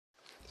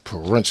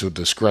Parental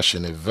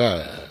discretion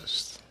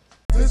advised.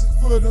 This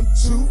for them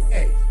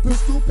 2A,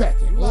 pistol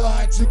packing,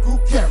 logical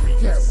carry.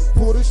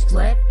 Pull the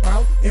strap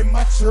out in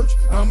my church,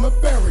 I'm a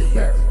bury.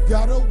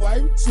 Got a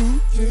wife,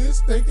 2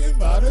 kids, thinking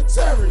about a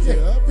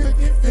terrier.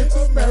 Picking fence,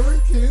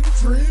 American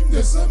dream,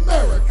 this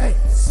America.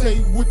 Say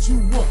what you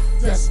want,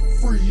 that's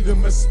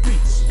freedom of speech.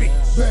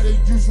 Better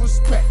use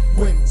respect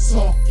when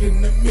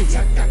talking to me.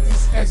 I got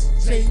these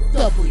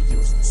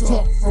SJWs,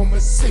 talk from a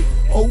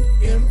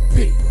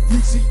C-O-M-P.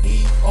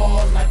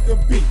 U-T-E-R like a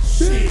beach.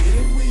 Shit,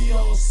 and we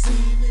all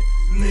seen it.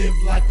 Live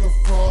like a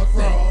fraud,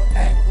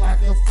 act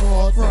like a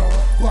fraud,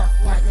 bark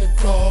like a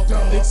dog.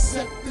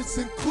 Acceptance,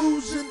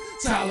 inclusion,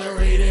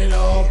 tolerate it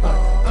all.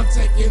 I'm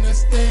taking a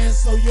stand,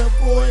 so your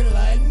boy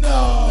like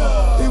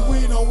no. If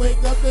we don't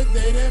wake up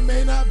today, there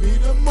may not be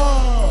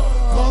tomorrow.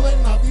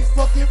 Calling out these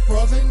fucking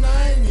frauds and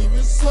I ain't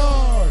even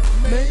sorry.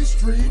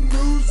 Mainstream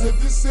news, a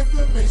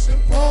disinformation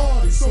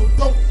party. So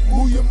don't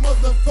move your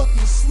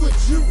motherfucking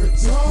switch, you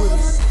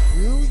retarded.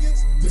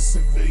 Civilians, this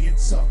civilian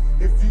talk.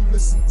 If you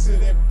listen to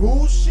that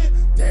bullshit,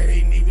 that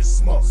ain't even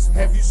smart.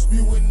 Have you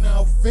spewing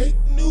out fake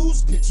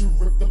news? Get you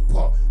ripped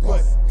apart.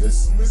 But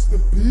this Mr.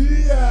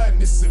 P.I. and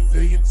this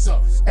civilian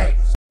talk. Hey.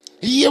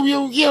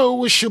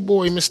 Yo, it's your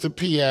boy, Mr.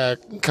 P.I.,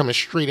 coming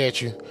straight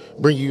at you,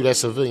 bring you that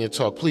civilian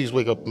talk. Please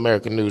wake up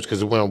American news,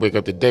 because if we don't wake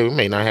up today, we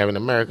may not have in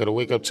America to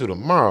wake up to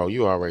tomorrow.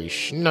 You already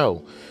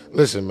know.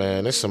 Listen,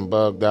 man, there's some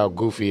bugged out,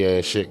 goofy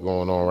ass shit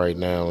going on right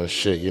now and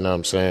shit, you know what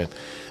I'm saying?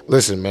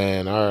 Listen,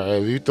 man,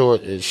 if you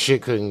thought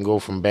shit couldn't go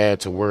from bad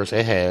to worse,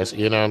 it has,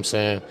 you know what I'm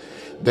saying?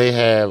 They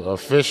have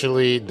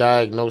officially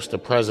diagnosed the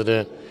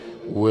president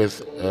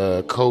with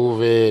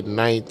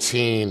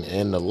COVID-19,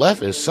 and the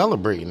left is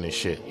celebrating this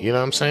shit, you know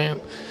what I'm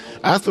saying?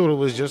 I thought it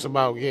was just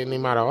about getting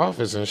him out of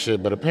office and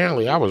shit, but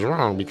apparently I was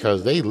wrong,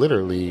 because they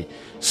literally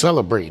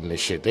celebrating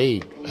this shit.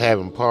 They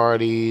having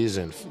parties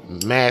and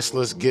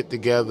massless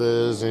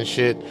get-togethers and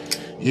shit,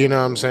 you know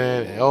what I'm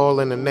saying? All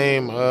in the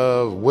name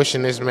of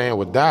wishing this man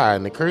would die.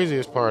 And the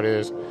craziest part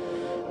is,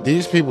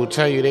 these people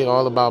tell you they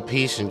all about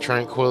peace and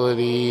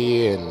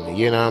tranquility and,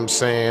 you know what I'm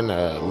saying,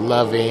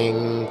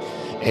 loving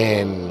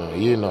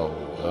and, you know,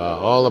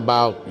 all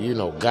about, you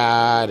know,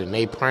 God, and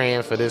they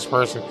praying for this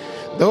person.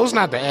 Those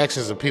not the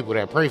actions of people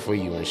that pray for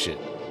you and shit.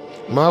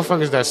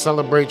 Motherfuckers that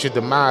celebrate your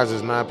demise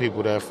is not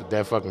people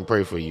that fucking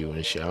pray for you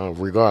and shit,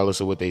 regardless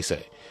of what they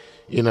say.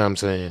 You know what I'm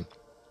saying?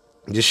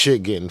 This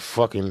shit getting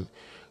fucking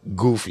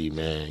goofy,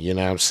 man. You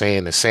know what I'm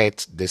saying?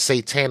 The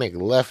satanic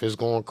left is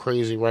going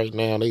crazy right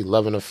now. They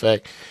loving the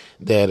fact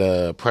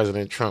that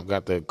President Trump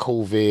got the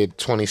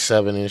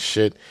COVID-27 and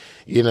shit.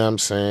 You know what I'm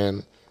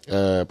saying?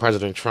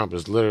 President Trump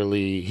is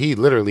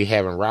literally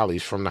having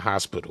rallies from the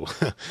hospital.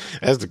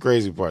 That's the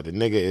crazy part. The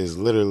nigga is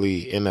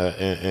literally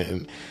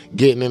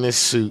getting in his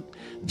suit,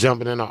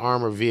 jumping in an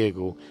armored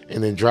vehicle,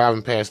 and then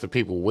driving past the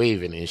people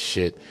waving and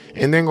shit,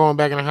 and then going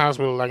back in the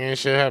hospital like ain't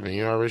shit happening.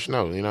 You already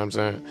know, you know what I'm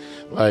saying?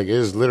 Like,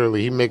 it's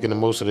literally, he making the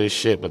most of this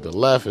shit, but the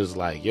left is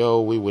like,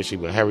 yo, we wish he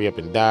would hurry up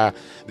and die.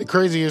 The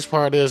craziest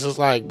part is, it's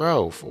like,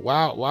 bro,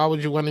 why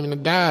would you want him to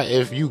die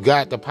if you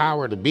got the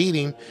power to beat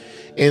him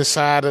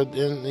inside of,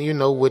 you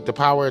know, with the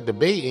power of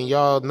debate, and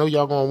y'all know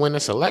y'all gonna win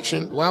this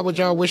election? Why would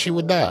y'all wish he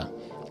would die?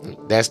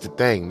 That's the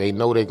thing. They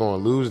know they're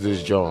gonna lose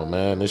this joint,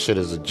 man. This shit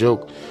is a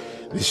joke.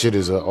 This shit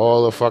is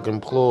all a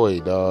fucking ploy,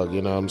 dog.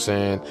 You know what I'm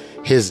saying?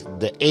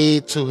 The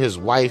aide to his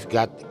wife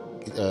got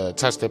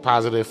tested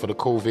positive for the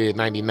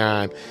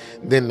COVID-19.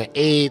 Then the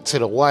aide to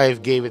the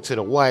wife gave it to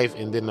the wife,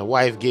 and then the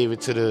wife gave it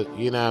to the,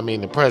 you know what I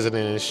mean, the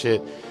president and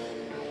shit.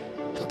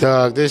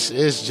 Dog, this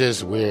is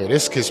just weird.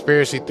 There's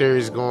conspiracy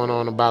theories going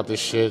on about this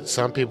shit.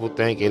 Some people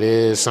think it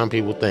is, some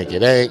people think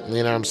it ain't.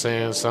 You know what I'm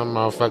saying? Some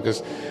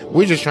motherfuckers,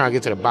 we just trying to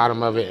get to the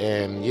bottom of it,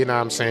 and, you know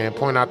what I'm saying,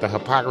 point out the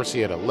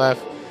hypocrisy of the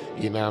left.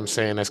 You know what I'm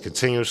saying? That's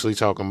continuously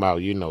talking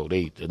about, you know,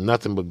 they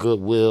nothing but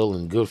goodwill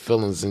and good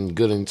feelings and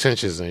good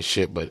intentions and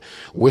shit, but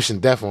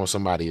wishing death on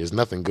somebody is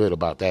nothing good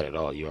about that at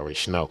all. You already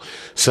know.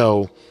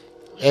 So,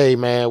 hey,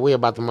 man, we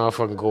about to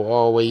motherfucking go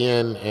all the way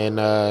in, and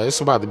it's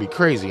about to be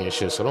crazy and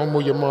shit, so don't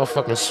move your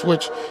motherfucking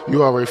switch.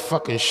 You already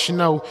fucking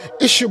know.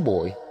 It's your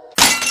boy.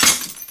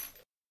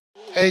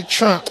 Hey,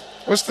 Trump,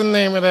 what's the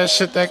name of that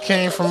shit that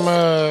came from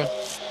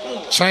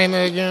China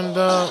again,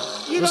 dog?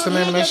 What's the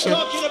name of that shit?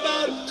 Talking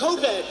about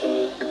COVID.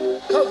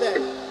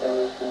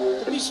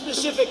 To be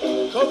specific,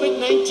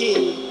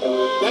 COVID-19.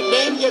 That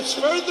name gets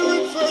further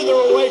and further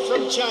away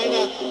from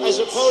China, as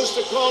opposed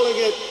to calling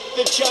it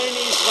the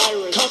Chinese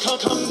virus.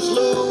 Come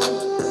flu,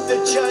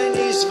 the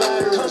Chinese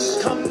virus.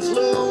 Come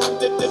flu,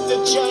 the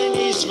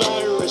Chinese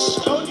virus.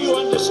 Don't you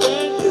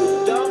understand,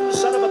 you dumb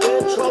son of a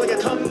bitch? Calling it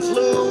come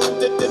flu,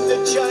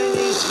 the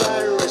Chinese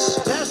virus.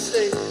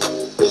 Testing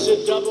is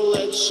a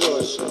double-edged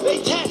sword.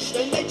 They test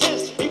and they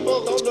test.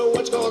 People don't know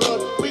what's going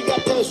on. We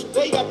got this,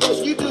 they got this.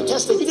 You do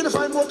testing, you're gonna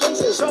find more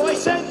cases. So I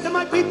said to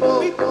my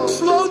people,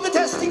 slow the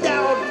testing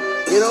down.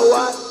 You know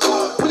what?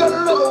 We got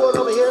another one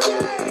over here.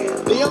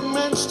 The young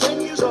man's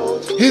 10 years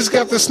old. He's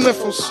got the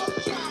sniffles.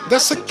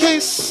 That's a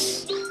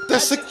case.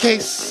 That's a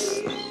case.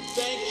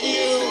 Thank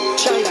you,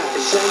 China.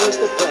 Send us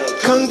the plague.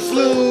 Kung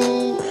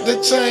flu. The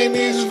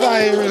Chinese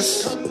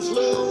virus.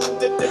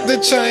 The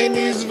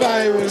Chinese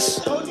virus.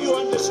 Don't you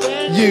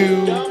understand?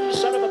 You. Dumb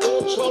son of a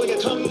bitch. Calling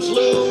it Kung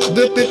Flu.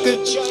 The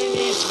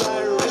Chinese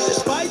virus.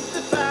 Despite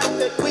the fact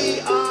that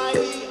I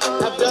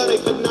have done a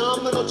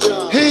phenomenal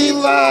job. He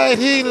lied.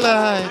 He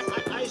lied.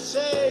 I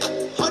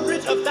saved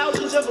hundreds of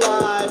thousands of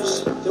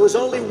lives. There was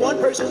only one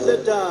person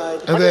that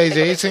died. At the age of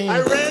 18.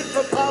 I ran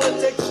for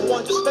politics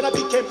once, then I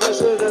became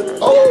president.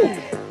 Oh.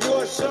 You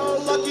are so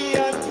lucky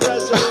I'm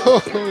president.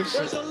 Oh, There's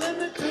shit. a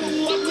limit to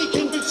what we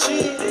can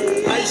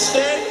achieve. I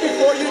stand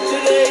before you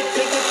today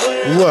to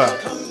declare What?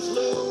 Kung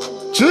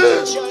Flu.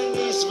 Chip.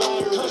 Chinese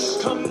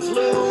virus. Kung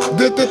Flu.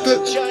 The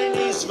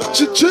Chinese virus.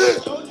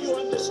 Chip. Don't you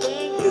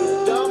understand,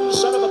 you dumb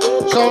son of a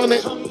bitch? Calling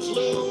it. Kung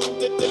Flu.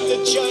 The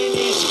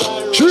Chinese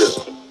virus.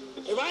 Chip.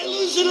 If I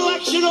lose an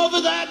election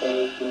over that,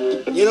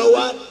 you know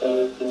what?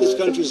 This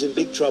country's in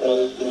big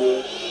trouble.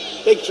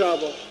 Big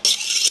trouble.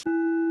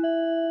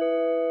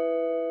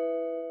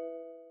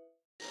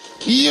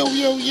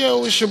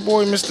 Yo, it's your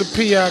boy Mr.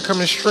 P.I.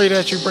 coming straight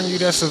at you, bring you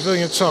that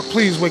civilian talk.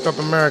 Please wake up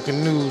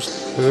American news,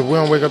 because if we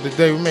don't wake up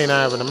today, we may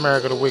not have an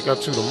America to wake up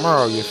to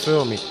tomorrow, you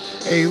feel me?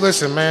 Hey,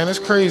 listen, man, it's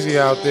crazy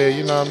out there,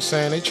 you know what I'm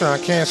saying? They trying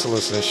to cancel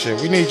us and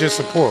shit. We need your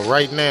support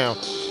right now,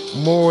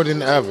 more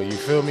than ever, you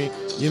feel me?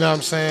 You know what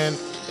I'm saying?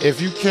 If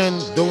you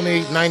can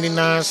donate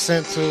 99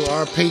 cents to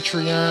our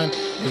Patreon,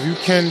 if you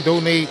can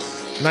donate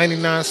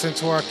 99 cents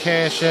to our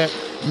Cash App,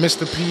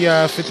 Mr.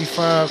 P.I.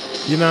 55,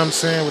 you know what I'm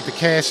saying, with the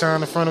cash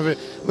on in front of it.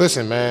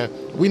 Listen, man,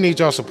 we need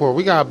y'all support.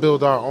 We got to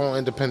build our own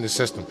independent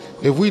system.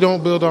 If we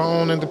don't build our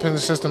own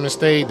independent system and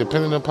stay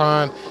dependent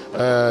upon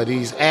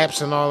these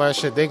apps and all that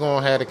shit, they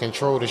going to have the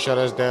control to shut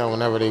us down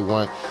whenever they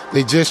want.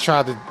 They just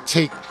tried to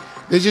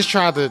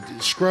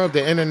scrub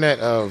the internet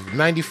of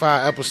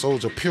 95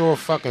 episodes of pure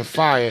fucking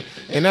fire,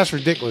 and that's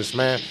ridiculous,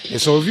 man. And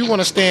so if you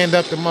want to stand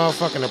up to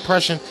motherfucking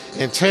oppression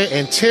and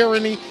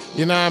tyranny,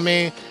 you know what I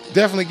mean,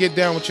 definitely get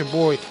down with your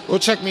boy. Go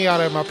check me out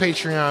at my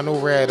Patreon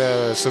over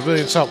at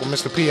Civilian Talk with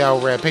Mr. P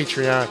over at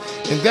Patreon.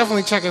 And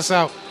definitely check us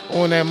out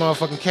on that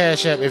motherfucking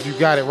Cash App if you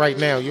got it right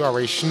now. You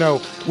already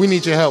know. We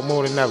need your help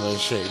more than ever and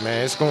shit,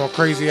 man. It's going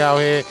crazy out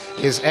here.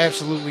 It's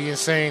absolutely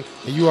insane.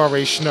 And you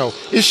already know.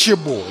 It's your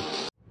boy.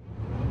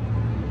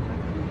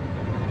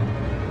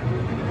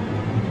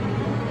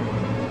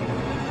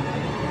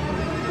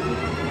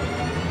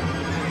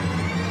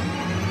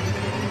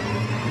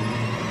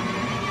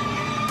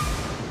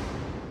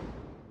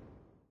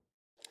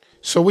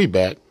 So we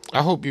back.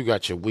 I hope you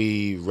got your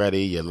weed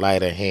ready, your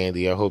lighter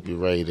handy. I hope you're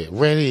ready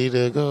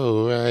to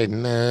go right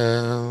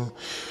now.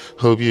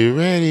 Hope you're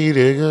ready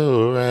to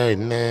go right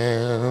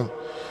now.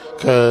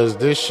 Cause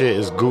this shit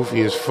is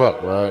goofy as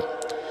fuck, right?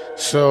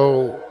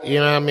 So, you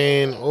know what I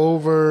mean?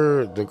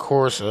 Over the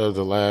course of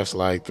the last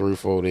like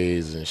 3-4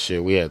 days and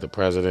shit, we had the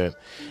president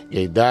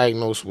get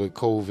diagnosed with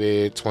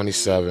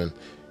COVID-27.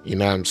 You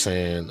know what I'm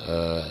saying?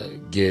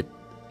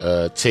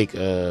 Take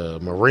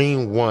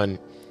Marine One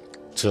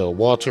to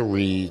Walter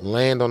Reed,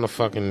 land on the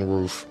fucking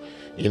roof,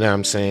 you know what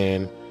I'm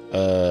saying?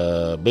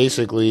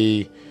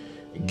 Basically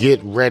get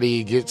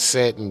ready, get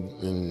set,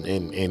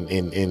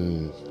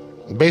 and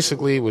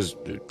basically was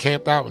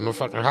camped out in the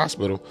fucking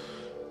hospital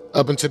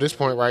up until this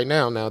point right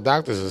now. Now,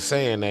 doctors are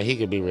saying that he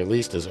could be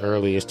released as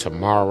early as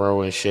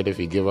tomorrow and shit if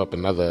he give up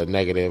another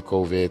negative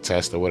COVID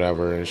test or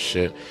whatever and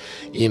shit,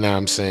 you know what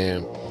I'm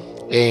saying?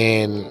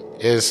 And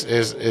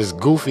it's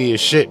goofy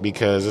as shit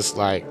because it's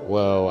like,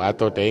 well, I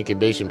thought the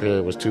incubation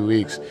period was 2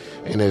 weeks,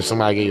 and if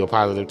somebody get you a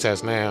positive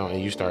test now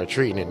and you start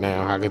treating it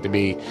now, how could it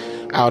be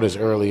out as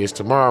early as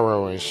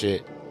tomorrow and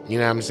shit? You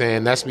know what I'm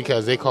saying? That's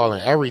because they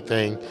calling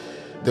everything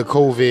the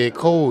COVID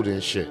code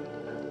and shit.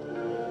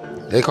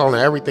 They calling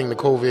everything the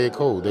COVID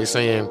code. They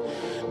saying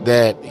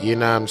that, you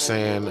know what I'm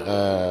saying,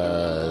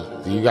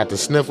 you got the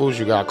sniffles,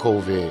 you got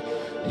COVID.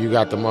 You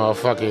got the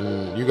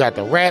motherfucking, you got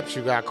the raps,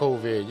 you got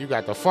COVID. You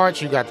got the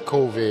farts, you got the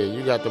COVID.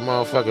 You got the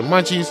motherfucking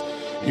munchies,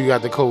 you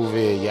got the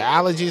COVID. Your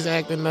allergies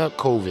acting up,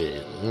 COVID. You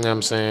know what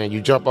I'm saying?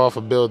 You jump off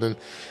a building,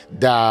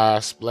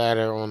 die,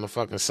 splatter on the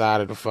fucking side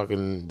of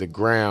the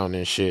ground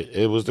and shit.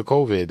 It was the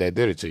COVID that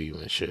did it to you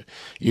and shit.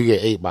 You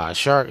get ate by a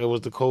shark, it was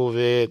the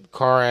COVID.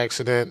 Car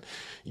accident,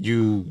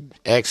 you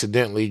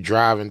accidentally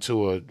drive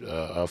into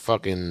a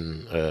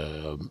fucking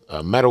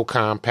a metal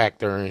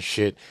compactor and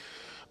shit.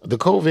 The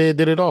COVID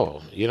did it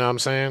all, you know what I'm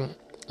saying?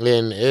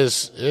 And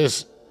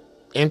it's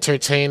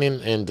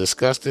entertaining and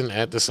disgusting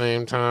at the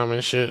same time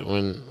and shit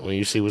when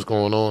you see what's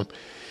going on.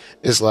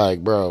 It's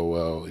like, bro,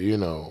 well, you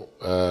know,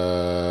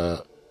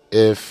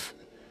 if,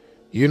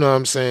 you know what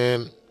I'm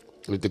saying,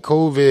 if the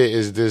COVID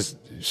is this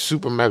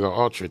super mega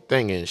ultra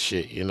thing and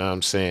shit, you know what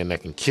I'm saying,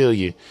 that can kill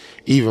you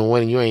even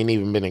when you ain't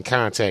even been in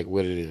contact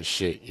with it and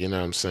shit, you know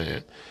what I'm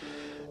saying?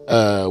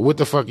 What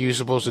the fuck are you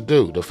supposed to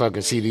do? The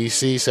fucking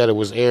CDC said it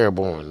was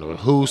airborne. Or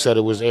WHO said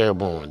it was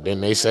airborne.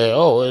 Then they said,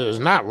 oh, it was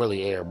not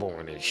really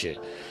airborne and shit.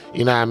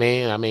 You know what I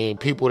mean? I mean,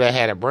 people that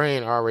had a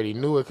brain already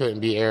knew it couldn't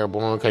be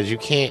airborne because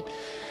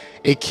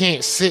it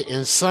can't sit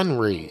in sun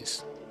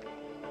rays.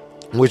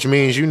 which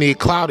means you need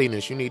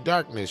cloudiness, you need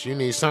darkness, you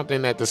need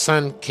something that the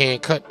sun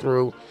can't cut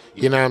through,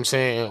 you know what I'm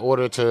saying, in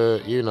order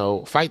to, you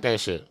know, fight that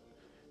shit.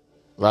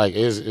 Like,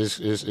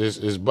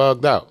 it's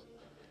bugged out.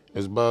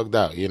 It's bugged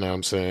out, you know what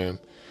I'm saying?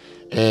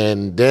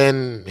 And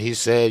then he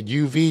said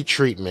UV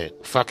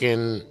treatment.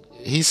 Fucking,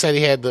 he said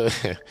he had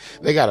the,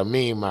 they got a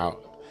meme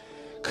out.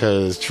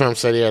 Because Trump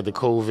said he had the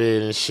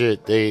COVID and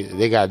shit.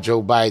 They got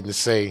Joe Biden to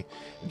say,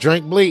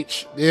 drink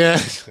bleach. Yeah.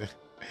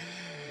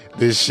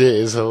 This shit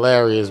is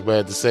hilarious, but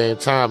at the same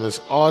time, it's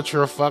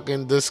ultra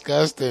fucking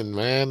disgusting,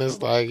 man.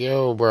 It's like,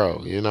 yo,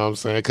 bro, you know what I'm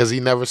saying? Because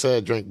he never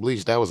said drink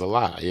bleach. That was a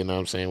lie, you know what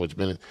I'm saying?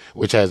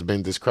 Which has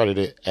been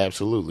discredited,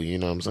 absolutely, you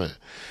know what I'm saying?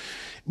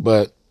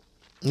 But,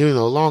 you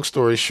know, long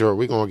story short,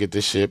 we're going to get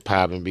this shit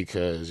popping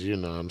because, you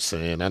know what I'm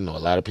saying, I know a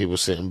lot of people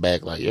sitting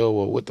back like, yo,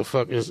 well, what the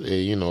fuck is,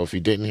 you know, if you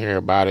didn't hear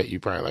about it, you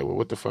probably like, well,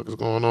 what the fuck is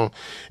going on?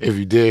 If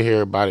you did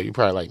hear about it, you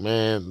probably like,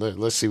 man,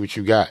 let's see what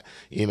you got.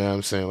 You know what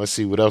I'm saying? Let's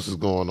see what else is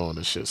going on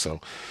and shit. So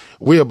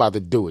we're about to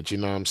do it, you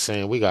know what I'm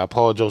saying? We got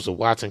Paul Joseph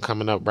Watson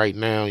coming up right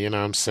now, you know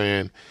what I'm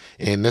saying?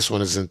 And this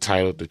one is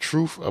entitled The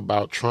Truth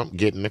About Trump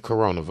Getting the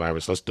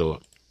Coronavirus. Let's do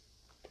it.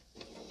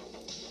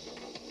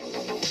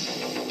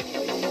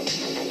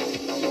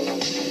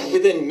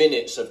 Within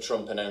minutes of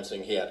Trump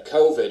announcing he had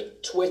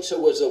COVID, Twitter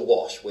was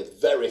awash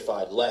with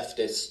verified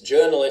leftists,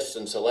 journalists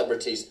and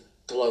celebrities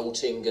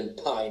gloating and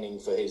pining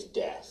for his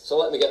death. So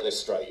let me get this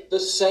straight. The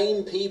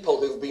same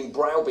people who've been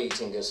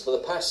browbeating us for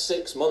the past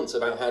 6 months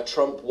about how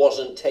Trump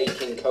wasn't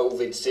taking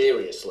COVID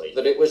seriously,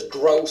 that it was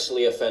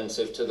grossly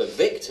offensive to the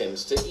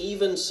victims to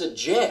even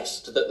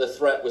suggest that the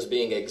threat was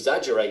being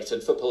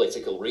exaggerated for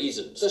political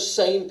reasons. The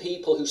same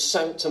people who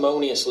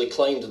sanctimoniously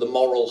claimed the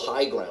moral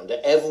high ground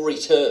at every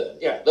turn.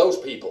 Yeah, those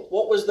people.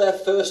 What was their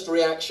first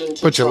reaction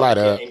to Trump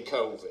getting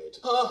COVID?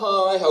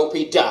 I hope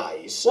he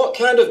dies. What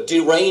kind of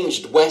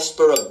deranged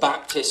Westboro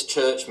Baptist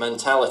Church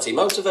mentality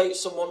motivates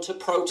someone to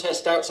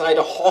protest outside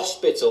a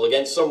hospital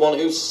against someone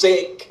who's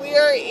sick? We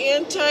are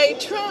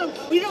anti-Trump.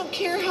 We don't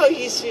care how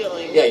he's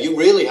feeling. Yeah, you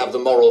really have the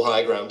moral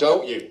high ground,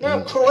 don't you?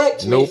 Now,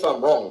 correct me if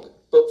I'm wrong,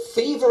 but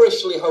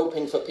feverishly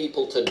hoping for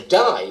people to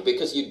die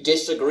because you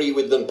disagree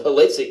with them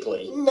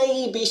politically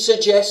maybe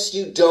suggests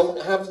you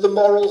don't have the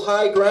moral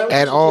high ground.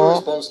 At all. Your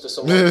response to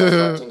someone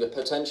contracting a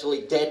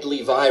potentially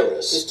deadly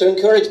virus is to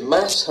encourage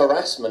mass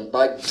harassment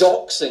by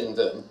doxing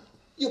them.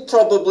 You're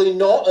probably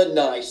not a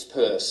nice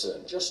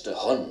person, just a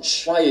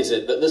hunch. Why is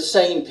it that the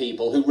same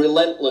people who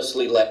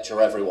relentlessly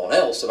lecture everyone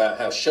else about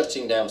how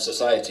shutting down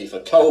society for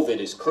COVID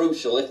is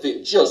crucial if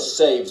it just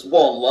saves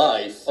one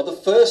life are the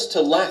first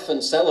to laugh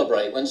and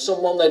celebrate when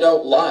someone they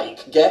don't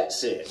like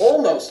gets it?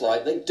 Almost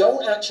like they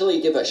don't actually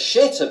give a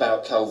shit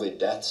about COVID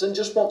deaths and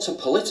just want to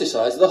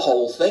politicize the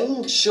whole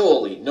thing?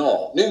 Surely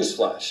not.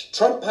 Newsflash,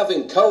 Trump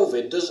having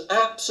COVID does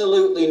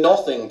absolutely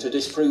nothing to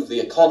disprove the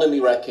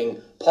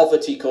economy-wrecking,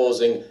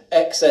 poverty-causing,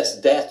 excess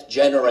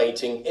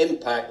death-generating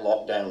impact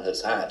lockdown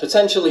has had.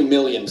 Potentially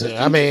millions of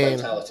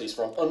fatalities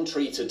from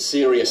untreated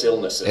serious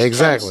illnesses,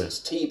 cancers,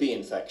 TB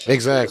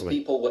infections. Because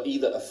people were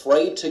either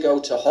afraid to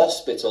go to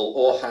hospital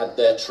or had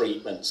their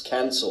treatments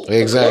cancelled.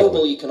 A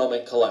global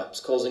economic collapse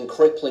causing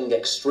crippling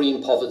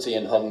extreme poverty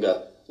and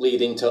hunger,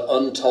 leading to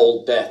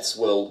untold deaths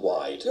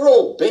worldwide. You're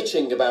all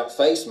bitching about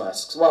face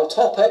masks, while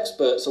top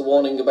experts are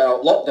warning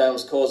about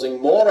lockdowns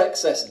causing more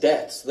excess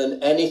deaths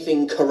than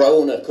anything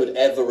Corona could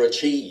ever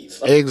achieve.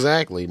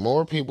 Exactly.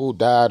 More people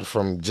died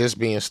from just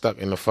being stuck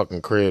in the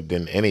fucking crib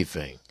than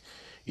anything.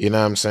 You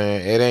know what I'm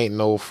saying? It ain't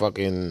no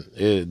fucking...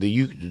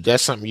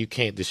 that's something you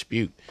can't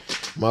dispute.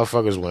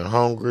 Motherfuckers went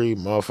hungry.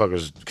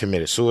 Motherfuckers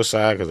committed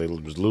suicide because they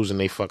was losing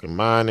their fucking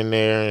mind in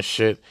there and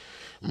shit.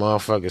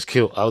 Motherfuckers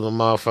killed other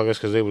motherfuckers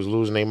because they was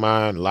losing their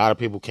mind. A lot of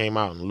people came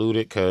out and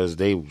looted because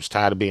they was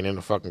tired of being in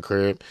the fucking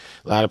crib.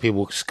 A lot of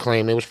people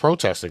claimed they was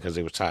protesting because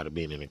they was tired of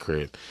being in the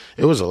crib.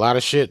 It was a lot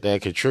of shit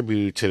that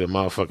contributed to the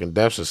motherfucking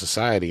deaths of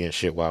society and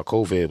shit while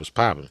COVID was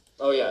popping.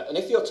 Oh yeah, and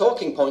if your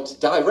talking points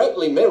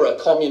directly mirror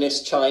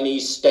communist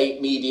Chinese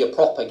state media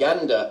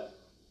propaganda,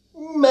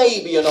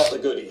 maybe you're not the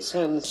goodies.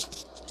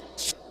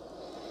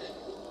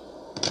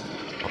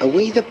 Are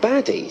we the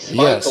baddies?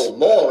 Yes. Michael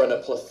Moore and a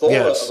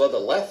plethora of other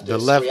leftists the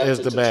left reacted is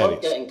the to baddies.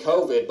 Trump getting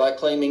COVID by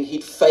claiming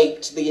he'd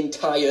faked the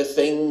entire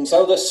thing.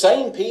 So the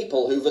same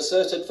people who've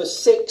asserted for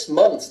 6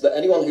 months that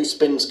anyone who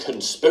spins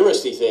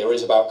conspiracy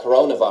theories about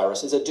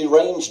coronavirus is a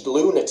deranged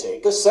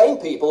lunatic, the same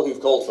people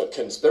who've called for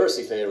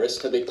conspiracy theorists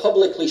to be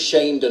publicly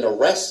shamed and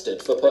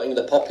arrested for putting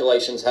the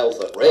population's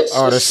health at risk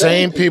are the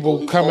same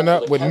people coming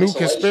up with new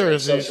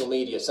conspiracies. Social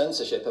media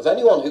censorship of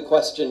anyone who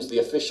questions the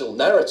official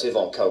narrative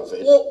on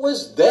COVID. What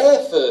was their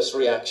first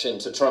reaction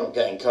to Trump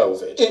getting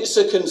COVID? It's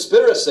a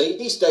conspiracy.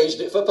 He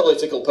staged it for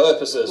political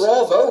purposes.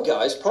 Bravo,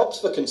 guys. Props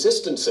for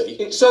consistency.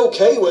 It's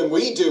okay when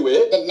we do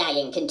it. The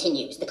lying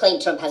continues. The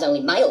claim Trump has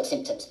only mild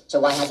symptoms. So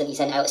why hasn't he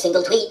sent out a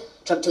single tweet?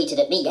 Trump tweeted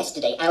at me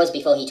yesterday, hours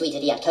before he tweeted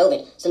he had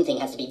COVID. Something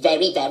has to be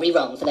very, very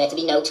wrong for there to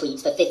be no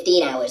tweets for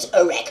 15 hours.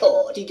 A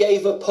record. He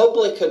gave a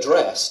public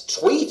address,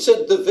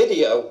 tweeted the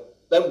video,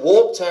 then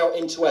walked out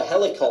into a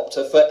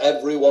helicopter for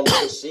everyone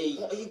to see.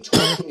 What are you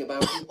talking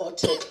about, you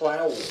utter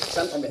clown?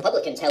 Trump and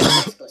Republicans held a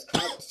maskless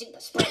crowd super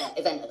spreader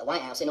event at the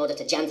White House in order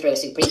to jam through a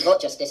Supreme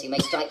Court justice who may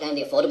strike down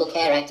the Affordable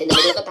Care Act in the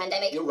middle of a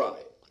pandemic. You're right.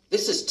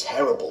 This is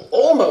terrible.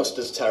 Almost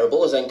as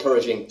terrible as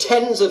encouraging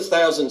tens of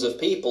thousands of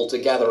people to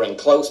gather in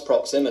close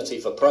proximity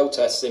for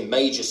protests in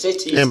major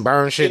cities and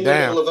burn shit in the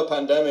down. middle of a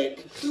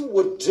pandemic. Who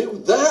would do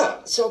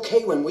that? It's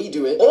okay when we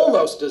do it.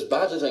 Almost as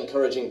bad as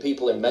encouraging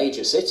people in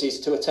major cities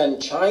to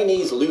attend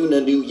Chinese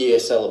Lunar New Year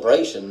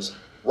celebrations.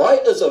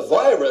 Right as a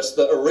virus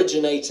that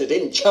originated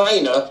in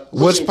China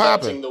was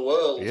infecting the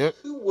world. Yep.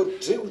 Who would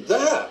do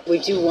that? We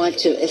do want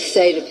to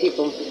say to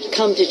people,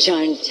 come to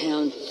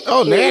Chinatown.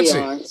 Oh, Here Nancy.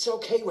 we are. It's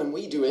okay when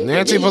we do it.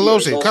 Nancy The media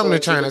is Pelosi, also come to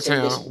exhibiting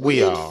Chinatown. this We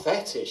weird are.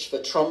 fetish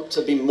for Trump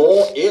to be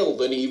more ill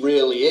than he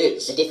really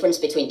is. The difference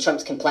between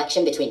Trump's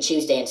complexion between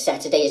Tuesday and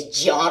Saturday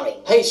is jarring.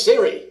 Hey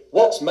Siri,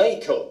 what's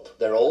makeup?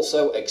 They're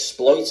also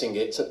exploiting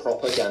it to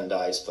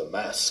propagandize for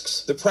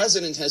masks. The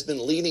president has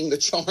been leading the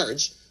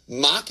charge,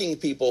 mocking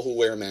people who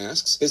wear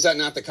masks. Is that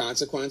not the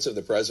consequence of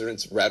the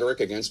president's rhetoric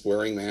against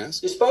wearing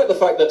masks? Despite the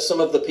fact that some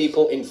of the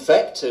people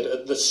infected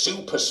at the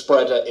super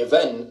spreader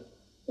event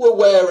were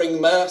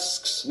wearing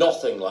masks,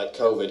 nothing like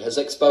COVID has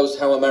exposed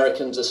how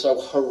Americans are so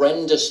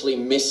horrendously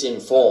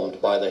misinformed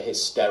by the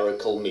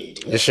hysterical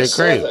media. This shit A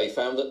crazy. survey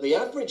found that the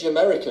average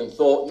American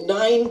thought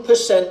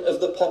 9% of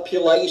the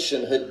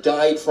population had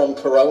died from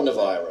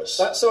coronavirus.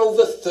 That's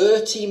over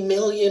 30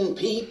 million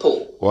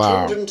people.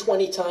 Wow.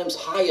 220 times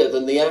higher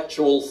than the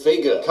actual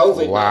figure.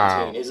 COVID-19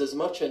 Wow. is as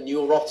much a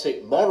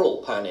neurotic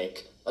moral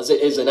panic as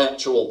it is an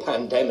actual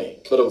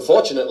pandemic. But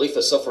unfortunately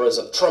for sufferers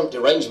of Trump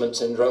derangement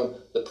syndrome,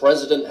 the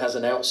president has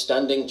an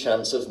outstanding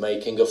chance of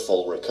making a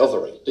full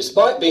recovery.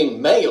 Despite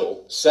being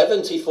male,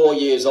 74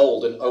 years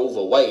old and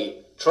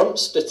overweight,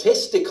 Trump's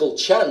statistical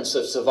chance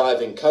of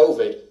surviving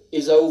COVID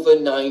is over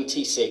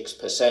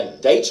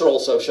 96%. Data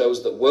also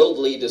shows that world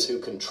leaders who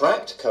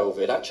contract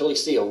COVID actually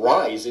see a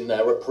rise in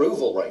their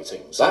approval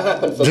ratings. That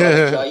happened for both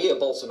Jair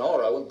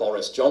Bolsonaro and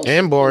Boris Johnson.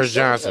 And Boris In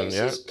some Johnson,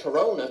 cases,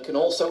 Corona can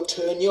also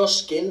turn your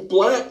skin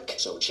black.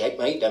 So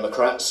checkmate,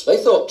 Democrats. They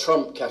thought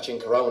Trump catching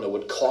Corona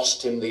would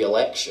cost him the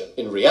election.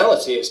 In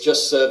reality, it's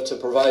just served to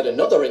provide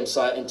another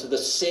insight into the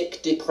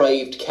sick,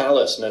 depraved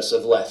callousness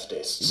of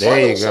leftists.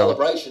 There you Silent go.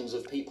 celebrations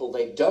of people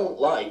they don't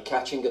like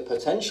catching a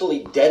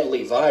potentially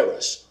deadly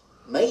virus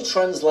may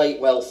translate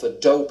well for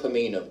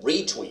dopamine and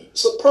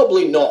retweets, but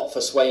probably not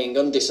for swaying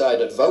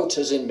undecided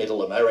voters in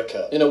middle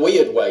America. In a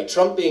weird way,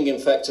 Trump being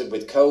infected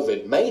with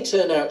COVID may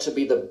turn out to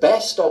be the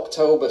best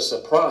October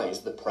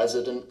surprise the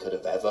president could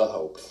have ever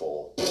hoped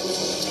for.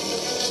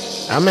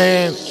 I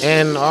mean,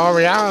 in all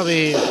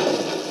reality,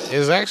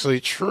 is actually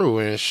true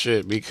and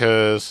shit,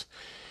 because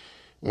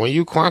when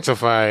you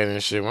quantify it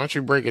and shit, once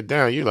you break it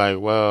down, you like,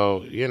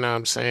 well, you know what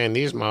I'm saying?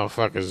 These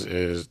motherfuckers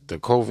is the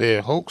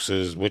COVID hoax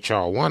is what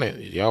y'all wanted.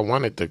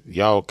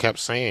 Y'all kept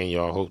saying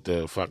y'all hope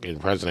the fucking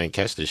president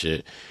catch the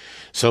shit.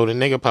 So the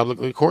nigga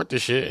publicly court the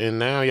shit, and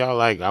now y'all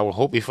like, I would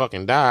hope he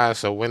fucking dies.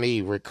 So when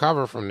he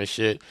recover from the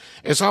shit,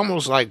 it's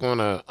almost like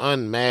gonna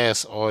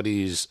unmask all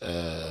these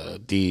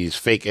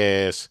fake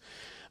ass,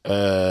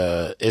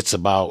 it's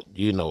about,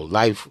 you know,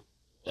 lifers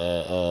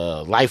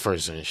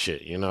and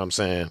shit, you know what I'm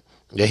saying?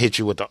 They hit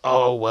you with the,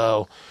 oh,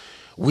 well,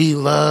 we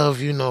love,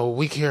 you know,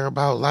 we care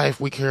about life.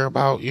 We care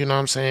about, you know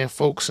what I'm saying,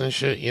 folks and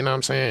shit, you know what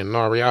I'm saying? In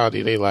all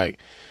reality, they like,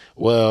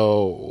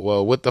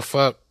 well, what the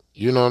fuck?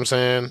 You know what I'm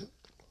saying?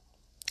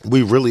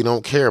 We really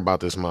don't care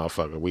about this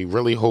motherfucker. We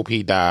really hope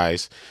he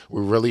dies.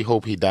 We really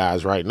hope he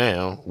dies right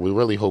now. We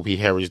really hope he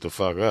hurries the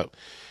fuck up.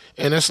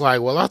 And it's like,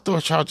 well, I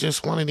thought y'all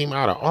just wanted him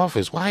out of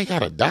office. Why he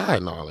gotta die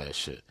and all that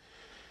shit?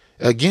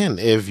 Again,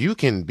 if you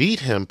can beat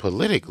him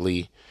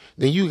politically,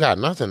 then you got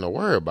nothing to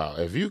worry about.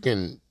 If you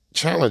can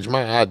challenge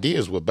my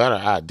ideas with better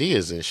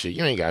ideas and shit,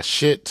 you ain't got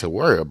shit to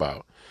worry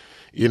about.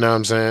 You know what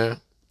I'm saying?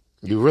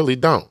 You really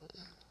don't.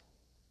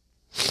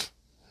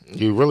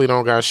 You really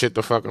don't got shit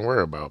to fucking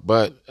worry about.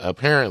 But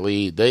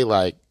apparently they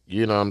like,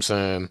 you know what I'm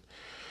saying?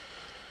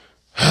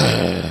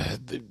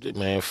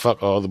 Man,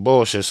 fuck all the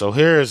bullshit. So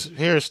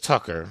here's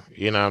Tucker,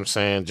 you know what I'm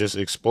saying, just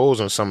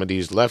exposing some of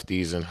these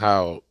lefties and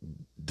how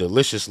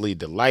deliciously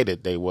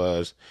delighted they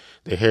was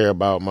to hear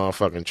about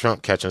motherfucking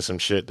Trump catching some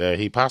shit that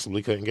he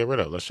possibly couldn't get rid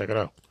of. Let's check it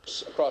out.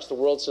 Across the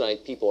world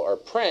tonight, people are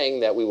praying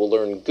that we will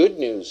learn good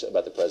news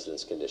about the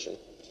president's condition.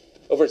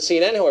 Over at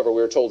CNN, however,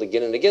 we were told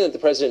again and again that the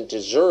president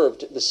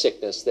deserved the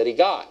sickness that he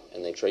got,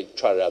 and they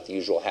trotted out the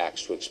usual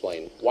hacks to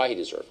explain why he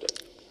deserved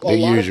it. The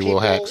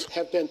usual hacks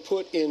have been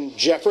put in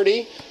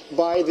jeopardy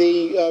by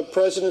the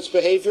president's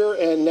behavior,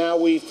 and now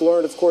we've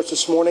learned, of course,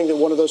 this morning that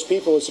one of those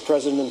people is the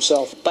president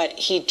himself. But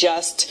he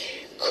just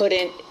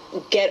couldn't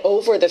get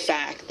over the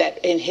fact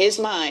that in his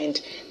mind,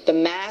 the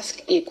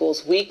mask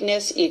equals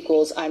weakness,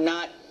 equals I'm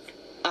not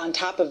on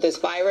top of this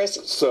virus.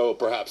 So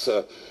perhaps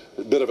a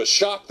bit of a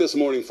shock this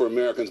morning for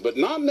Americans, but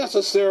not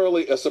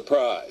necessarily a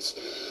surprise.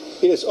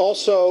 It is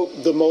also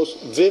the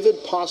most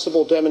vivid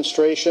possible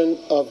demonstration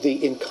of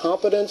the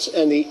incompetence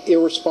and the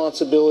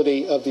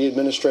irresponsibility of the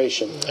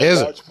administration. Is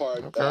in large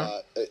part,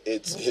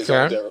 it's his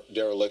own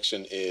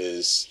dereliction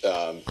is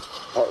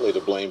partly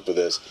to blame for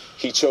this.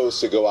 He chose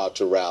to go out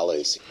to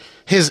rallies.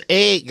 His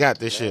aide got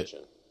this shit.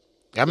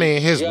 I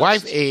mean, his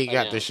wife aide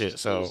got this shit.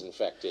 So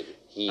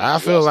I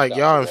feel like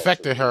y'all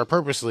infected her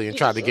purposely and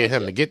tried to get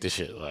him to get this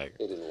shit. Like,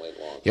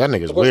 y'all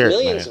niggas of course, weird,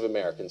 millions man. of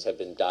Americans have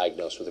been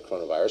diagnosed with the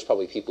coronavirus.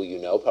 Probably people you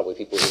know, probably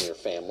people in your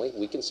family.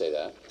 We can say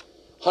that.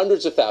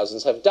 Hundreds of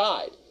thousands have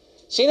died.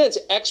 CNN's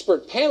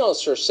expert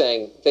panelists are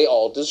saying they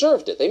all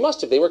deserved it. They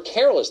must have. They were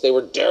careless. They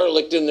were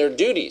derelict in their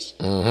duties.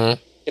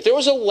 Mm-hmm. If there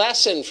was a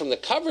lesson from the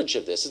coverage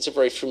of this, it's a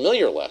very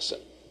familiar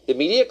lesson. The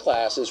media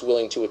class is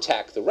willing to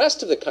attack the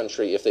rest of the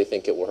country if they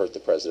think it will hurt the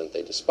president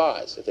they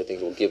despise, if they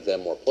think it will give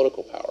them more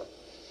political power.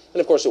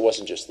 And of course, it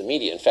wasn't just the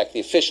media. In fact,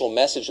 the official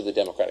message of the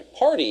Democratic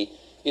Party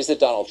is that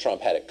Donald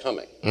Trump had it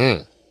coming.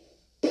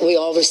 We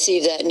all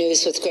receive that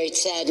news with great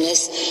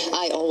sadness.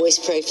 I always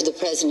pray for the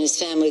president and his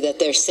family that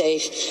they're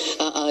safe.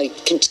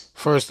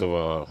 First of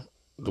all,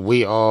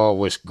 we all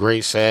wish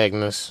great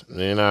sadness.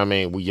 You know what I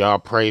mean? We all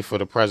pray for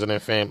the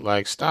president family.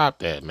 Like, stop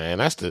that, man.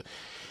 That's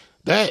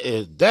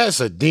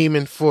a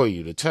demon for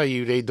you to tell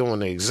you they doing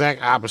the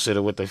exact opposite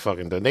of what they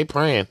fucking do. They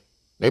praying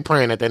that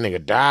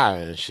nigga die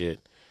and shit.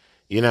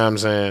 You know what I'm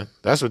saying?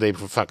 That's what they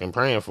fucking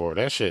praying for.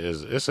 That shit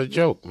it's a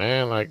joke,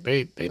 man. Like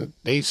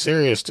they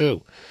serious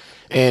too.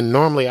 And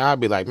normally I'd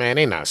be like, man,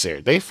 they not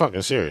serious. They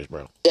fucking serious,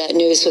 bro. That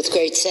news with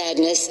great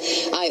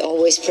sadness. I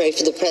always pray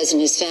for the president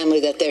and his family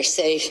that they're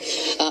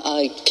safe.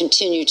 I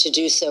continue to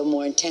do so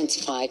more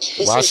intensified.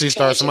 Why she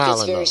start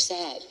smiling, it's very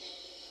sad.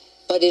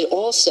 But it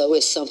also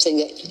is something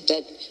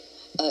that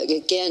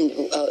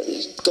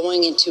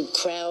going into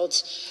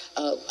crowds,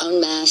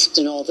 unmasked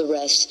and all the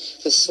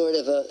rest, was sort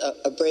of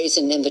a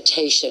brazen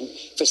invitation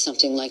for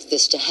something like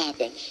this to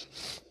happen.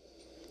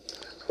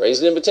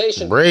 Brazen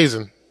invitation.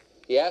 Brazen.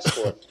 He asked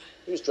for it.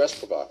 He was dressed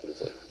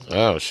provocatively.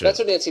 Oh, shit. That's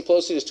what Nancy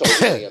Pelosi just told me.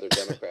 Many other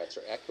Democrats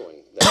are echoing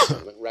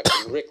that.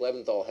 Rick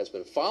Leventhal has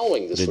been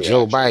following this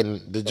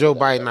reaction. Joe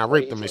Biden not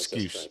ripped them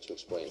excuse.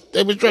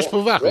 They was dressed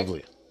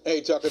provocatively.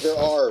 Hey, Tucker, there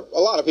are a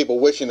lot of people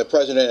wishing the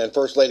president and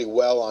first lady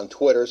well on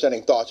Twitter,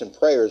 sending thoughts and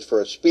prayers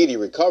for a speedy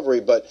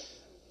recovery, but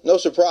no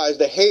surprise,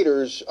 the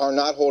haters are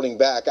not holding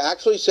back,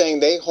 actually saying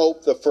they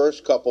hope the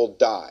first couple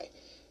die.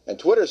 And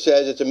Twitter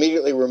says it's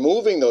immediately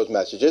removing those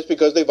messages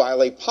because they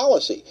violate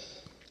policy.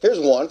 Here's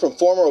one from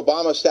former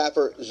Obama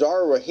staffer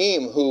Zahra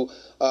Rahim, who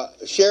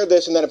shared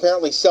this and then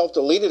apparently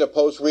self-deleted a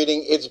post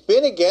reading, "It's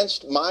been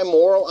against my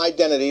moral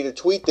identity to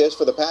tweet this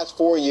for the past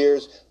 4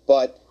 years,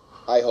 but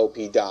I hope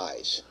he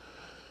dies."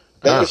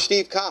 Then there's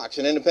Steve Cox,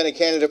 an independent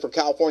candidate for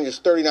California's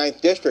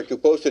 39th district, who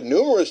posted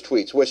numerous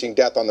tweets wishing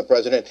death on the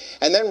president,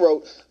 and then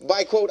wrote,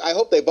 by quote, "I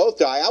hope they both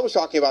die. I was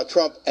talking about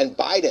Trump and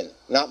Biden,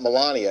 not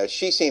Melania.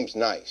 She seems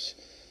nice."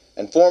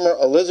 And former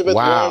Elizabeth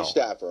Warren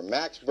staffer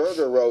Max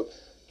Berger wrote,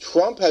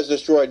 "Trump has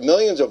destroyed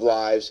millions of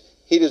lives.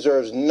 He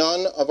deserves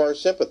none of our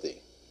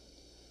sympathy."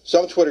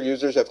 Some Twitter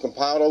users have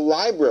compiled a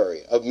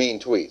library of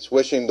mean tweets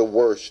wishing the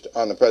worst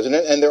on the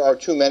president, and there are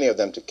too many of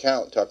them to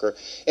count, Tucker.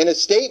 In a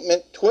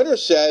statement, Twitter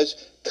says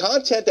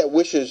content that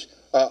wishes,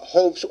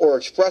 hopes, or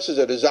expresses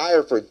a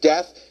desire for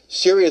death,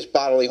 serious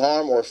bodily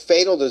harm, or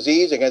fatal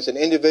disease against an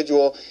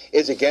individual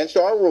is against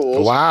our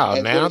rules. Wow,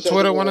 and now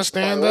Twitter want to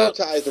stand up?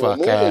 Prioritize the Fuck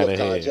removal out of of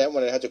content here.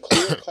 when it has a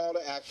clear call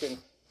to action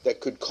that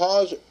could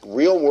cause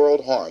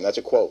real-world harm. That's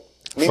a quote.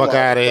 Fuck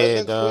out of here,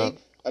 President's dog.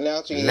 tweet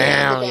announcing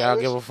Now the y'all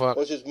virus give a fuck.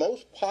 was his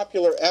most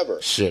popular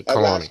ever. Shit, at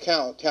corny. last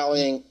count,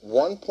 tallying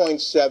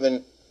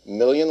 1.7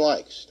 million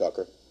likes,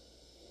 Tucker.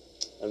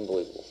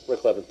 Unbelievable.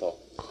 Rick Leventhal,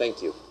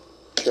 thank you.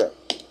 Sure.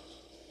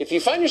 If you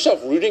find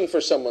yourself rooting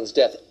for someone's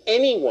death,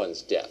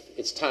 anyone's death,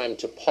 it's time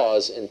to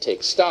pause and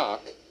take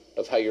stock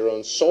of how your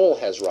own soul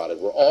has rotted.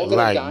 We're all going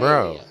to die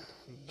in the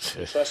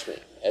end. Trust me.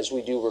 As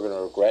we do, we're going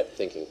to regret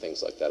thinking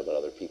things like that about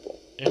other people.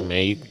 Yeah,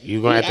 man,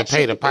 you're going to have to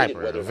pay the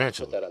piper Whether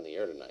eventually. put that on the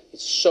air tonight.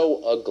 It's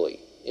so ugly.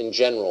 In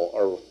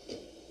general,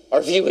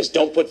 our view is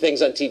don't put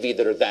things on TV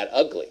that are that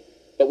ugly.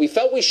 But we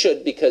felt we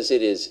should because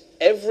it is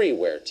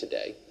everywhere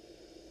today.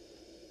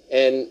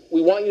 And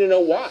we want you to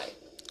know why.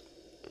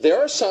 There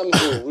are some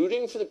who are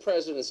rooting for the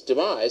president's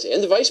demise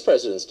and the vice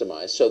president's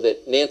demise so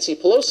that Nancy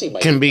Pelosi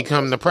might Can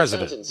become the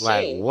president.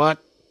 Like insane. what?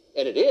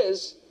 And it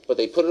is, but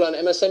they put it on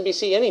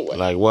MSNBC anyway.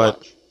 Like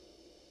what?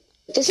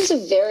 This is a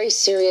very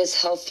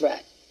serious health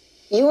threat.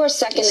 You are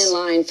second in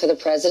line for the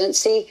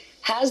presidency.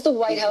 Has the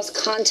White House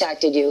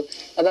contacted you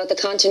about the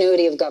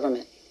continuity of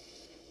government?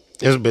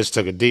 This bitch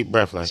took a deep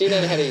breath like,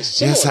 CNN had a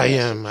similar yes, I message.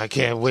 am. I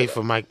can't wait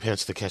for Mike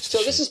Pence to catch the So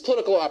shit. this is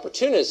political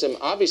opportunism,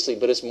 obviously,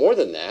 but it's more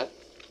than that.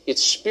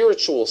 It's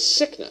spiritual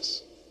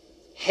sickness.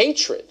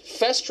 Hatred,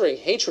 festering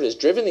hatred has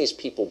driven these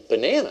people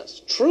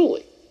bananas,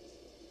 truly.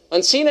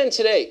 On CNN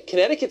today,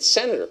 Connecticut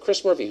Senator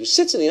Chris Murphy, who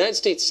sits in the United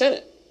States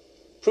Senate,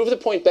 proved the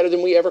point better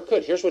than we ever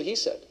could. Here's what he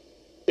said.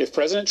 If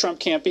President Trump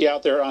can't be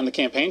out there on the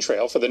campaign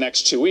trail for the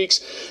next 2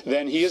 weeks,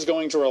 then he is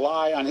going to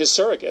rely on his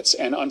surrogates.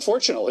 And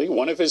unfortunately,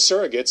 one of his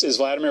surrogates is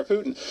Vladimir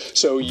Putin.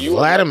 So you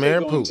are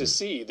going to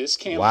see this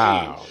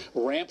campaign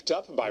ramped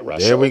up by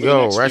Russia. There we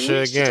go, Russia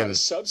again. To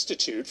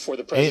substitute for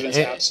the president's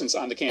absence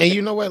on the campaign. And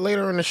you know what?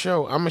 Later in the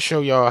show, I'm going to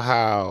show y'all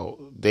how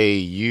they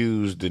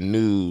use the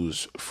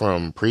news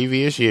from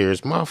previous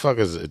years.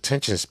 Motherfuckers'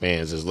 attention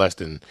spans is less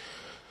than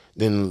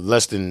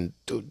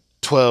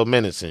 12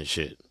 minutes and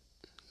shit.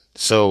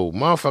 So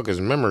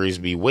motherfuckers' memories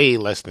be way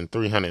less than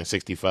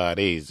 365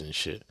 days and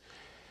shit.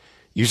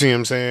 You see what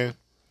I'm saying?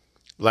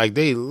 Like,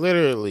 they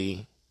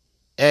literally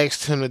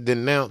asked him to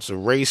denounce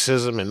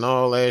racism and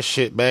all that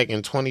shit back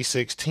in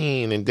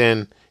 2016, and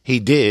then he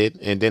did,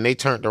 and then they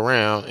turned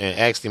around and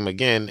asked him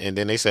again, and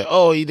then they said,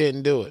 oh, he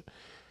didn't do it.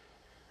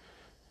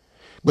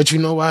 But you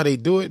know why they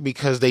do it?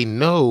 Because they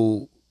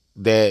know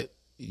that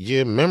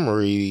your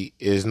memory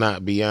is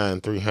not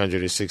beyond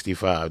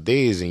 365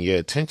 days and your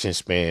attention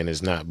span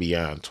is not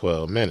beyond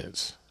 12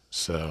 minutes.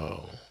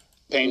 So,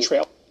 campaign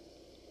trail.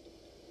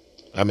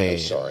 I mean, I'm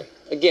sorry.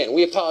 Again,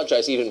 we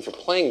apologize even for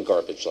playing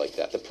garbage like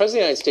that. The President of the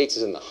United States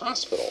is in the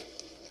hospital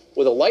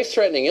with a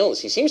life-threatening illness.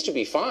 He seems to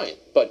be fine,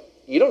 but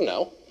you don't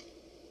know.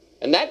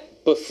 And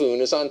that buffoon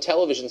is on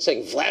television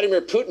saying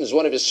Vladimir Putin is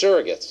one of his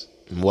surrogates.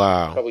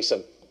 Wow. Probably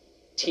some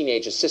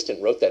teenage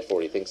assistant wrote that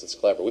for you. He thinks it's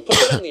clever. We put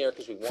that on the air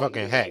because we want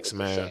fucking hacks,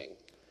 man.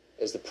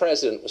 As the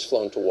president was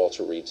flown to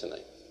Walter Reed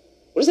tonight.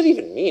 What does that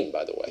even mean,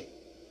 by the way?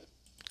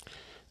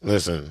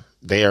 Listen,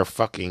 they are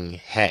fucking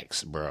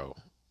hacks, bro.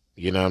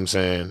 You know what I'm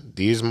saying?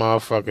 These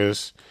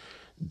motherfuckers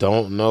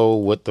don't know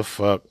what the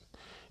fuck.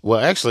 Well,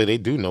 actually, they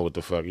do know what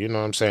the fuck. You know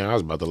what I'm saying? I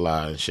was about to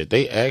lie and shit.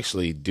 They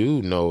actually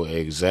do know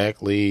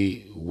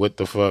exactly what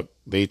the fuck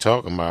they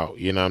talking about.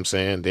 You know what I'm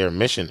saying? Their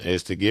mission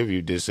is to give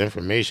you this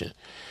information.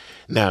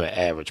 Now, the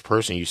average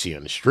person you see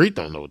on the street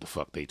don't know what the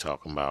fuck they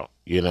talking about.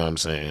 You know what I'm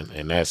saying?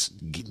 And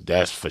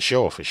that's for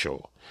sure.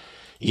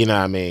 You know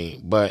what I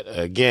mean? But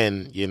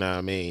again, you know what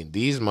I mean?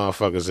 These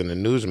motherfuckers in the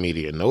news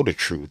media know the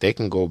truth. They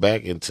can go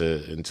back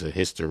into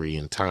history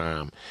and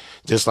time,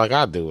 just like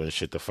I do and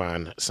shit, to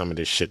find some of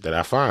this shit that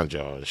I find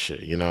y'all and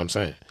shit. You know what I'm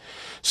saying?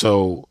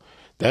 So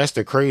that's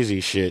the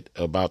crazy shit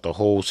about the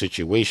whole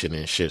situation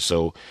and shit.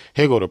 So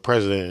here go the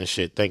president and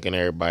shit, thanking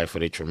everybody for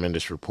their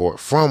tremendous report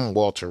from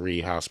Walter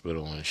Reed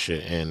Hospital and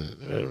shit. And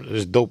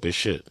it's dope as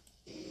shit.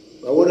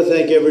 I want to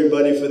thank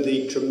everybody for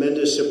the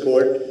tremendous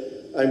support.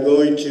 I'm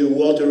going to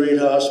Walter Reed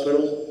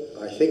Hospital.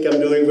 I think I'm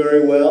doing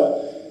very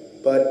well,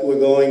 but we're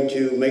going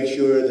to make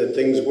sure that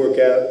things work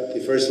out.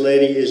 The First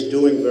Lady is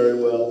doing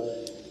very well.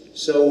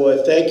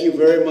 So thank you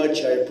very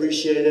much. I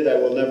appreciate it. I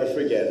will never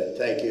forget it.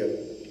 Thank you.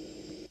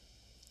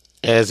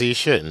 As he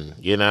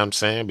shouldn't, you know what I'm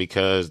saying?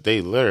 Because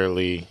they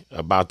literally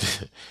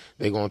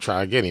they gonna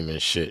try to get him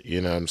and shit,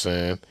 you know what I'm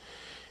saying?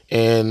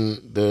 And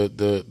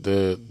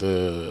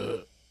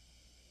the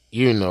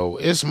you know,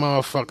 it's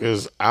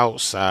motherfuckers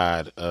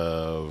outside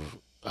of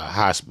a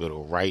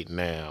hospital right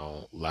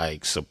now,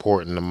 like,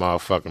 supporting the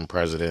motherfucking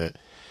president.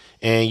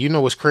 And you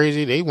know what's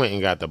crazy? They went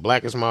and got the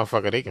blackest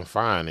motherfucker they can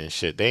find and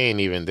shit.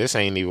 This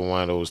ain't even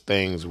one of those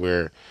things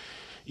where,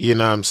 you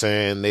know what I'm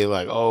saying, they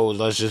like, oh,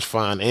 let's just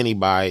find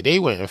anybody. They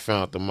went and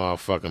found the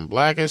motherfucking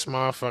blackest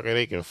motherfucker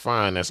they can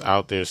find that's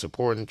out there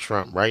supporting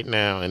Trump right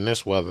now in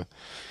this weather.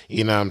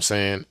 You know what I'm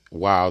saying?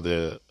 While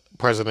the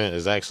president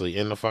is actually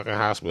in the fucking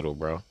hospital,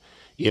 bro.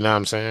 You know what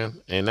I'm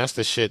saying? And that's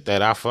the shit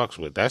that I fucks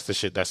with. That's the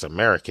shit that's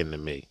American to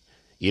me.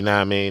 You know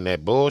what I mean?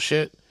 That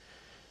bullshit,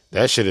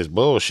 that shit is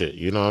bullshit.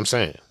 You know what I'm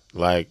saying?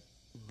 Like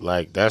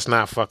that's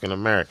not fucking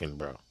American,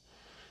 bro.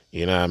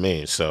 You know what I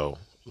mean? So,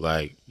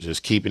 like,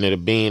 just keeping it a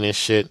bean and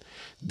shit.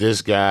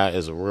 This guy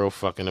is a real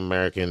fucking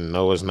American.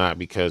 No, it's not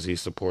because he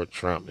supports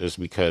Trump. It's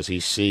because he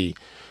see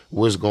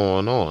what's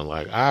going on.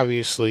 Like,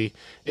 obviously,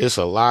 it's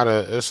a lot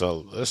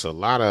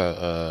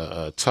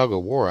of tug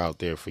of war out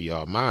there for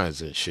y'all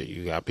minds and shit.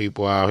 You got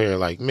people out here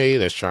like me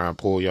that's trying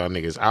to pull y'all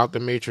niggas out the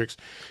matrix.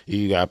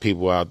 You got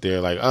people out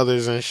there like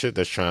others and shit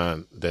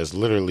that's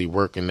literally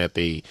working at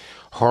the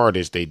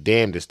hardest, they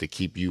damnedest to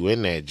keep you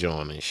in that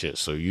joint and shit,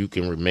 so you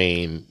can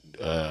remain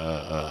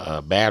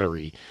a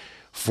battery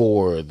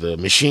for the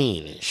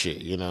machine and shit,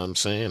 you know what I'm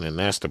saying? And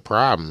that's the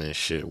problem and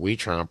shit. We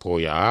try to pull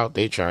y'all out,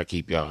 they try to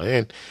keep y'all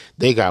in.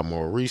 They got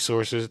more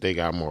resources, they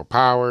got more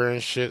power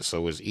and shit,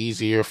 so it's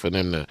easier for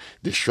them to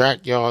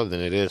distract y'all than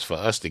it is for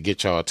us to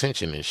get y'all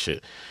attention and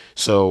shit.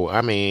 So,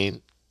 I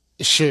mean,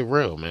 it's shit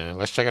real, man.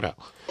 Let's check it out.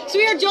 So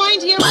we are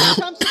joined here by a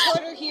Trump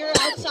supporter here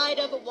outside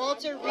of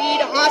Walter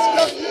Reed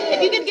Hospital.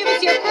 If you could give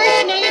us your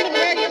first name and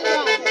where you're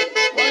from.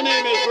 My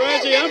name is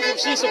Reggie. I'm from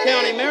Cecil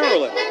County,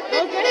 Maryland.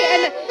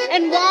 Okay,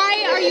 and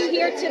why are you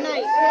here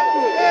tonight?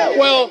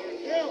 Well,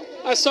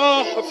 I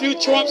saw a few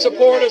Trump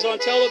supporters on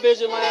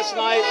television last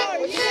night.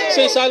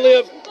 Since I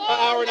live an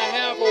hour and a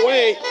half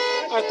away,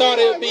 I thought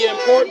it would be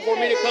important for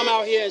me to come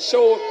out here and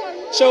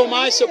show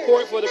my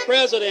support for the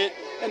president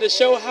and to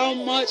show how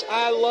much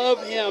I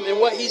love him and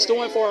what he's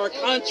doing for our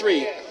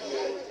country.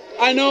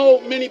 I know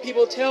many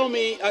people tell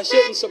me I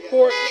shouldn't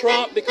support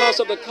Trump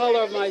because of the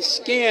color of my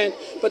skin,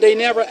 but they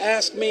never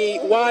ask me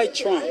why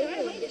Trump.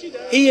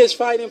 He is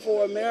fighting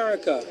for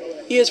America.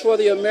 He is for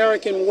the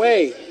American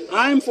way.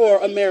 I'm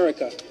for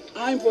America.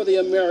 I'm for the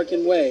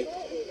American way.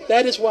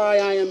 That is why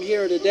I am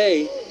here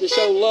today, to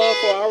show love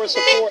for our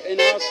support and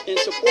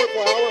support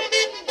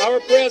for our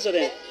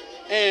president.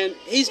 And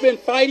he's been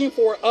fighting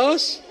for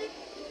us.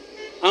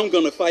 I'm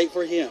going to fight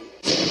for him.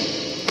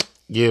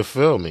 You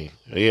feel me?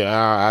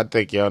 Yeah, I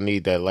think y'all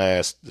need that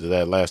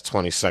last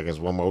 20 seconds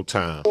one more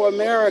time. For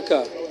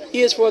America.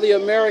 He is for the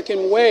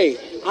American way.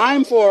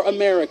 I'm for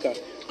America.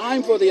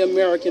 I'm for the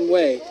American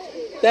way.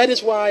 That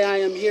is why I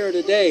am here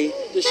today,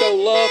 to show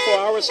love for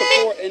our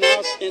support and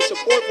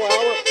support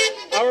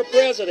for our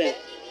president.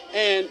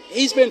 And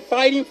he's been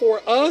fighting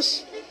for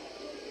us.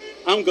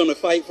 I'm going to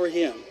fight for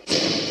him.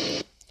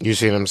 You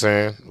see what I'm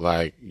saying?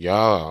 Like,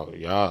 y'all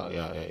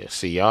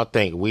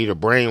think we the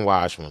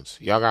brainwashed ones.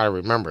 Y'all got to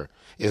remember,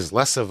 it's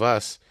less of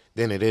us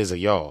than it is of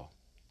y'all.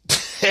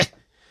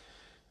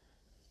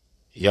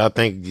 Y'all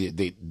think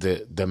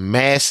the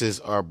masses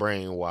are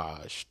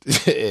brainwashed.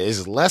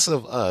 It's less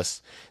of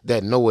us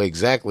that know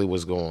exactly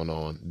what's going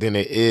on than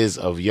it is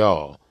of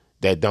y'all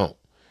that don't.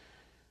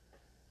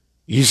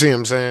 You see what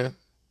I'm saying?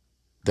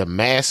 The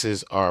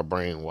masses are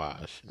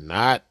brainwashed,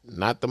 not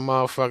the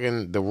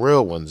motherfucking, the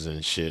real ones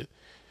and shit.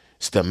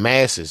 It's the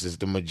masses. It's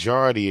the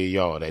majority of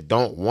y'all that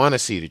don't want to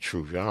see the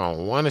truth. Y'all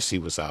don't want to see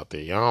what's out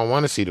there. Y'all don't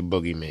want to see the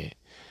boogeyman.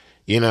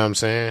 You know what I'm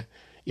saying?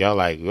 Y'all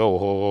like,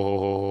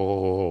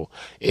 yo,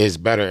 it's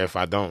better if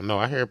I don't know.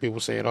 I hear people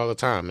say it all the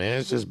time, man.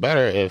 It's just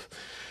better if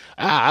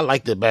I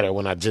liked it better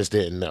when I just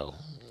didn't know.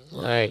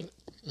 Like,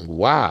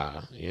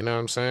 why? You know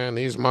what I'm saying?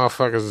 These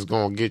motherfuckers is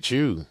gonna get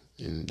you.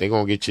 And they're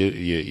gonna get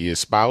your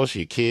spouse,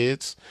 your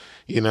kids.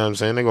 You know what I'm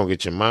saying? They're gonna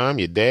get your mom,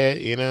 your dad.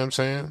 You know what I'm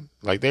saying?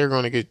 Like, they're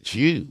gonna get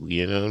you.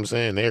 You know what I'm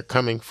saying? They're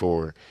coming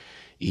for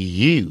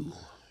you.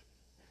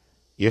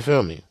 You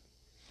feel me?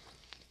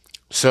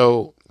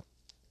 So,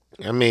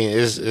 I mean,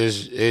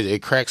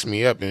 it cracks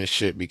me up and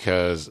shit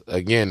because,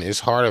 again,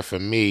 it's harder for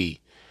me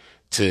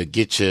to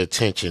get your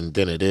attention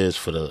than it is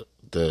for the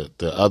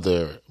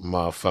other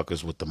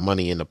motherfuckers with the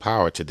money and the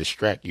power to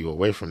distract you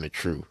away from the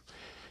truth.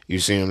 You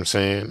see what I'm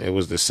saying? It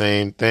was the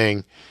same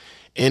thing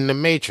in The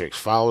Matrix.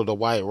 Follow the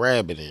White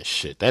Rabbit and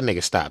shit. That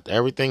nigga stopped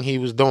everything he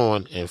was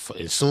doing, and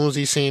as soon as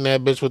he seen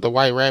that bitch with the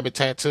white rabbit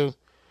tattoo,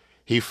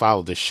 he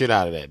followed the shit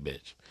out of that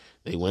bitch.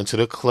 They went to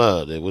the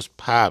club. It was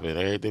popping.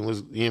 Everything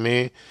was, you know what I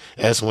mean?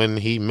 That's when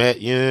he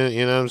met, you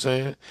know what I'm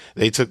saying?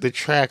 They took the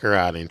tracker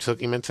out and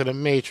took him into the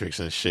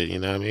Matrix and shit, you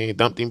know what I mean?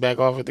 Dumped him back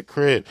off at the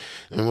crib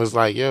and was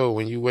like, yo,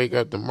 when you wake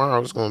up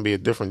tomorrow, it's going to be a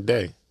different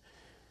day.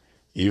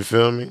 You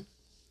feel me?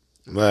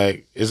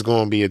 Like, it's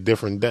going to be a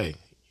different day.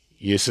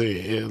 You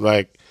see,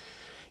 like,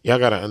 y'all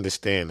got to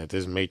understand that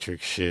this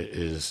Matrix shit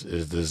is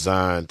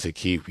designed to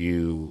keep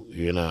you,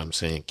 you know what I'm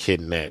saying,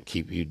 kidnapped,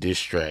 keep you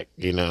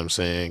distracted, you know what I'm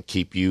saying,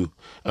 keep you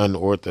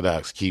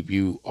unorthodox, keep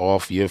you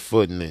off your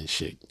footing and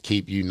shit,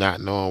 keep you not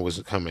knowing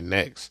what's coming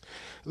next.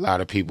 A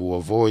lot of people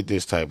avoid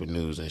this type of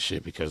news and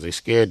shit because they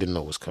scared to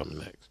know what's coming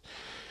next.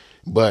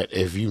 But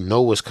if you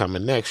know what's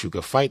coming next, you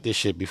can fight this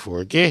shit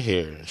before it get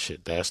here and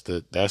shit. That's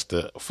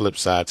the flip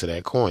side to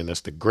that coin. That's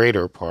the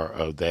greater part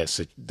of that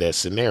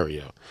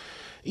scenario.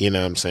 You know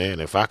what I'm saying?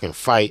 If I can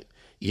fight,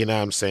 you know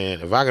what I'm saying?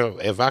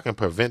 If I can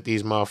prevent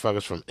these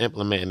motherfuckers from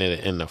implementing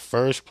it in the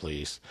first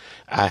place,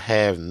 I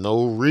have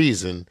no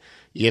reason,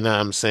 you know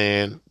what I'm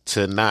saying,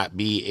 to not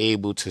be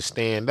able to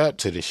stand up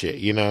to the shit,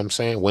 you know what I'm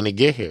saying, when it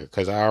get here,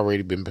 because I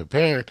already been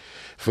preparing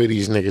for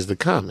these niggas to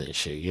come and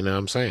shit, you know what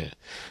I'm saying?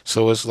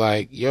 So it's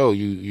like, yo,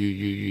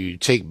 you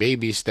take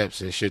baby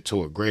steps and shit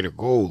to a greater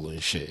goal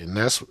and shit, and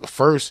that's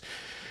first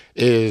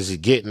is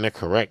getting the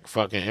correct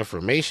fucking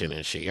information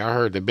and shit. Y'all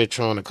heard the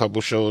bitch on a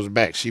couple shows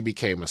back. She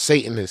became a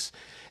Satanist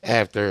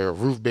after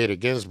Ruth Bader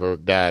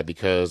Ginsburg died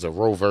because of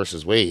Roe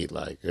versus Wade.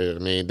 Like, I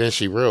mean, then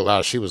she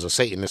realized she was a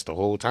Satanist the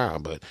whole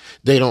time, but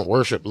they don't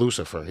worship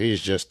Lucifer.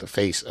 He's just the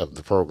face of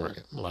the program.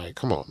 Like,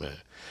 come on, man.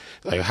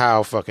 Like,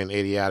 how fucking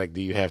idiotic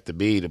do you have to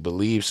be to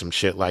believe some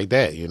shit like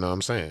that? You know what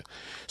I'm saying?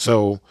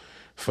 So,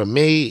 for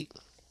me,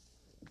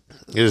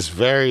 it's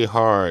very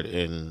hard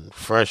and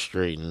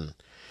frustrating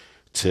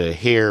to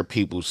hear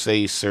people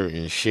say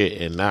certain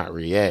shit and not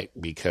react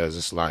because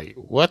it's like,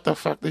 what the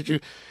fuck did you...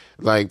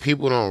 Like,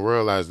 people don't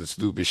realize the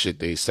stupid shit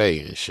they say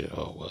and shit.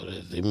 Oh, well,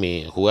 I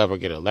mean, whoever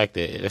get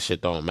elected, that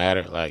shit don't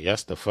matter. Like,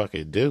 yes, the fuck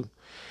it do.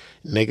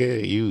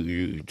 Nigga,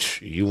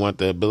 you want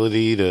the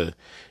ability to,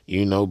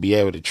 you know, be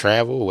able to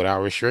travel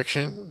without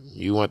restriction?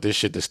 You want this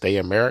shit to stay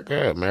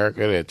America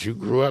that you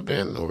grew up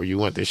in? Or you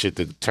want this shit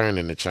to turn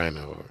into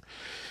China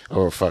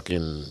or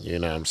fucking, you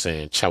know what I'm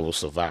saying,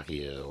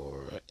 Czechoslovakia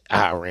or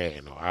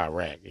Iran or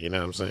Iraq? You know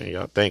what I'm saying?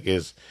 Y'all think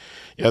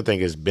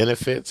it's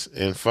benefits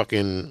in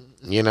fucking,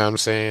 you know what I'm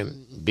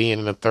saying, being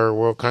in a third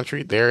world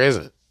country? There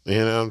isn't. You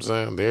know what I'm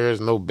saying? There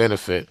is no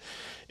benefit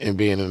in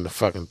being in the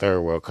fucking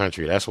third world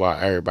country. That's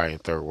why everybody in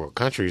third world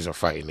countries are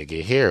fighting to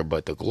get here.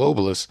 But the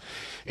globalists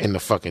and the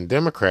fucking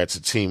Democrats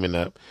are teaming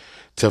up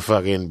to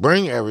fucking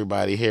bring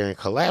everybody here and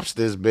collapse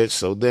this bitch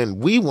so then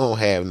we won't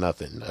have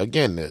nothing.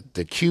 Again,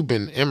 the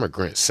Cuban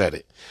immigrant said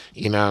it.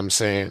 You know what I'm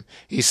saying?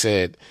 He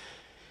said,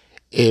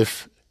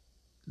 if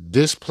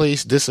this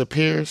place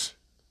disappears,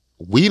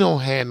 we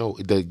don't have no.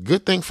 The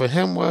good thing for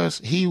him was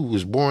he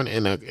was born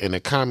in a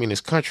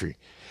communist country.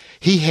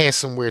 He had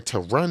somewhere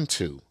to run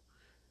to,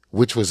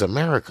 which was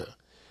America.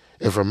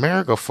 If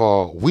America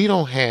fall, we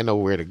don't have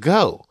nowhere to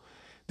go.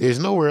 There's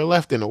nowhere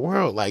left in the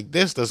world like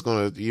this that's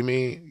going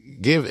to,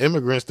 give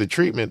immigrants the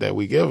treatment that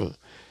we give them.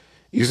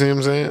 You see what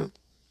I'm saying?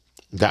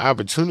 The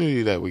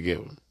opportunity that we give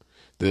them.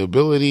 The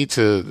ability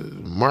to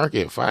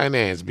market,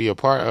 finance, be a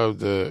part of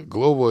the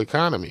global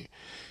economy.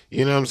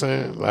 You know what I'm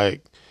saying?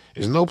 Like,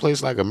 there's no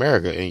place like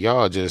America, and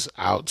y'all just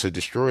out to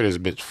destroy this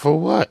bitch. For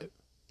what?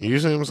 You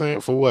see what I'm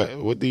saying? For what?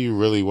 What do you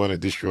really want to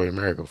destroy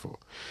America for?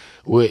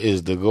 What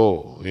is the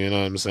goal? You know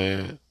what I'm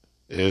saying?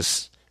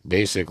 It's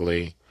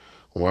basically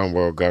one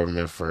world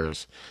government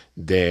first,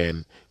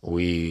 then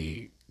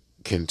we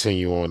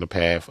continue on the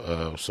path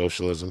of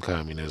socialism,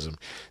 communism.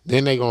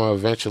 Then they're going to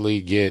eventually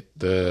get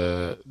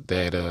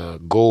that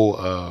goal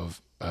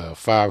of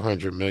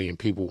 500 million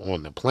people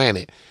on the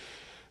planet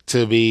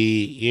to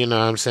be, you know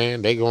what I'm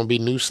saying, they're going to be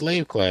new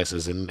slave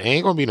classes, and there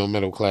ain't going to be no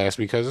middle class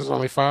because there's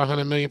only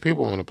 500 million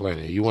people on the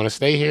planet. You want to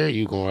stay here,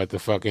 you're going to have to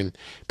fucking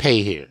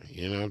pay here.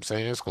 You know what I'm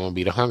saying? It's going to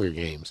be the Hunger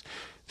Games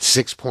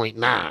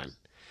 6.9.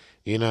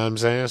 You know what I'm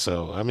saying?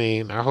 So, I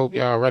mean, I hope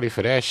y'all ready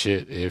for that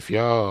shit. If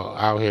y'all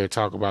out here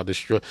talk about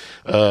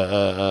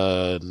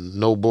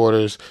no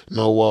borders,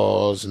 no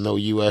walls, no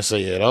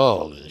USA at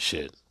all and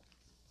shit.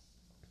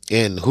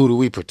 And who do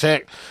we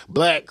protect?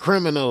 Black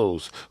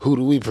criminals. Who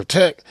do we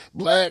protect?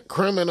 Black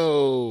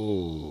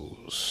criminals.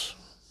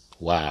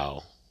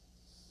 Wow.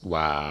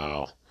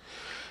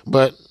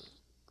 But,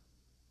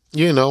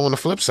 on the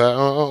flip side,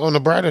 on the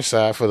brighter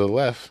side for the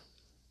left,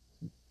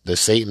 the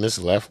Satanist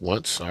left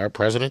wants our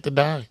president to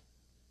die.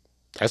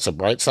 That's a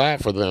bright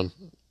side for them.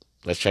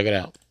 Let's check it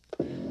out.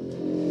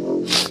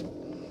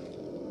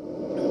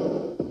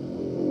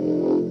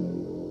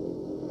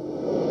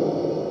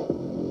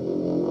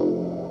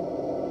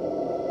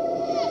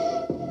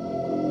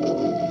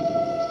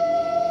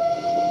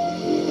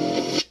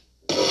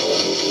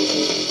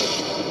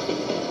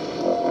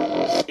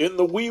 In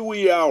the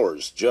wee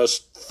hours,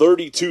 just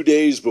 32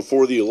 days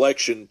before the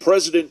election,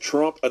 President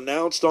Trump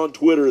announced on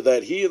Twitter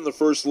that he and the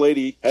First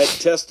Lady had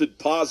tested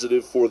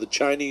positive for the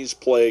Chinese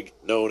plague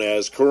known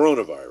as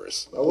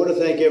coronavirus. I want to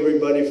thank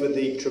everybody for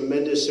the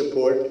tremendous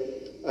support.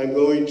 I'm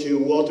going to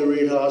Walter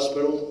Reed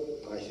Hospital.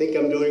 I think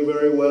I'm doing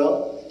very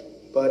well,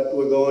 but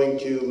we're going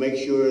to make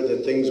sure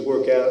that things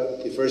work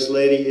out. The First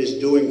Lady is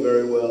doing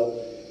very well.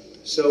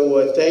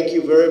 So thank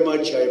you very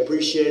much. I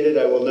appreciate it.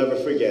 I will never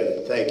forget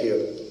it. Thank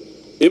you.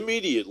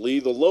 Immediately,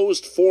 the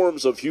lowest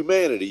forms of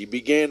humanity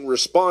began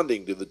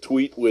responding to the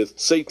tweet with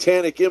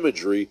satanic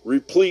imagery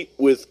replete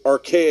with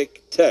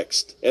archaic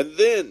text. And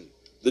then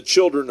the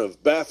children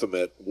of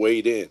Baphomet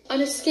weighed in.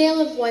 On a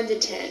scale of 1 to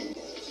 10,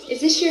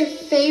 is this your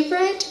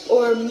favorite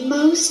or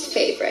most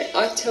favorite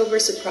October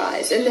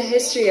surprise in the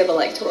history of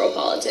electoral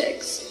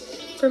politics?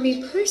 For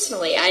me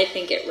personally, I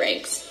think it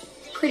ranks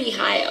pretty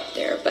high up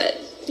there,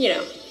 but,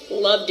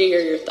 love to hear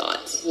your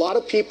thoughts. A lot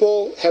of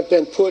people have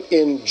been put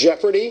in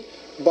jeopardy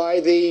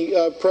by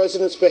the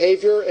president's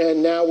behavior,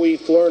 and now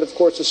we've learned, of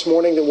course, this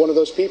morning that one of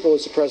those people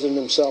is the president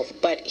himself.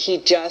 But he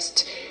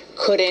just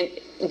couldn't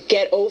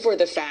get over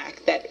the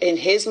fact that in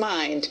his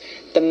mind,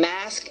 the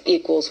mask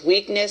equals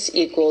weakness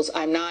equals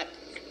I'm not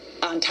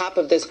on top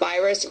of this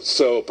virus.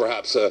 So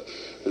perhaps a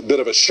bit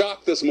of a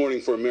shock this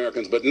morning for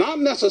Americans, but not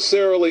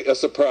necessarily a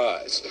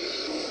surprise.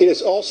 It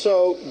is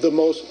also the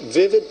most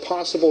vivid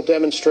possible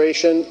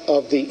demonstration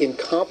of the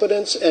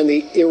incompetence and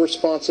the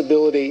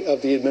irresponsibility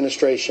of the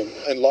administration.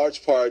 In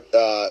large part,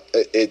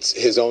 it's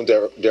his own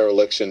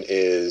dereliction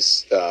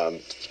is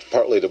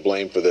partly to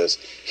blame for this.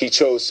 He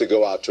chose to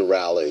go out to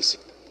rallies.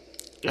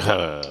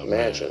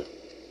 Imagine.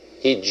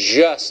 He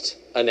just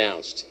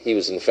announced he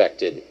was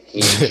infected.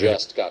 He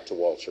just got to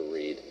Walter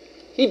Reed.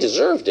 He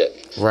deserved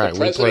it. Right, the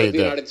President of the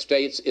United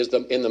States is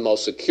in the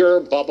most secure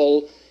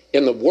bubble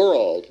in the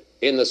world,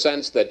 in the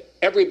sense that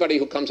everybody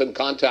who comes in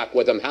contact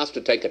with him has to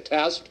take a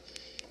test,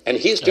 and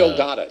he still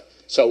got it.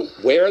 So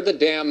wear the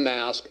damn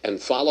mask and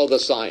follow the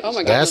science. Oh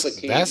my God,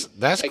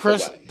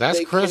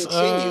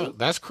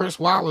 that's Chris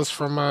Wallace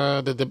from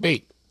the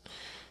debate.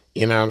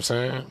 You know what I'm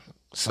saying?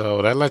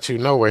 So that lets you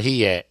know where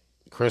he at.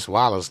 Chris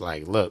Wallace,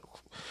 like, look,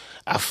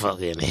 I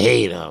fucking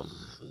hate him.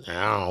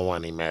 I don't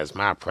want him as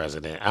my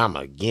president. I'm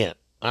a gimp.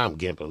 I'm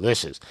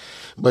gimpalicious.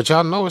 But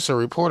y'all know it's a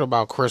report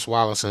about Chris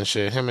Wallace and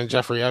shit. Him and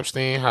Jeffrey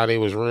Epstein, how they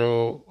was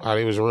real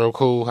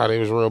cool, how they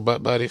was real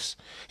butt buddies.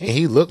 And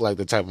he looked like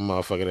the type of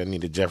motherfucker that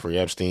needed Jeffrey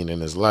Epstein in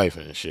his life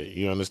and shit.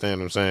 You understand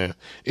what I'm saying?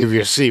 If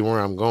you see where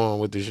I'm going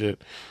with this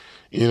shit.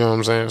 You know what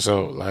I'm saying?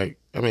 So, like,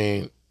 I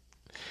mean,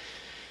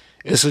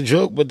 it's a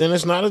joke, but then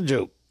it's not a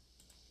joke.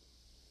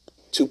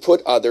 To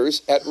put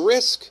others at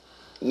risk,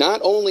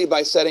 not only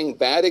by setting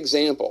bad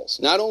examples,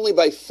 not only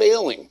by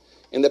failing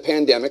in the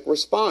pandemic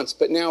response,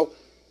 but now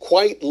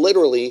quite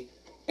literally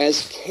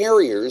as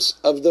carriers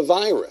of the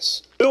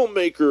virus.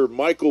 Filmmaker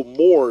Michael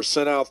Moore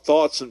sent out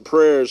thoughts and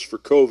prayers for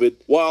COVID,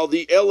 while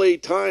the LA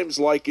Times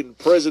likened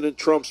President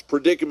Trump's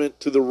predicament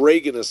to the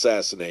Reagan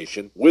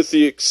assassination, with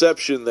the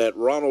exception that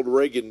Ronald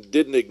Reagan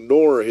didn't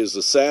ignore his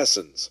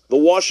assassins. The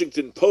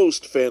Washington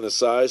Post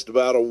fantasized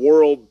about a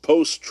world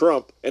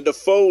post-Trump, and a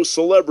faux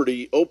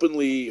celebrity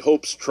openly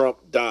hopes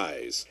Trump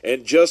dies.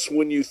 And just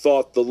when you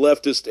thought the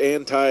leftist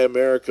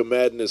anti-America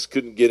madness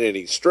couldn't get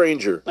any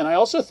stranger. And I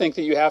also think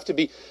that you have to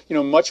be,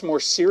 much more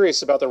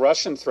serious about the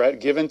Russian threat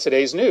given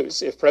today's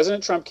news. If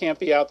President Trump can't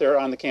be out there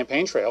on the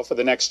campaign trail for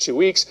the next 2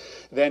 weeks,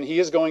 then he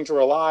is going to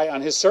rely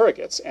on his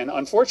surrogates. And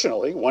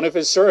unfortunately, one of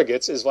his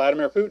surrogates is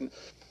Vladimir Putin.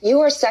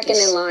 You are second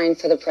in line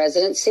for the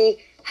presidency.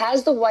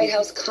 Has the White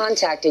House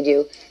contacted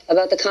you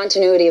about the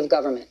continuity of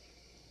government?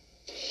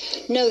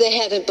 No, they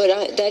haven't,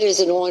 but that is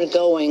an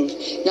ongoing,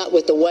 not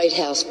with the White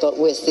House, but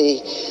with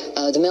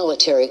the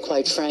military,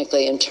 quite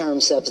frankly, in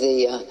terms of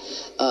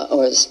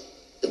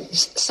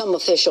some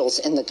officials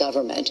in the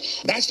government.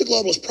 That's the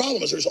globalist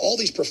problem, is there's all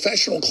these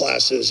professional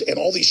classes and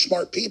all these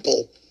smart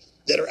people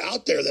that are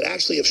out there that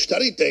actually have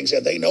studied things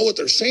and they know what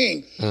they're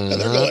seeing, and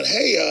they're going,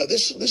 hey,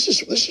 this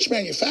is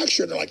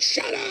manufactured. And they're like,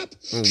 shut up,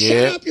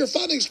 shut up, your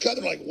funding's cut.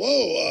 They're like,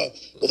 whoa,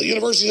 well, the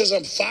university says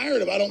I'm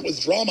fired if I don't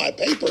withdraw my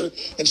paper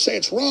and say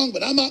it's wrong,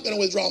 but I'm not going to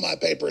withdraw my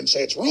paper and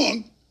say it's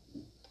wrong.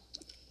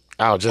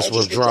 I'll just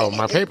withdraw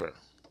my paper.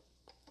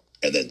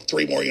 And then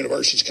 3 more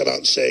universities come out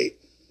and say,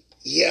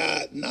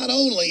 yeah, not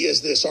only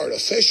is this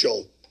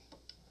artificial,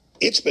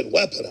 it's been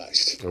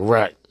weaponized.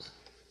 Right.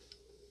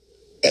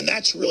 And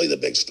that's really the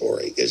big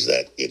story, is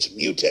that it's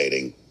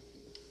mutating,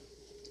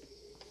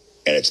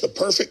 and it's the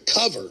perfect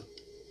cover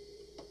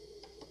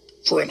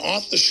for an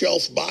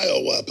off-the-shelf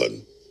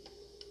bioweapon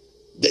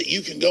that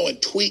you can go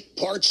and tweak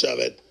parts of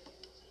it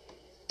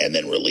and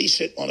then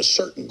release it on a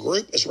certain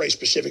group as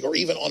race-specific, or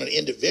even on an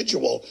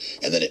individual,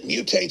 and then it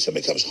mutates and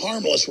becomes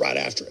harmless right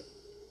after it.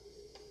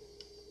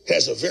 It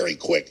has a very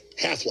quick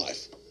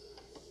half-life.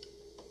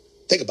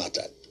 Think about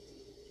that.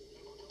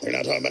 They're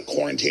not talking about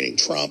quarantining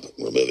Trump,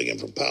 removing him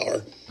from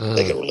power.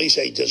 They could release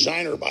a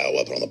designer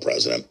bioweapon on the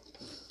president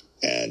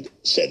and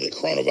said that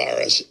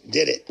coronavirus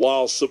did it.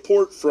 While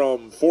support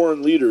from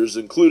foreign leaders,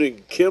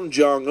 including Kim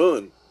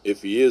Jong-un,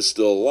 if he is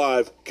still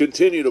alive,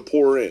 continue to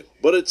pour in.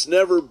 But it's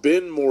never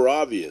been more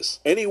obvious.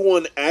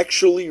 Anyone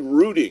actually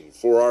rooting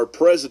for our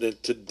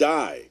president to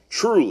die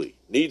truly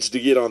needs to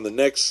get on the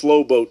next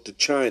slow boat to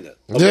China.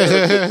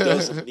 America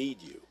doesn't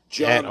need you.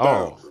 John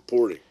Brown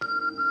reporting.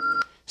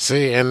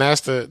 See, and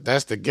that's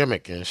the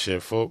gimmick and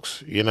shit,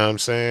 folks. You know what I'm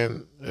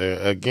saying?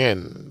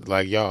 Again,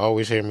 like y'all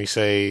always hear me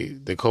say,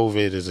 the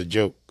COVID is a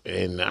joke,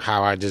 and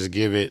how I just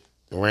give it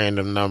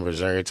random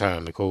numbers every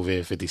time, the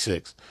COVID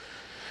 56.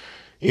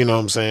 You know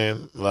what I'm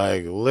saying?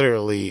 Like,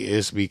 literally,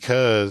 it's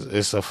because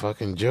it's a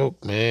fucking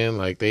joke, man.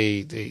 Like,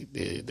 they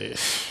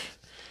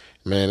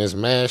man, this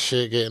mad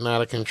shit getting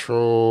out of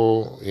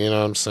control. You know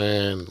what I'm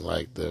saying?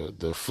 Like,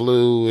 the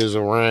flu is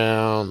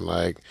around.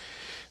 Like,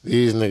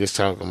 these niggas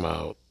talking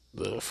about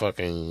the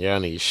fucking y'all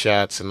need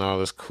shots and all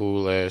this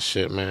cool ass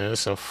shit, man.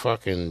 It's a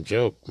fucking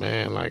joke,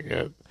 man. Like,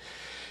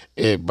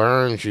 it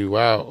burns you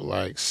out,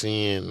 like,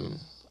 seeing,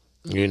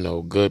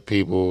 good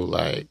people,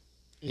 like,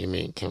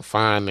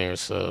 confine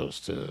themselves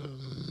to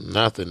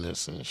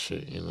nothingness and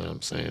shit, you know what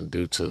I'm saying,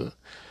 due to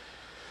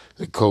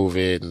the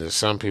COVID. And there's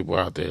some people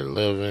out there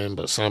living,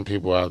 but some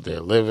people out there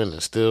living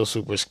and still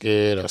super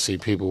scared. I see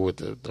people with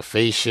the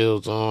face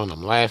shields on.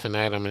 I'm laughing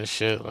at them and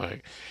shit.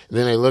 Like,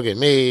 then they look at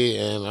me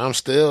and I'm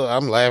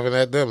laughing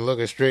at them,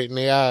 looking straight in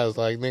the eyes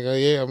like,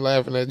 nigga, yeah, I'm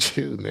laughing at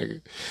you,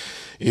 nigga.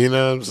 You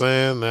know what I'm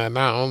saying?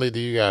 Not only do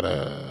you got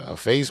a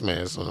face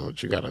mask on,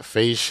 but you got a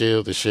face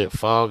shield, the shit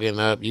fogging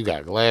up. You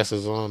got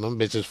glasses on, them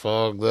bitches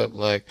fogged up.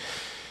 Like,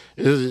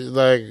 it's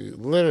like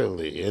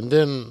literally. And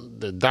then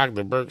the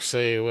Dr. Burke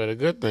say, well, the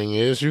good thing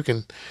is you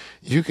can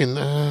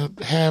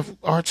have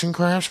arts and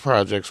crafts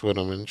projects with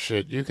them and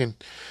shit. You can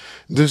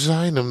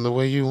design them the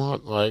way you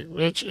want. Like,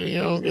 bitch,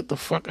 get the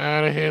fuck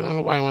out of here.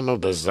 Nobody want no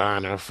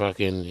designer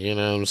fucking, you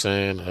know what I'm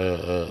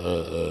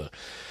saying?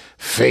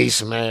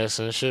 Face mask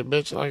and shit,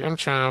 bitch. Like, I'm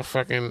trying to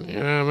fucking, you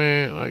know what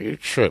I mean? Like, you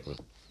tripping.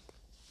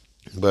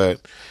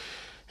 But,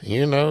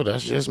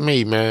 that's just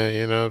me, man.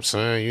 You know what I'm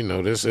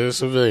saying? This is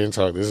Civilian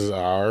Talk. This is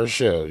our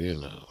show,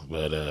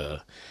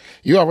 But,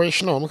 you already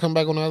know. I'm going to come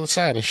back on the other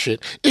side and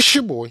shit. It's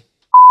your boy,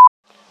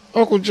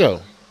 Uncle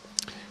Joe.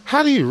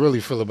 How do you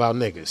really feel about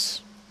niggas?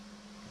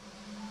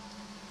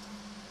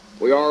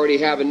 We already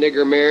have a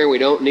nigger mayor. We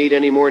don't need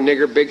any more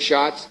nigger big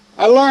shots.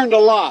 I learned a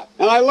lot,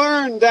 and I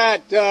learned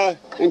that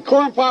and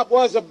Corn Pop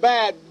was a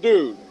bad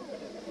dude.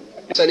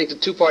 I think the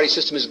two-party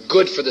system is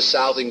good for the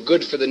South and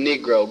good for the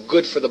Negro,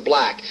 good for the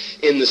black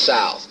in the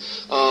South.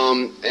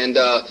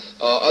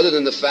 Other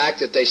than the fact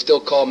that they still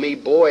call me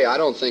boy, I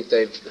think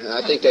they've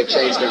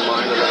changed their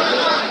mind a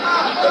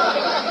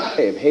little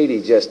bit. If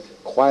Haiti just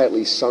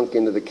quietly sunk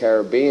into the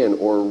Caribbean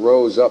or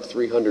rose up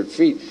 300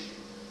 feet,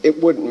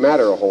 it wouldn't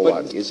matter a whole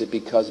lot. Is it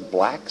because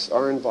blacks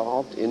are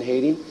involved in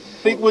Haiti?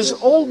 It was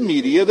old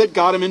media that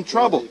got him in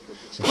trouble.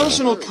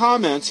 personal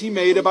comments he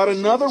made about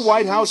another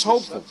White House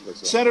hopeful,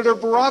 Senator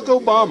Barack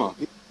Obama.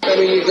 I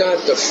mean, you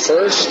got the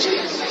first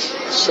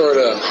sort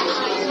of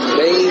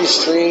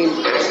mainstream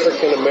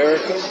African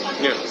American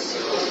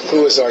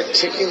who is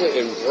articulate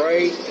and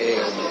bright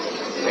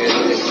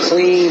and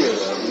clean and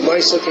a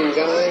nice-looking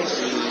guy.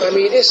 I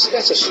mean,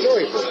 that's a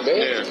storybook,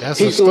 man. That's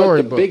a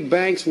storybook. Big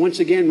banks once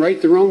again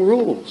write their own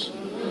rules.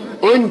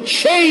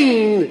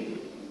 Unchain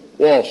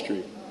Wall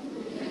Street.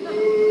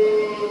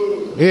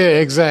 Yeah,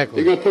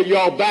 exactly. They're going to put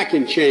y'all back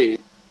in chains.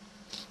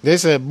 They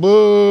said,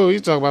 boo, you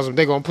talking about something,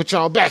 they're going to put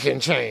y'all back in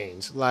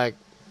chains. Like,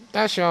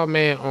 that's y'all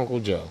man, Uncle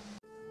Joe.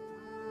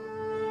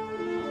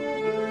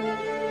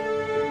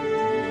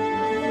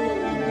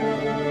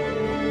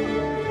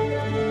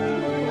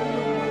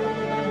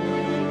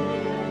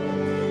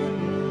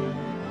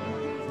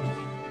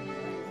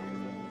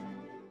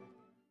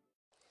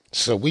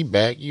 So we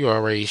back. You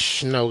already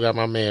know got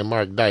my man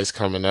Mark Dice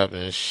coming up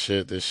and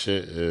shit. This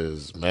shit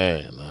is,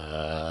 man,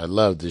 I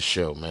love this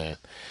show, man.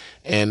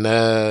 And,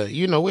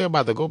 we're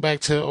about to go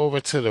back over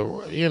to the,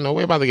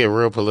 we're about to get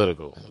real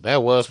political.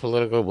 That was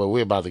political, but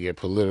we're about to get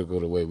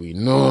political the way we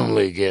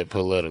normally get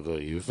political.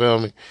 You feel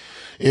me?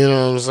 You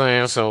know what I'm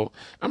saying? So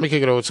I'm going to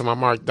kick it over to my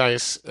Mark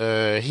Dice.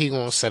 He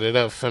going to set it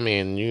up for me,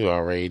 and you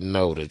already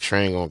know the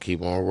train going to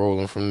keep on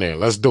rolling from there.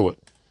 Let's do it.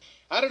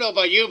 I don't know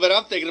about you, but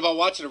I'm thinking about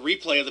watching a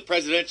replay of the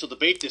presidential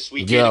debate this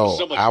weekend. Yo, it was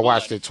so much I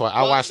watched fun. it twice.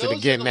 I watched it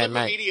again that The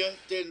night. media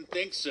didn't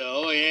think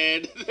so,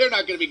 and they're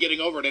not going to be getting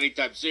over it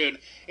anytime soon.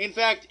 In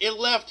fact, it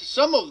left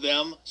some of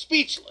them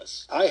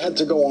speechless. I had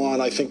to go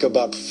on, I think,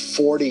 about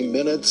 40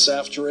 minutes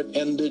after it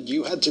ended.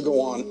 You had to go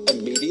on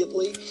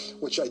immediately,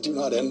 which I do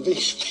not envy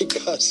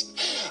because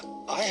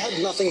I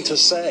had nothing to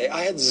say.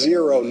 I had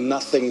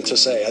nothing to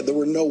say. There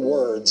were no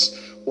words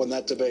when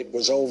that debate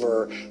was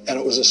over, and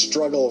it was a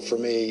struggle for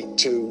me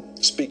to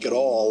speak at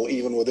all,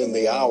 even within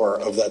the hour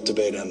of that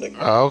debate ending.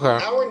 Oh,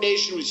 okay. Our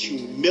nation was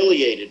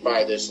humiliated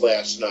by this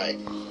last night.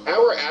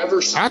 Our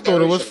adversaries, I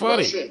thought it was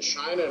funny. Russia and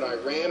China and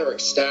Iran are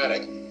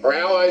ecstatic. Our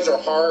allies are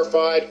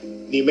horrified.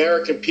 The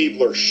American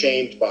people are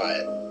shamed by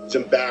it. It's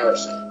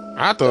embarrassing.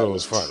 I thought it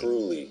was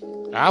funny.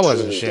 I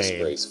wasn't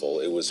ashamed.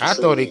 I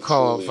thought he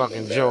called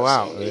fucking Joe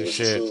out and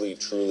shit.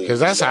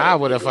 Because that's how I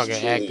would have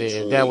fucking acted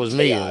if that was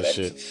me and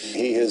shit.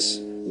 He has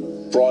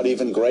brought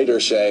even greater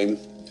shame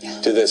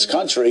to this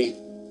country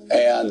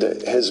and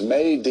has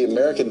made the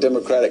American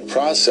democratic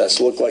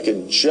process look like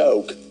a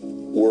joke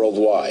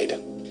worldwide.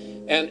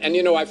 And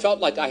I felt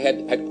like I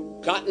had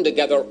gotten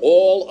together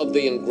all of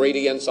the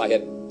ingredients. I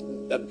had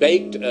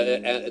baked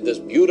this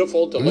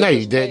beautiful, delicious No,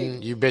 you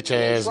didn't. You bitch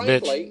ass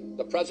frankly, bitch.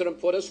 The president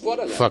put his foot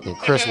in it. Fucking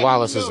Chris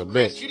Wallace is a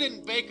bitch. You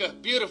didn't bake a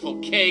beautiful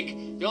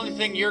cake. The only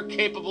thing you're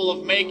capable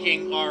of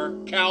making are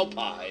cow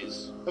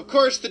pies. Of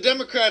course, the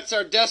Democrats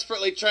are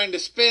desperately trying to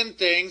spin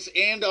things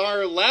and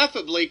are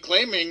laughably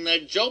claiming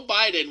that Joe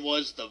Biden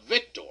was the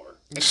victor.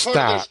 And part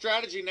of their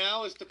strategy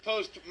now is to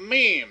post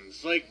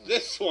memes like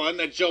this one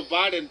that Joe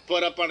Biden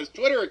put up on his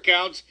Twitter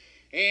accounts.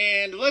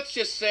 And let's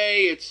just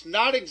say it's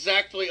not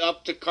exactly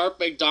up to Carpe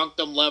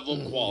Donktum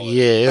level quality.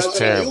 Yeah, it's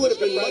terrible. You would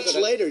have been much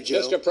later, Joe.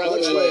 Mr.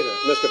 President, much later.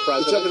 Mr.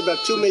 President. You're talking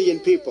about 2 million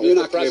people.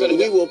 Mr. President,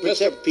 we will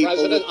protect people.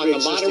 President, I'm the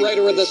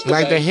moderator of this debate.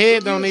 Like the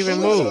head don't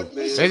even move.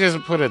 They just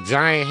put a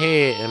giant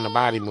head and the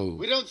body move.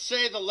 We don't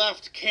say the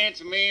left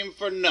can't meme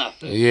for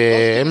nothing.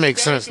 Yeah, it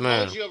makes sense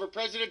now. Emoji over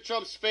President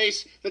Trump's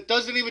face that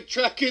doesn't even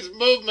track his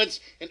movements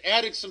and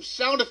adding some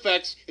sound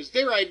effects is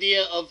their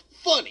idea of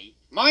funny.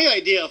 My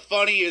idea of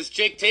funny is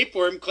Jake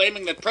Tapeworm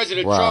claiming that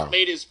President Trump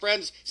made his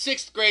friend's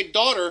 6th grade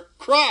daughter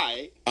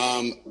cry.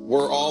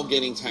 We're all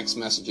getting text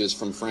messages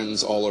from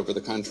friends all over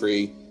the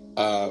country.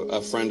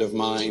 A friend of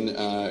mine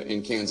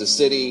in Kansas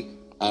City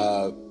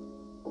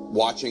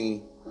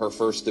watching her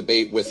first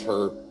debate with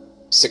her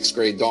 6th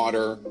grade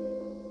daughter.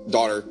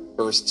 Daughter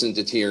bursts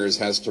into tears,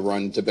 has to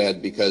run to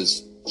bed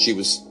because she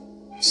was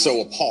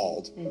so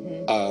appalled,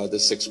 the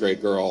 6th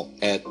grade girl,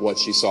 at what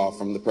she saw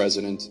from the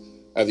president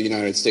of the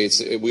United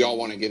States. We all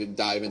want to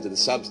dive into the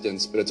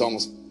substance, but it's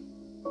almost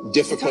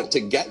difficult to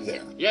get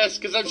there. Yes,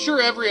 because I'm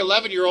sure every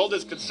 11-year-old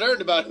is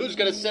concerned about who's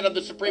going to sit on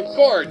the Supreme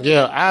Court.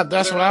 Yeah,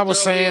 that's what I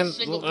was saying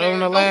on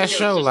the last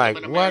show.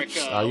 Like,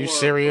 what? Are you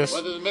serious?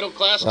 Whether the middle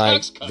class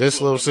like,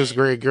 this little 6th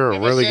grade girl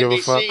really give a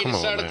fuck? Come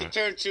on, decided man. to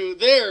turn to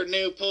their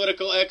new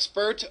political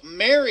expert,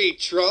 Mary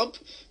Trump,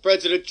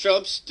 President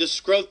Trump's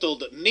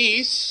disgruntled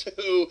niece,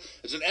 who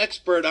is an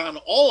expert on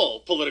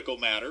all political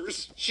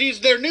matters.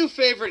 She's their new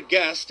favorite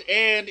guest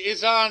and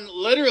is on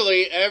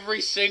literally every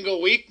single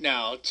week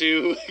now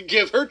to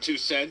give her 2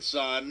 cents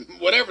on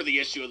whatever the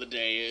issue of the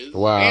day is.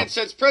 Wow. And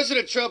since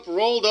President Trump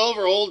rolled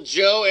over old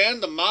Joe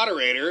and the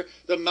moderator,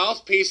 the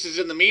mouthpieces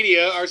in the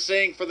media are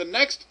saying for the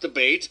next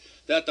debate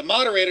that the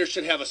moderator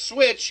should have a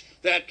switch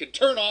that could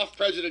turn off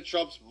President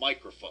Trump's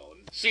microphone.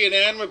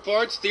 CNN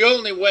reports the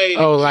only way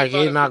to like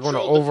he's not going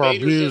to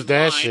over-abuse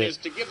that shit is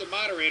to give the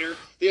moderator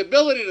the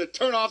ability to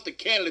turn off the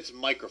candidates'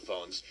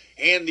 microphones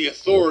and the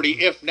authority,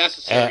 if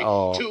necessary,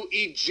 to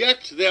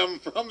eject them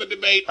from the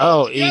debate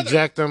altogether.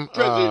 Eject them?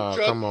 President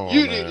Trump, come on,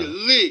 you man. need to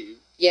leave.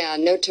 Yeah,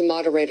 note to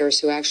moderators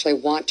who actually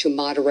want to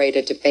moderate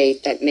a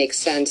debate that makes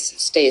sense,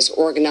 stays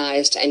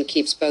organized, and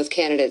keeps both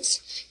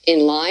candidates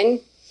in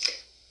line.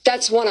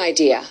 That's one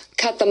idea.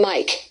 Cut the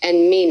mic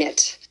and mean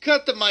it.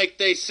 Cut the mic,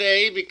 they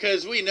say,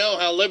 because we know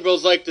how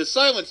liberals like to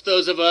silence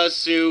those of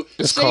us who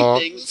say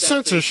things that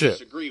censorship. they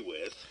disagree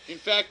with. In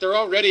fact, they're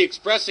already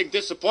expressing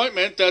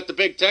disappointment that the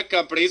big tech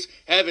companies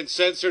haven't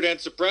censored and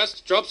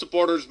suppressed Trump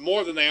supporters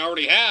more than they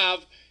already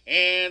have,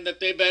 and that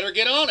they better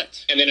get on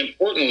it. And then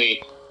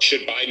importantly,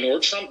 should Biden or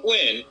Trump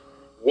win,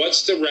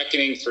 what's the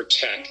reckoning for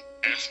tech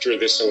after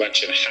this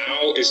election?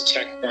 How is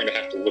tech going to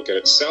have to look at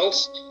itself?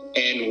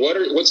 And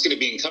what's going to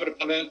be incumbent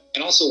upon them?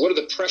 And also, what are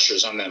the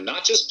pressures on them,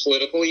 not just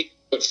politically,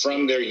 but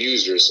from their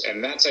users?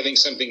 And that's, I think,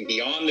 something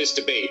beyond this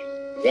debate.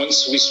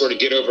 Once we sort of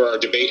get over our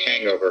debate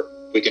hangover,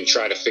 we can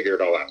try to figure it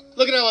all out.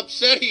 Look at how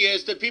upset he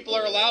is that people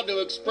are allowed to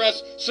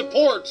express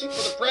support for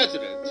the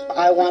president.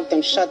 I want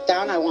them shut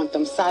down. I want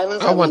them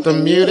silenced. I want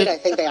them muted. I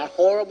think they are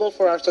horrible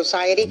for our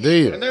society.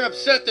 And they're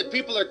upset that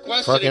people are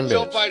questioning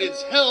Joe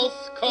Biden's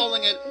health,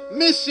 calling it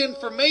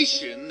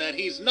misinformation that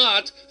he's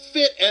not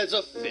fit as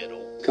a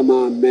fiddle. Come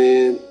on,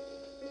 man.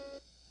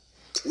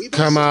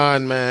 Come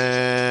on,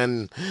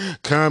 man.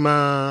 Come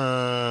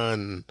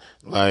on.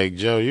 Like,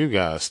 Joe, you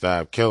gotta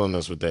stop killing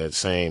us with that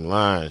same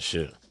line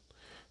shit.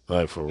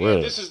 Like, for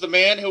real. This is the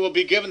man who will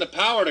be given the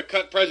power to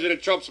cut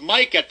President Trump's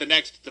mic at the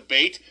next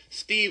debate,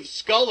 Steve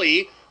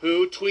Scully,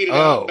 who tweeted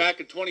out back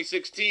in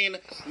 2016,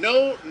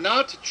 "No,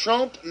 not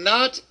Trump,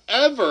 not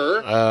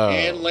ever,"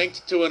 and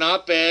linked to an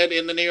op-ed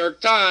in the New York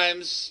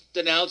Times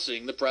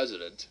denouncing the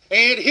president.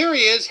 And here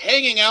he is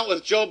hanging out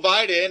with Joe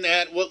Biden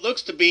at what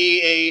looks to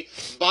be a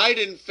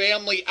Biden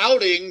family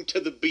outing to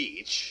the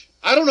beach.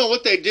 I don't know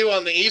what they do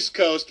on the East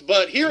Coast,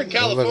 but here in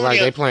California, look like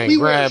they playing we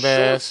wear grab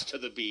shorts ass to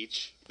the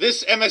beach.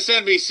 This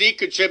MSNBC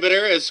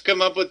contributor has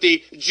come up with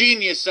the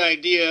genius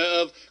idea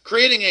of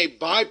creating a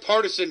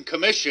bipartisan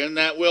commission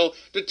that will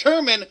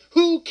determine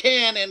who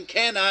can and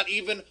cannot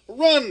even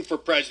run for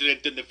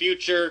president in the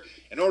future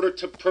in order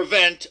to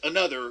prevent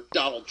another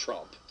Donald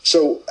Trump.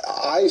 So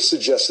I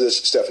suggest this,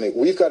 Stephanie.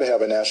 We've got to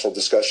have a national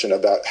discussion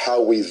about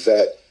how we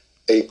vet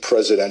a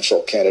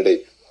presidential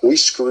candidate. We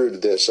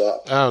screwed this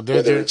up.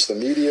 Whether it's the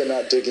media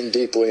not digging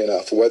deeply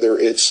enough, whether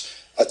it's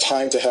a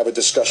time to have a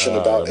discussion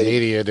about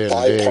a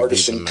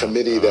bipartisan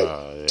committee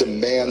that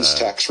demands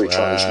tax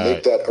returns,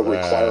 make that a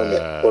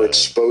requirement, or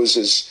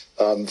exposes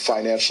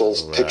financial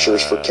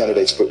pictures for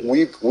candidates. But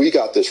we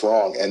got this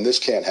wrong, and this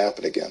can't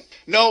happen again.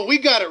 No, we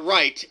got it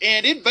right,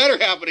 and it better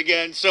happen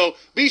again, so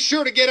be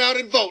sure to get out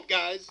and vote,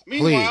 guys.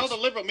 Meanwhile, the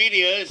liberal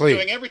media is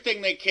doing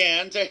everything they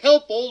can to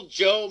help old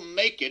Joe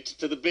make it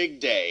to the big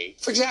day.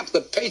 For example,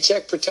 the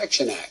Paycheck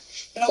Protection Act.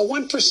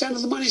 1%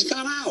 of the money's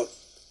gone out.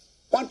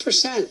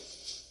 1%.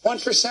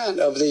 1%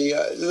 of the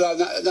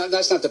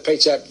that's not the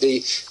paycheck.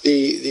 The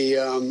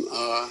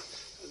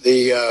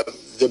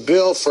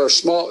bill for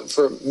small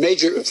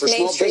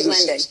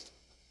businesses.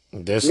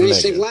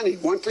 Mainstream lending.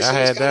 1%. I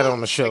had that on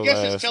the show. I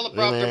guess his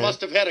teleprompter must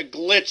have had a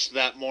glitch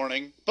that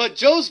morning. But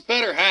Joe's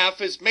better half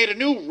has made a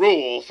new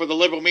rule for the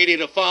liberal media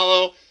to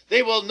follow.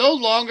 They will no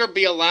longer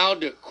be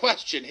allowed to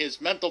question his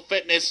mental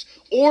fitness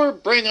or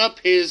bring up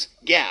his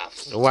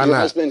gaffes. Why not? Your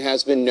husband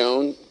has been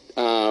known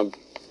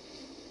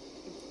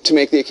to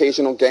make the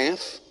occasional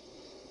gaffe.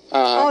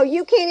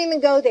 You can't even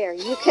go there.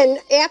 You can,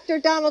 after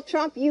Donald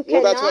Trump, you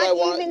cannot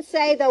even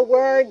say the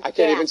word I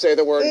can't even say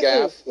the word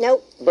gaffe?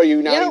 Nope. But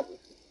you not... Nope.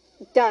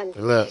 Done.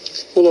 Well,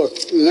 look,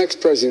 the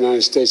next president of the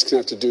United States can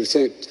have to do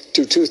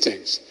two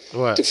things.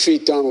 What?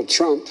 Defeat Donald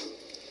Trump.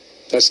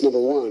 That's number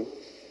one.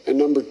 And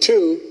number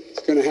two,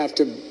 going to have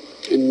to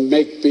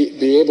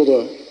be able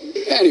to...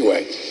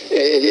 Anyway.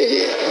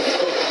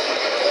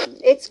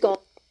 It's gone.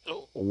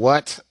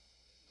 What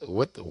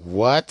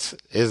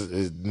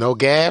is no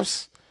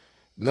gaffes?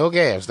 No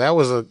gaffes. That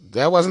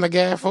wasn't a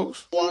gaffe,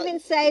 folks. Can't even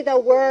say the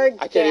word.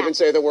 I can't even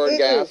say the word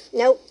gaffe.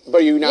 Nope.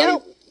 But you not.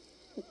 Nope.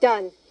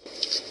 Done.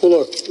 Well,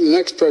 look, the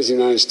next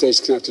president of the United States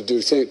can have to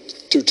do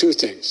two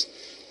things: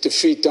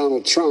 defeat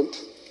Donald Trump.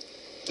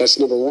 That's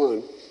number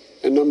one,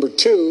 and number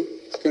two,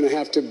 going to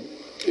have to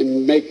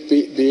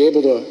be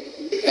able to.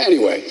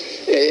 Anyway.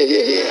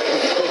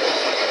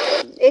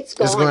 It's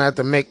gone. It's going to have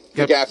to make...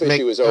 The gaffe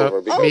issue is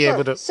over. Be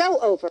able to... So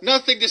over.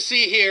 Nothing to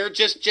see here,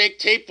 just Jake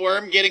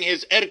Tapeworm getting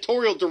his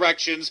editorial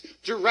directions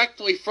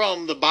directly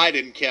from the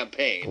Biden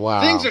campaign.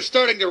 Wow. Things are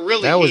starting to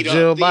really heat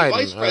up. The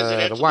vice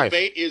presidential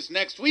debate is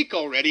next week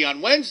already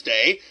on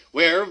Wednesday,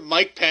 where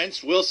Mike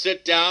Pence will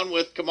sit down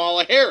with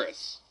Kamala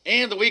Harris.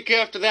 And the week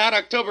after that,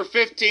 October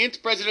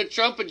 15th, President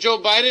Trump and Joe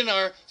Biden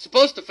are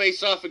supposed to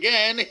face off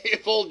again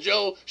if old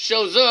Joe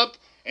shows up.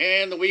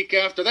 And the week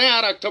after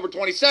that, October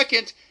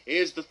 22nd,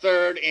 is the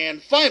third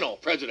and final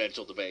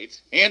presidential debate.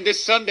 And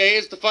this Sunday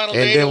is the final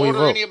day to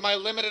order any of my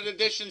limited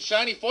edition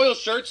shiny foil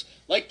shirts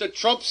like the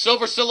Trump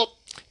Silver Silhouette.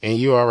 And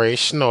you already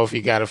know if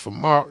you got it from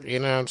Mark, you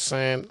know what I'm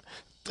saying?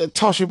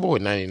 Toss your boy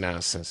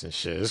 99 cents and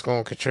shit. It's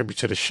going to contribute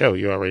to the show.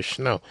 You already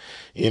know.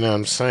 You know what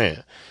I'm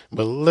saying?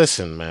 But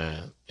listen,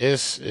 man,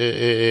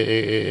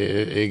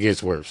 it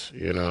gets worse.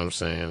 You know what I'm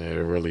saying? It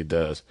really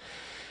does.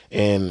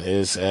 And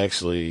it's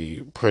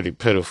actually pretty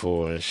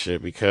pitiful and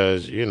shit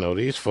because, you know,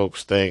 these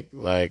folks think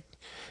like,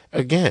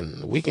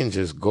 again, we can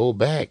just go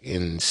back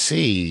and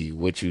see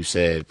what you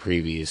said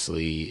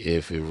previously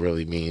if it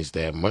really means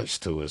that much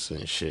to us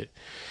and shit.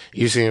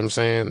 You see what I'm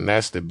saying?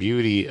 That's the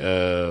beauty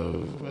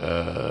of,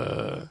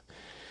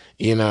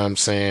 you know what I'm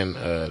saying,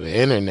 the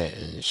internet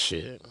and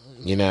shit.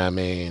 You know what I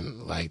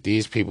mean? Like,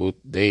 these people,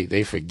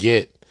 they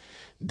forget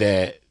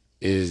that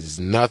is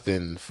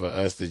nothing for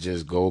us to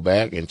just go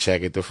back and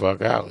check it the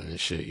fuck out and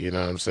shit. You know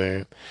what I'm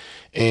saying?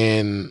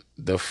 And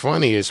the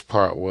funniest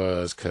part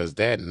was, because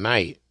that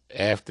night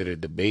after the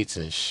debates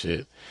and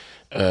shit,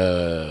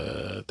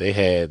 they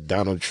had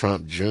Donald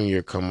Trump Jr.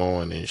 come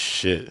on and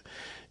shit.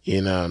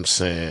 You know what I'm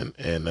saying?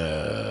 And,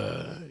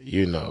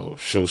 you know,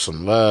 show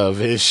some love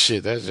and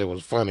shit. That shit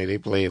was funny. They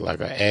played like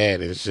an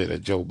ad and shit, a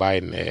Joe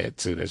Biden ad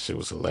too. That shit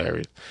was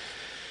hilarious.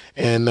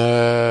 And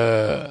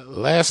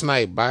last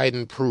night,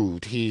 Biden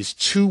proved he's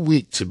too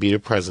weak to be the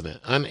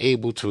president,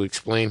 unable to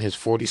explain his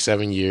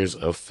 47 years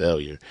of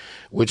failure,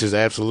 which is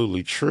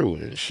absolutely true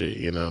and shit,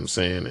 you know what I'm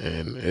saying?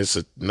 And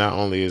not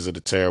only is it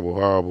a terrible,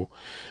 horrible,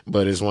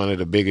 but it's one of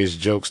the biggest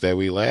jokes that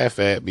we laugh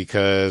at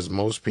because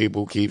most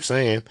people keep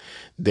saying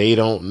they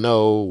don't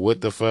know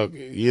what the fuck,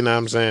 you know what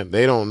I'm saying?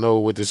 They don't know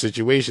what the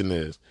situation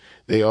is.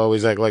 They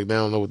always act like they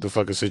don't know what the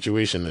fucking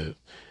situation is.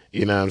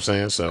 You know what I'm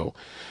saying? So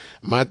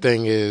my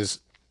thing is,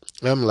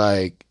 I'm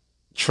like,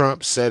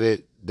 Trump said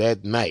it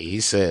that night.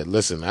 He said,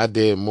 listen, I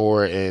did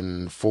more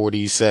in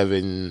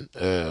 47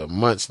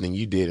 months than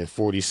you did in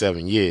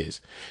 47 years.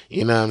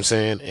 You know what I'm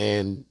saying?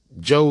 And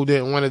Joe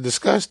didn't want to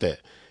discuss that.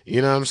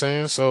 You know what I'm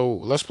saying? So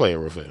let's play it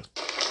real fast.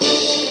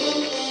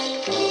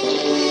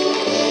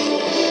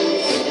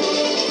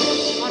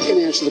 I'm not going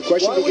to answer the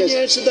question. Why would you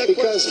answer that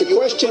question? The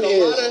question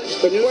is,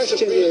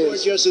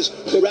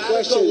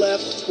 radical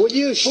left. Will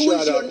you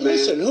shut up, man?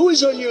 Listen, who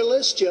is on your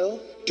list, Joe?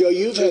 Joe,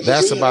 you've had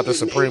that's about the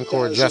Supreme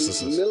Court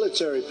justices.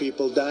 Military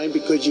people dying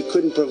because you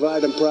couldn't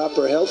provide them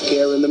proper health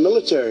care in the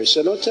military.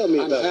 So don't tell me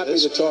about this. I'm happy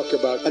to talk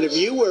about. And if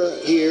you were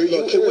here,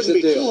 it wouldn't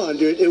be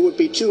 200. It would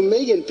be 2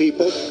 million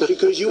people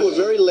because you were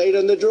very late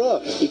on the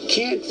draw. You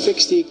can't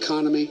fix the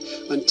economy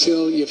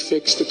until you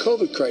fix the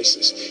COVID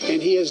crisis.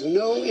 And he has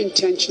no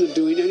intention of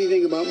doing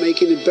anything about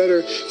making it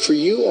better for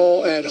you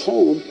all at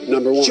home,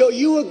 number one. Joe,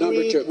 you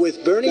agreed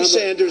with Bernie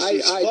Sanders,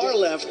 far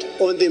left,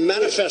 on the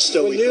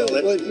manifesto, we call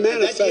it.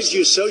 That gives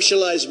you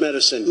socialized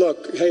medicine.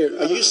 Look, hey, I'm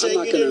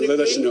not going to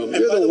listen to him.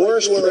 You're the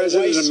worst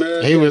president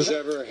America has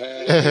ever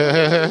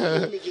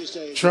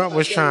had. Trump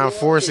was trying to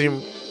force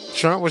him.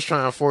 Trump was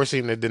trying to force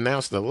him to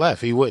denounce the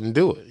left. He wouldn't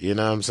do it. You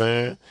know what I'm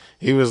saying?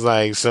 He was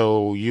like,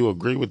 so you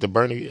agree with the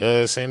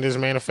Bernie Sanders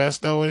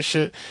manifesto and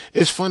shit?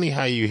 It's funny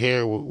how you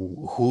hear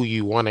who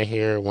you want to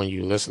hear when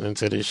you're listening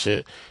to this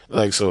shit.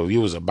 Like, so if you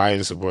was a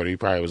Biden supporter, you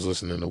probably was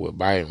listening to what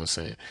Biden was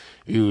saying.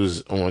 You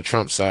was on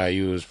Trump's side,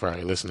 you was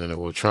probably listening to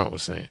what Trump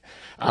was saying.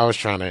 I was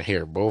trying to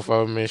hear both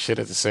of them and shit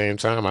at the same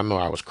time. I know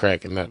I was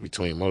cracking up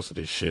between most of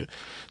this shit.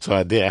 So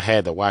I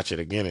had to watch it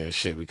again and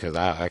shit because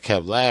I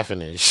kept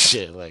laughing and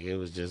shit. Like, it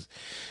was just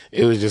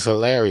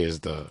hilarious,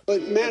 though.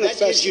 But that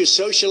gives you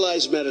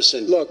socialized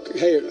medicine. Look,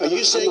 hey, I'm not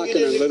going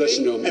to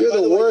listen to him.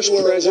 You're the worst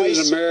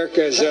president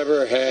America has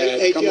ever had.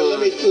 Hey, Come Joe, on.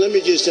 let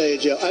me just tell you,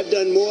 Joe, I've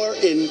done more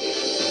in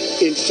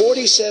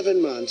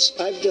 47 months.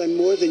 I've done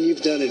more than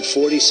you've done in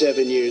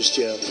 47 years,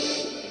 Joe.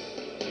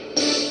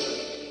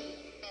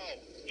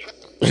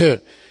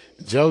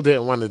 Joe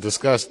didn't want to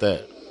discuss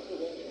that.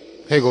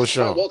 Here goes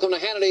Sean. Welcome to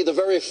Hannity. The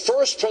very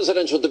first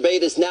presidential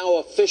debate is now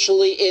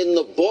officially in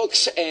the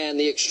books, and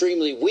the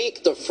extremely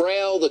weak, the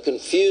frail, the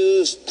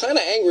confused, kind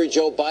of angry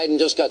Joe Biden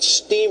just got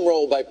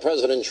steamrolled by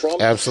President Trump.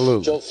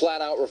 Absolutely. Joe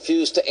flat out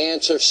refused to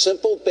answer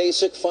simple,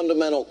 basic,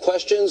 fundamental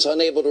questions,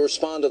 unable to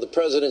respond to the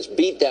president's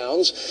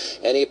beatdowns,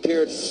 and he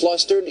appeared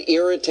flustered,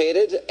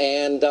 irritated,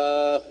 and,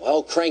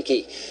 well,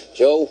 cranky.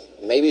 Joe,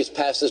 maybe he's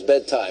past his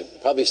bedtime.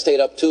 Probably stayed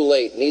up too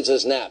late. Needs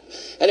his nap.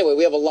 Anyway,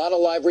 we have a lot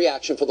of live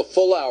reaction for the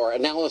full hour.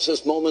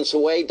 Analysis moments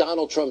away.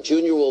 Donald Trump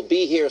Jr. will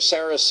be here.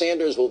 Sarah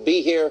Sanders will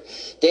be here.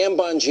 Dan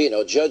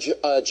Bongino. Judge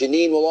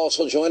Janine will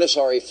also join us.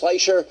 Ari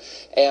Fleischer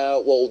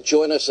will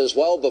join us as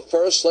well. But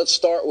first, let's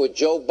start with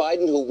Joe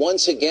Biden, who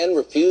once again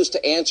refused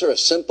to answer a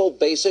simple,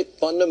 basic,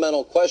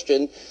 fundamental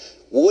question.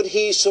 Would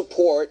he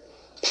support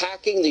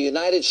packing the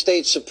United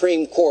States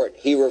Supreme Court?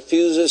 He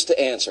refuses to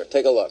answer.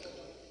 Take a look.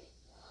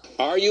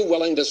 Are you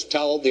willing to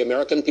tell the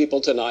American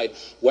people tonight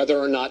whether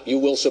or not you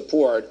will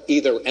support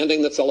either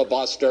ending the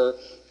filibuster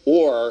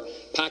or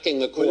packing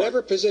the court?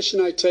 Whatever position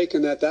I take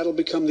on that, that'll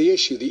become the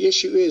issue. The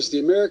issue is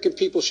the American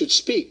people should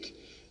speak.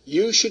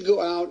 You should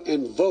go out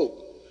and vote.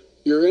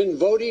 You're in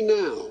voting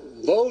now.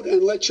 Vote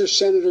and let your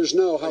senators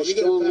know how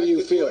strongly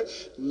you feel.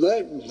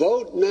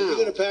 Vote now. Are you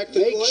going to pack the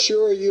Make court?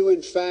 sure you,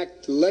 in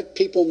fact, let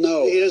people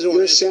know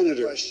you're a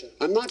senator.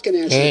 I'm not going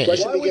to answer the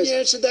question. Why would you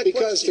answer that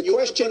because question? the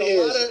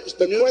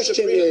question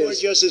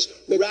is,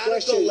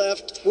 radical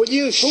left. Will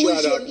you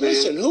shut up, man?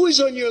 Listen, who is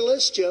on your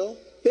list, Joe?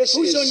 This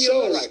Who's is on so,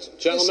 your list?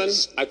 Gentlemen,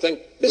 I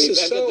think this we've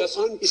is ended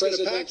so this. He's going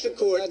to pack the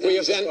court. We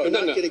have I'm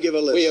not going to give a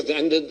list. We have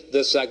ended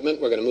this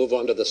segment. We're going to move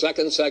on to the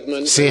second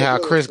segment. See how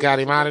Chris got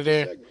him out of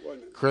there?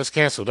 Chris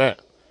canceled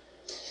that.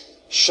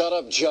 Shut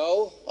up,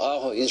 Joe.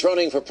 He's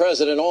running for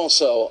president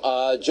also.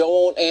 Joe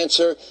won't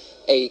answer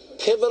a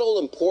pivotal,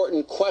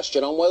 important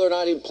question on whether or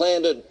not he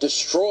planned to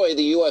destroy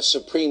the U.S.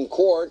 Supreme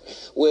Court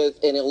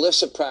with an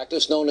illicit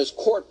practice known as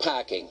court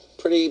packing.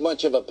 Pretty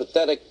much of a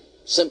pathetic,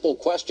 simple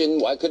question.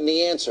 Why couldn't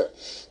he answer?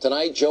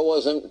 Tonight, Joe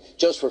wasn't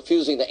just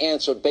refusing to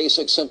answer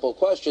basic, simple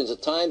questions.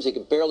 At times, he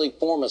could barely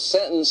form a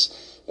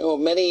sentence.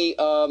 Many,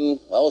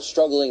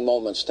 struggling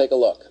moments. Take a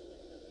look.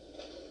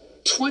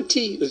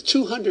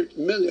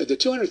 the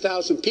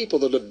 200,000 people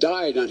that have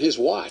died on his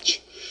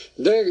watch.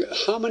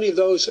 How many of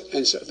those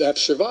have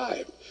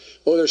survived?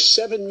 Well, there's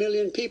 7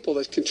 million people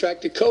that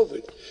contracted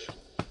COVID.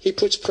 He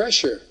puts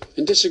pressure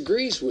and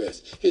disagrees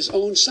with his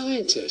own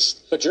scientists.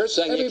 But you're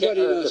saying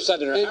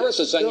Senator Harris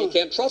is saying you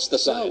can't trust the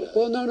scientists.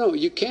 No,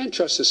 you can't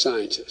trust the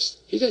scientists.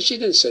 She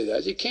didn't say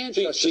that. You can't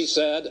trust. She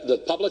said the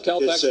public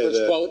health experts,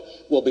 quote,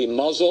 will be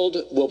muzzled,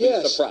 will be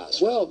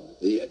suppressed. Well,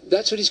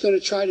 that's what he's going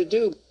to try to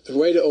do. The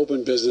way to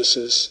open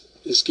businesses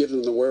is give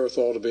them the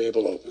wherewithal to be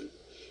able to open.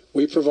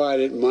 We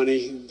provided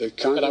money.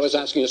 But I was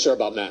asking you, sir,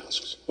 about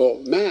masks.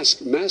 Well,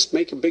 masks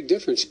make a big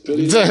difference.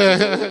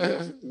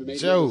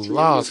 Joe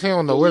lost. He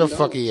don't know where the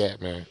fuck he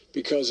at, man.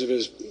 Because of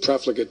his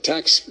profligate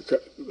tax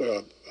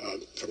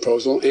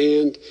proposal,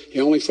 and he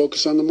only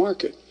focused on the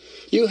market.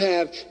 You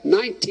have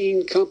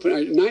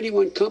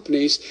 91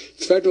 companies,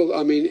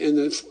 in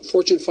the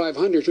Fortune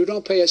 500, who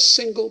don't pay a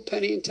single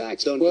penny in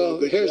tax.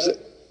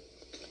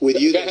 With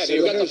you,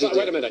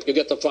 wait a minute. You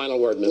get the final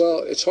word, Mr. Well,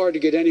 it's hard to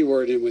get any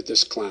word in with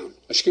this clown.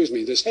 Excuse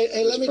me.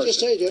 Hey, let me just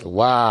tell you.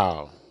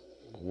 Wow.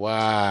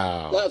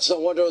 That's no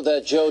wonder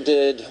that Joe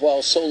did,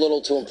 so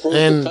little to improve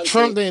and the country.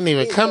 Trump didn't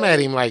even come at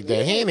him like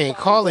that. He ain't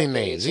calling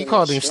names. He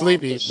called him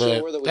Sleepy,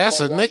 but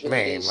that's a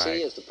nickname.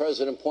 As the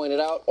president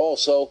pointed out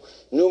also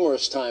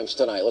numerous times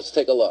tonight. Let's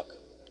take a look.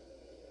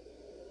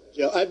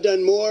 Joe, I've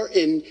done more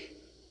in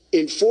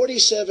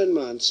 47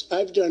 months.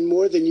 I've done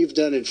more than you've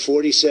done in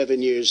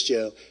 47 years,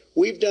 Joe.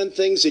 We've done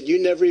things that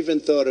you never even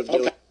thought of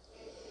doing.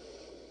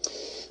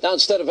 Now,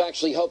 instead of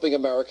actually helping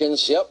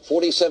Americans,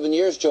 47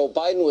 years, Joe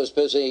Biden was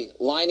busy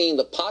lining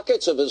the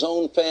pockets of his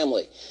own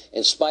family.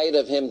 In spite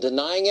of him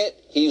denying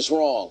it, he's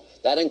wrong.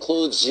 That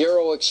includes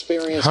zero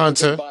experience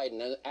with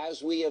Biden. And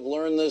as we have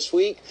learned this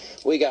week,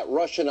 we got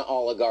Russian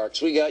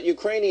oligarchs, we got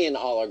Ukrainian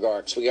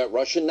oligarchs, we got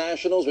Russian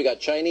nationals, we got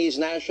Chinese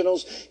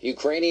nationals,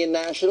 Ukrainian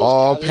nationals.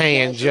 All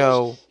paying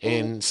Joe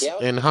and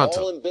Hunter.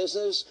 All in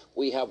business.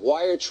 We have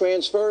wire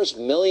transfers,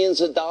 millions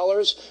of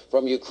dollars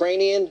from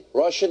Ukrainian,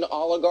 Russian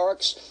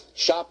oligarchs.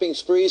 Shopping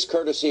sprees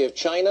courtesy of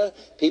China,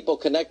 people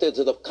connected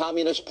to the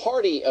Communist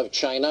Party of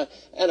China,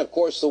 and of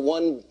course the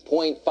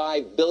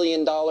 $1.5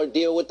 billion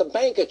deal with the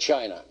Bank of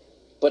China.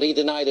 But he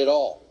denied it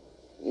all.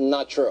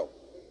 Not true.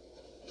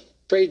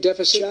 Trade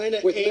deficit China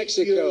with ate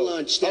Mexico. Your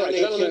lunch, down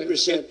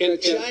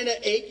 18%. China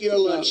ate your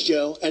lunch,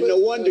 Joe, and no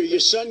wonder your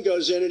son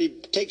goes in and he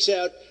takes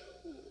out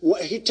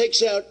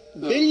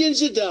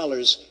billions of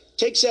dollars.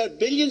 Takes out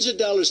billions of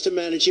dollars to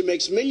manage. He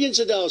makes millions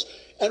of dollars.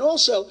 And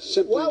also,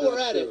 while we're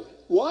at it,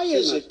 why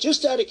is it,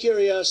 just out of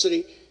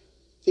curiosity,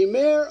 the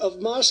mayor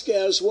of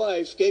Moscow's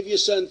wife gave your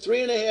son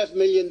 $3.5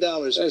 million?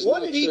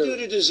 What did he do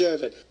to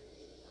deserve it?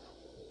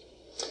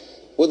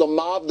 With a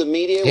mob, the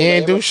media. He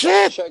ain't do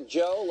shit. Check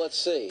Joe. Let's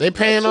see. They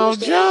paying off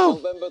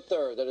Joe. November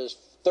 3rd. That is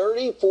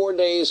 34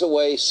 days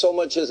away. So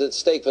much is at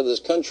stake for this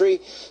country.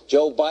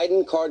 Joe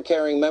Biden,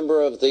 card-carrying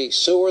member of the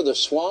sewer, the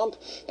swamp,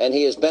 and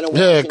he has been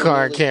a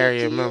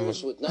card-carrying member.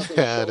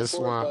 The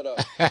swamp.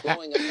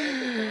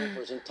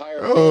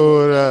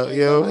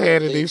 Yo,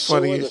 Hannity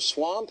funny. The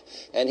swamp,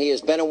 and he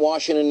has been in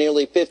Washington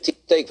nearly 50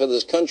 stake for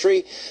this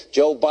country.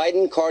 Joe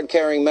Biden,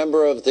 card-carrying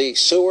member of the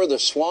sewer, the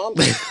swamp,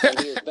 and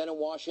he has been in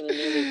Washington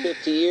nearly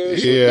 50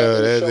 years. Yeah,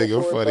 that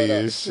nigga funny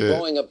as shit.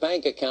 Growing a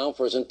bank account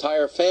for his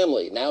entire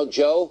family. Now,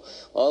 Joe.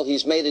 Well,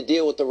 he's made a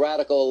deal with the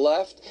radical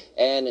left,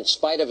 and in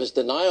spite of his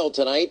denial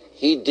tonight,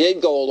 he did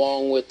go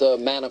along with the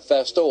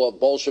manifesto of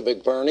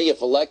Bolshevik Bernie.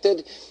 If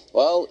elected,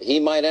 well, he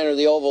might enter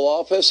the Oval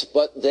Office,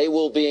 but they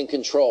will be in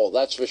control.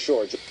 That's for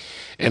sure.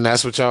 And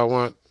that's what y'all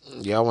want.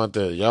 Y'all want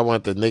the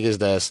niggas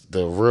that's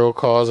the real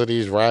cause of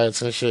these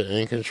riots and shit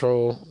in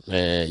control.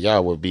 Man,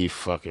 y'all would be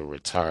fucking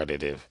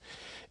retarded if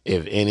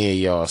any of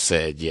y'all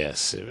said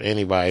yes. If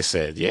anybody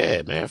said,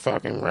 yeah, man,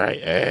 fucking right.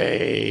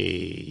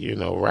 Hey,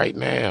 right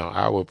now,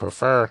 I would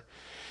prefer,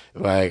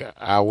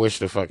 I wish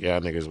the fuck y'all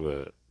niggas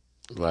would.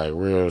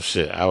 Real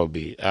shit. I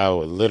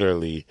would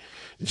literally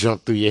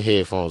jump through your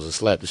headphones and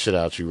slap the shit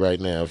out you right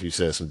now if you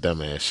said some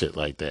dumbass shit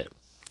like that.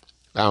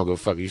 I don't give a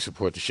fuck if you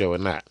support the show or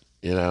not.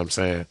 You know what I'm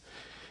saying?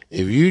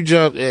 If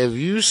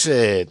you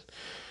said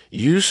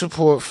you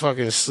support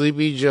fucking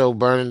Sleepy Joe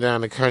burning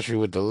down the country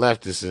with the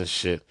leftists and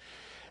shit,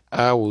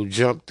 I will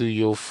jump through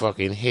your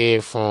fucking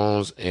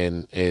headphones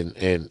and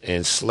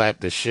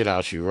slap the shit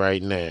out you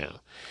right now.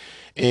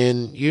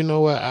 And you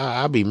know what?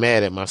 I be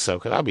mad at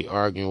myself because I be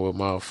arguing with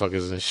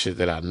motherfuckers and shit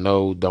that I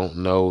don't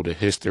know the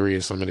history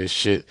of some of this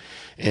shit.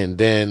 And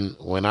then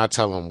when I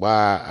tell them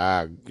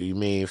why you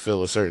mean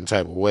feel a certain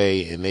type of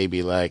way, and they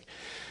be like,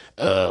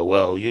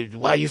 well,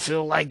 why you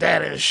feel like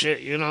that and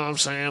shit? You know what I'm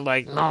saying?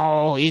 Like,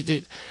 no, he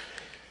did.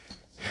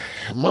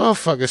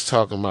 Motherfuckers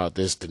talking about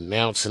this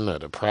denouncing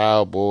of the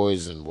Proud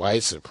Boys and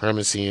white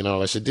supremacy and all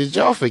that shit. Did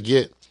y'all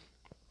forget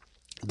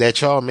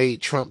that y'all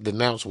made Trump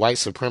denounce white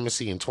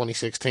supremacy in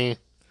 2016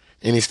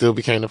 and he still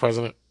became the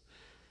president?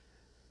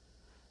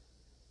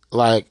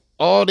 Like,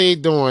 all they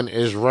doing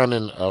is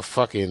running a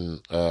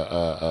fucking,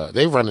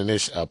 they running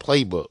this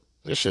playbook.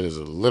 This shit is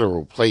a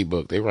literal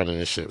playbook. They running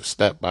this shit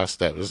step by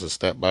step. This is a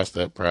step by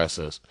step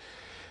process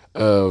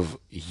of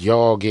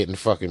y'all getting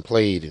fucking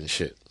played and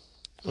shit.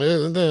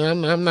 I'm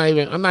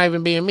not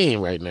even being mean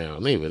right now,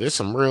 neither. There's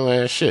some real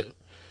ass shit.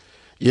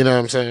 You know what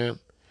I'm saying?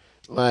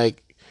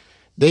 Like,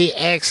 they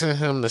asking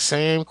him the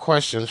same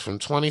questions from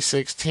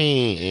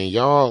 2016, and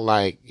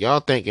y'all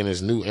thinking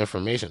it's new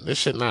information. This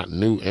shit not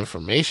new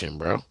information,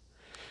 bro.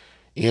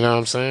 You know what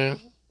I'm saying?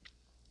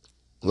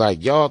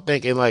 Like, y'all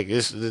thinking like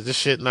this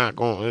shit not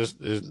going.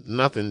 There's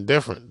nothing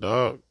different,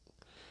 dog.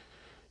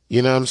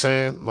 You know what I'm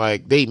saying?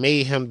 Like, they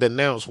made him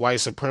denounce white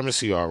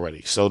supremacy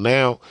already. So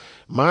now,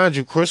 mind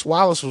you, Chris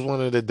Wallace was one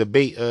of the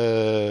debate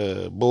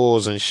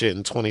bulls and shit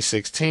in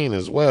 2016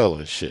 as well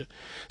and shit.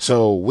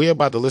 So we're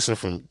about to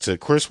listen to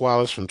Chris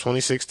Wallace from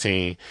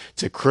 2016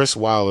 to Chris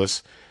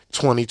Wallace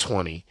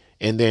 2020.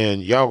 And then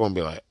y'all gonna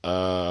be like,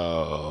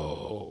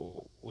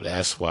 oh,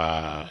 that's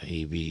why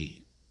he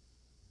be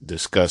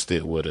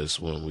disgusted with us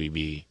when we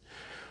be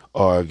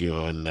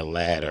arguing the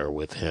ladder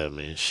with him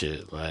and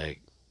shit.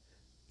 Like,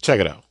 check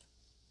it out.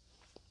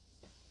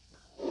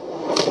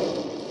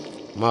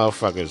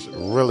 Motherfuckers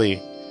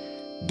really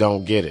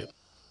don't get it.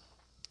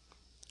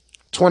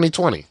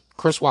 2020,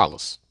 Chris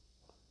Wallace.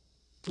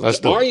 Let's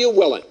do it. Are you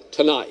willing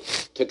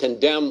tonight to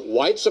condemn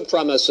white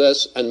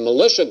supremacists and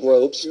militia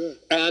groups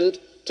and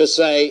to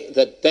say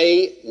that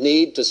they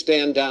need to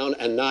stand down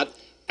and not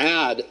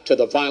add to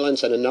the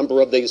violence in a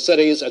number of these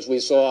cities, as we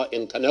saw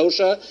in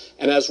Kenosha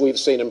and as we've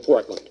seen in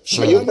Portland?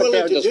 Are you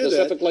prepared to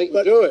specifically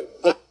do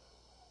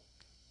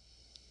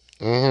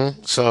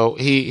it? So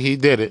he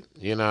did it.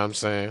 You know what I'm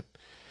saying?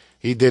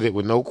 He did it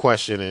with no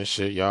question and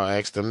shit. Y'all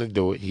asked him to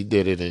do it. He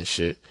did it and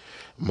shit.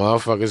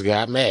 Motherfuckers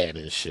got mad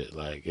and shit.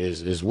 Like,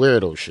 it's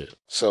weirdo shit.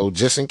 So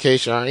just in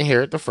case y'all ain't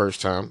hear it the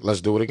first time,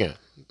 let's do it again.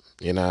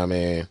 You know what I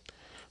mean?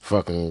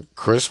 Fucking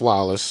Chris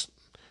Wallace,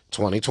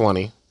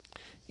 2020.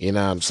 You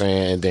know what I'm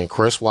saying? And then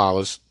Chris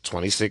Wallace,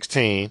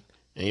 2016.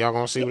 And y'all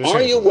gonna see what it's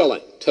Are you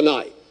willing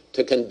tonight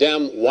to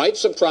condemn white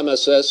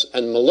supremacists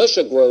and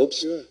militia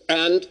groups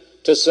and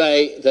to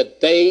say that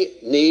they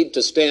need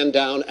to stand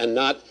down and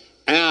not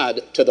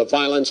add to the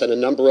violence in a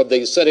number of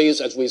these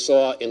cities, as we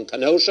saw in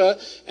Kenosha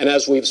and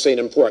as we've seen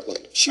in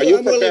Portland? Sure, are you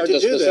I'm prepared to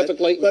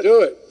specifically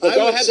do it? Well,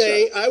 go ahead,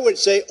 sir. I would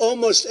say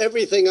almost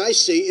everything I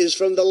see is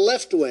from the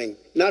left wing,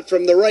 not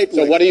from the right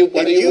wing. So what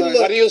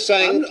are you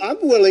saying? I'm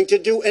willing to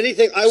do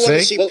anything. I want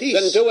to see peace.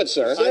 Then do it,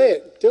 sir. Say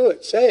it. Do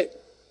it. Say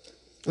it.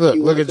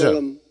 Look at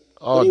Joe.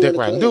 Oh, Dick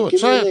Ryan. Do it.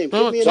 Say it.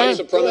 White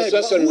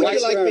supremacists and white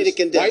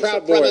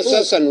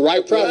supremacists and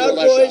white Proud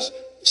Boys,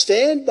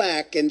 stand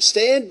back and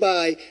stand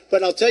by.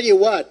 But I'll tell you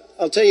what.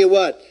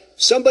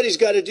 Somebody's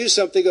got to do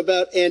something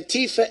about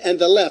Antifa and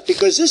the left,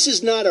 because this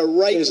is not a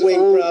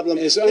right-wing problem.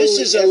 This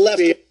is a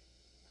left.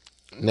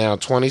 Now,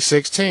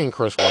 2016,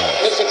 Chris Wallace.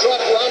 Mr.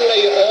 Trump,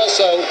 Romney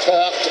also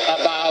talked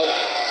about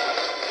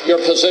your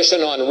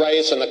position on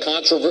race and the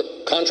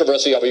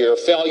controversy over your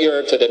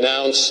failure to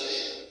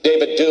denounce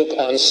David Duke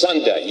on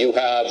Sunday. You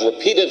have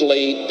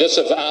repeatedly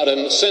disavowed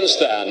him since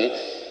then,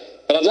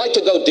 but I'd like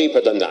to go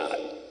deeper than that.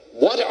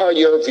 What are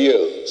your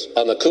views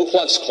on the Ku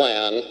Klux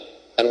Klan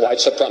and white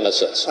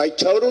supremacists? I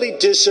totally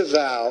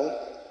disavow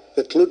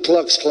the Ku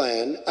Klux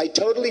Klan. I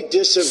totally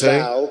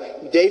disavow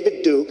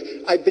David Duke.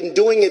 I've been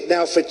doing it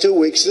now for 2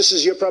 weeks.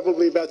 You're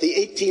probably about the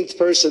 18th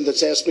person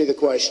that's asked me the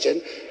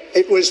question.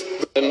 It was...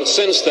 And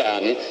since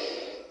then,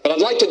 but I'd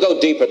like to go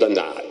deeper than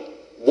that.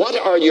 What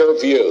are your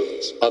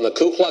views on the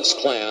Ku Klux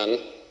Klan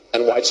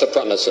and white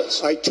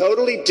supremacists? I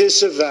totally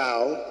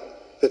disavow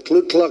the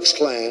Ku Klux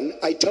Klan.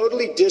 I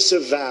totally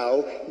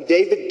disavow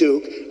David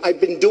Duke.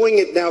 I've been doing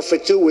it now for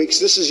 2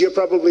 weeks. You're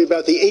probably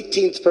about the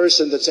 18th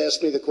person that's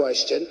asked me the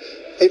question.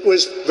 It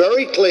was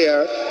very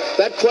clear.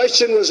 That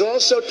question was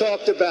also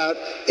talked about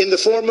in the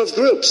form of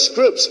groups.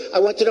 I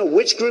want to know,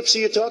 which groups are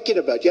you talking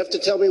about? You have to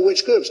tell me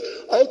which groups.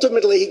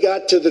 Ultimately, he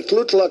got to the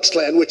Ku Klux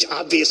Klan, which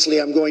obviously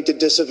I'm going to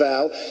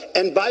disavow.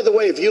 And by the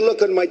way, if you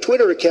look on my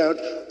Twitter account,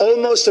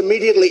 almost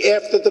immediately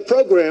after the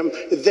program,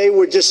 they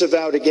were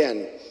disavowed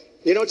again.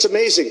 You know, it's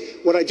amazing.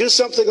 When I do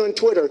something on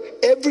Twitter,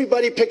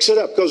 everybody picks it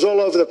up, goes all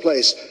over the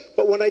place.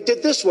 But when I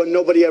did this one,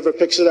 nobody ever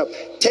picks it up.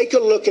 Take a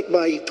look at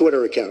my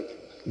Twitter account.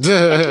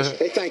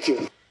 Okay, thank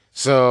you.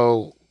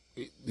 So,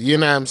 you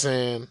know what I'm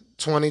saying?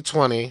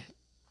 2020,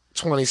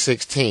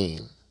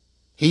 2016.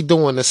 He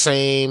doing the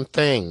same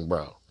thing,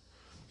 bro.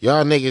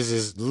 Y'all niggas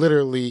is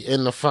literally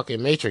in the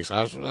fucking Matrix.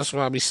 That's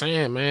what I be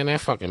saying, man. That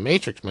fucking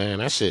Matrix, man.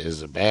 That shit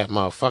is a bad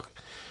motherfucker.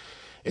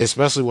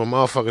 Especially when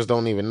motherfuckers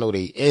don't even know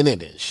they in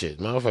it and shit.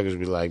 Motherfuckers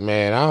be like,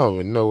 man, I don't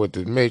even know what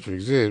the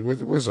Matrix is.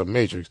 What's a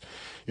Matrix?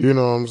 You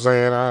know what I'm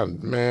saying?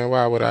 Man,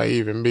 why would I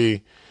even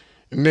be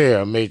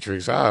near a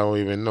Matrix? I don't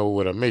even know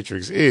what a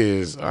Matrix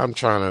is. I'm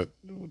trying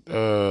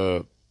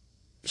to,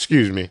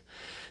 excuse me.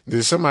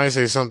 Did somebody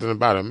say something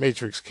about a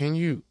Matrix? Can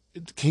you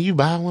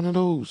buy one of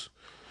those?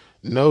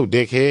 No,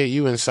 dickhead,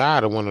 you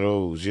inside of one of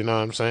those. You know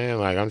what I'm saying?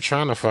 Like, I'm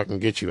trying to fucking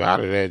get you out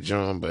of that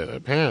joint, but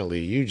apparently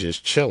you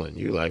just chilling.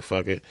 You like,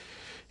 fuck it.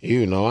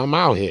 You know, I'm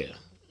out here.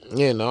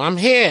 You know, I'm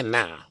here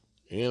now.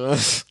 You know,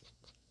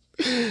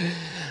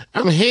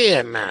 I'm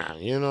here now.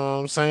 You know what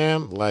I'm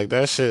saying? Like,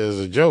 that shit is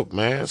a joke,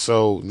 man.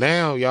 So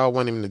now y'all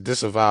want him to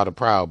disavow the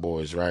Proud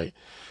Boys, right?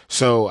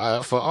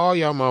 So for all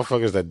y'all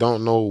motherfuckers that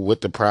don't know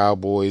what the Proud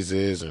Boys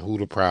is and who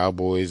the Proud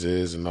Boys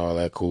is and all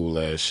that cool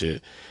ass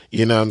shit,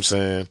 you know what I'm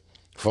saying?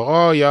 For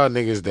all y'all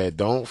niggas that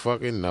don't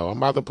fucking know, I'm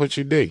about to put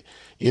you D.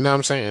 You know what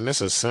I'm saying?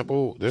 This is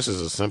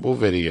a simple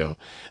video.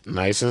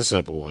 Nice and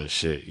simple and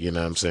shit. You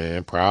know what I'm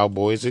saying? Proud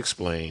Boys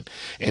Explained.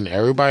 And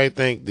everybody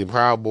think the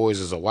Proud Boys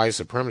is a white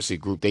supremacy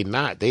group. They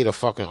not. They the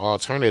fucking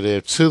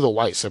alternative to the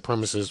white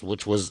supremacists,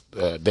 which was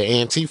the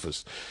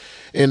Antifas.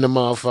 And the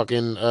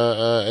motherfucking,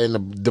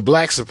 and the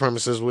black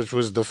supremacists, which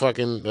was the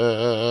fucking,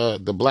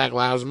 the Black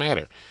Lives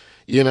Matter.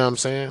 You know what I'm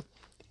saying?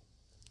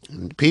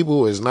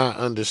 People is not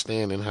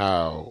understanding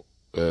how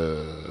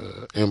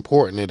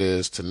important it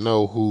is to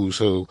know who's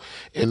who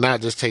and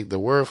not just take the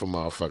word for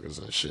motherfuckers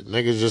and shit.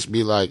 Niggas just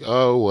be like,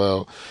 oh,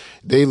 well,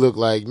 they look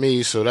like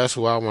me, so that's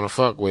who I want to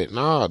fuck with.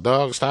 Nah,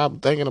 dog,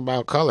 stop thinking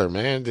about color,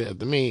 man.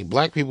 I mean,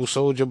 black people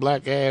sold your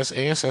black ass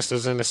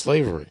ancestors into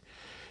slavery.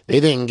 They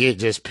didn't get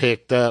just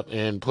picked up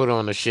and put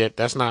on the ship.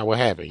 That's not what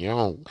happened. You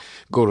don't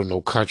go to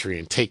no country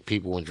and take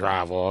people and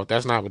drive off.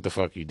 That's not what the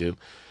fuck you do.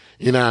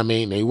 You know what I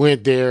mean? They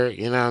went there,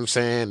 you know what I'm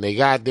saying? They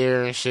got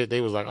there and shit.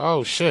 They was like,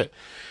 oh, shit.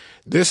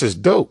 This is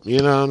dope, you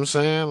know what I'm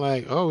saying?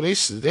 Like, oh, they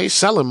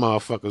selling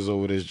motherfuckers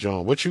over this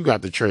joint. What you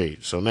got to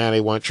trade? So now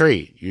they want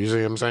trade. You see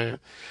what I'm saying?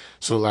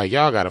 So like,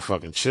 y'all gotta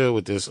fucking chill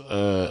with this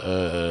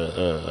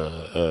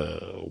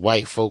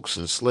white folks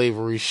and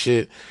slavery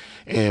shit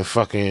and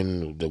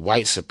fucking the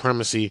white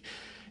supremacy.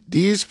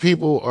 These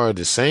people are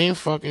the same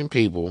fucking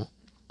people.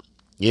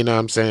 You know what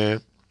I'm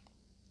saying?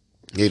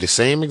 They're the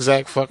same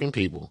exact fucking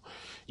people.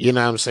 You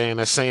know what I'm saying?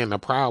 They're saying the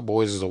Proud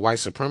Boys is a white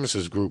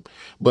supremacist group,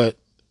 but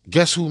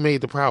guess who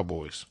made the Proud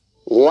Boys?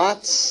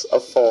 Lots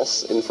of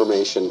false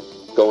information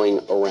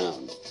going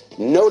around,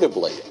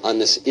 notably on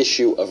this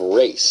issue of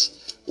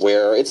race,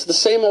 where it's the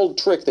same old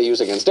trick they use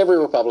against every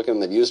Republican.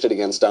 They've used it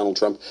against Donald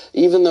Trump,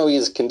 even though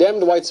he's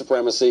condemned white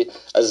supremacy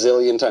a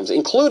zillion times,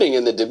 including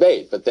in the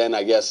debate. But then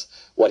I guess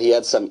he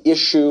had some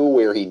issue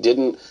where he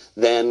didn't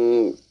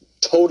then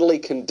totally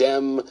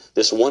condemn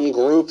this one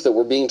group that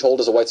we're being told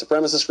is a white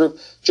supremacist group.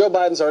 Joe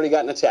Biden's already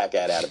got an attack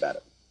ad out about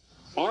it.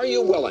 Are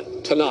you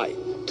willing tonight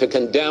to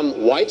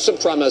condemn white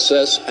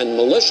supremacists and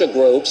militia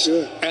groups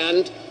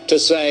and to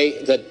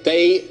say that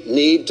they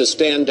need to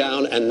stand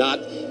down and not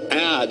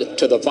add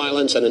to the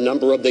violence in a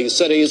number of these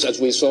cities,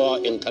 as we saw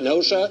in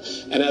Kenosha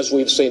and as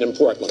we've seen in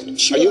Portland?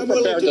 Sure, are you I'm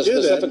prepared to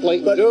specifically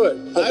do it?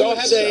 Well,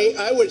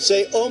 I would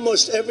say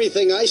almost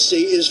everything I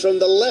see is from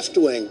the left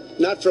wing,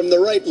 not from the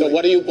right wing. So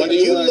what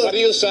are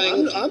you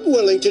saying? I'm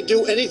willing to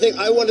do anything.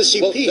 I want to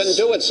see peace.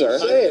 Then do it, sir.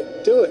 Say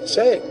it. Do it.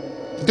 Say it.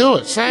 Do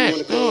it, say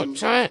it, do it,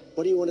 say it.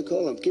 What do you want to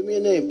call them? Give me a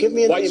name. Give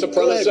me a white name.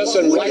 Supremacists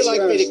and white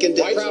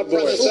supremacists. Proud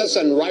Boys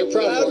and right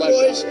Proud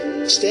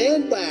Boys.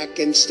 Stand back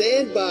and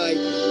stand by.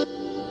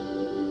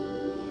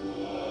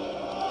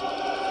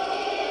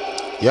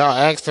 Y'all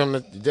asked him,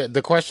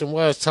 the question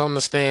was, tell him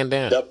to stand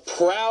down. The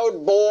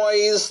Proud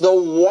Boys, the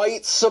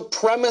white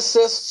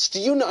supremacists. Do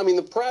you know, I mean,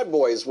 the Proud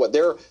Boys,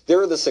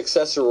 they're the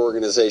successor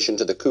organization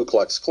to the Ku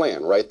Klux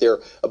Klan, right? They're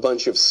a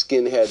bunch of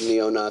skinhead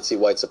neo-Nazi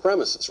white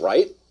supremacists,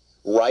 right?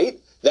 Right?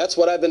 That's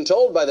what I've been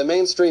told by the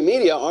mainstream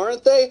media,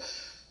 aren't they?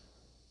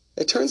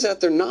 It turns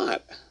out they're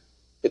not.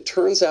 It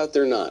turns out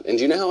they're not. And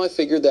do you know how I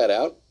figured that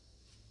out?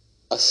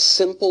 A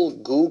simple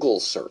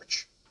Google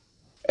search.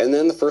 And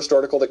then the first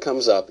article that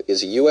comes up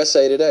is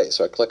USA Today.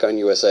 So I click on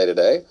USA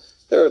Today.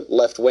 They're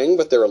left-wing,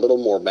 but they're a little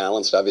more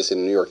balanced, obviously,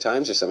 in the New York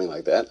Times or something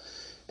like that.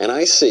 And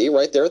I see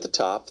right there at the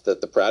top that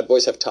the Proud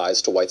Boys have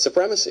ties to white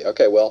supremacy.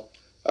 Okay, well,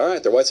 all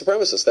right, they're white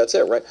supremacists. That's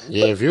it, right?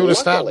 Yeah, but if you would have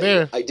stopped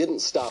there. I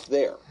didn't stop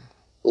there.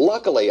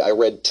 Luckily, I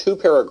read 2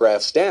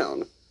 paragraphs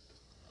down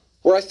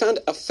where I found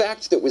a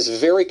fact that was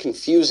very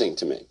confusing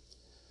to me.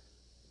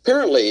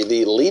 Apparently,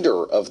 the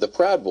leader of the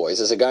Proud Boys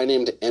is a guy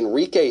named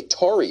Enrique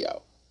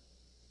Tarrio.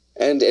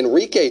 And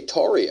Enrique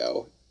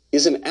Tarrio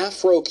is an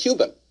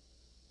Afro-Cuban.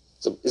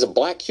 He's a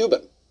black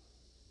Cuban.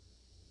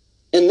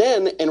 And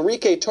then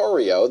Enrique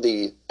Tarrio,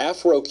 the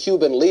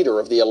Afro-Cuban leader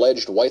of the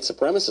alleged white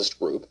supremacist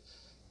group,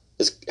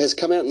 has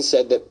come out and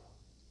said that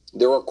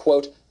there are,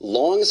 quote,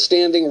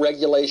 long-standing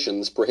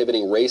regulations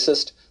prohibiting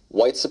racist,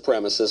 white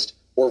supremacist,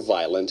 or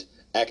violent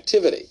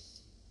activity.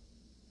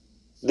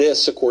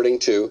 This, according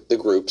to the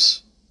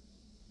group's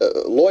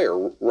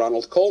lawyer,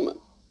 Ronald Coleman.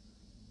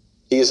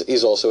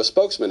 He's also a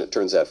spokesman, it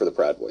turns out, for the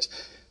Proud Boys.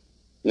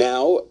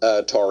 Now,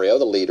 Torrio,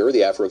 the leader,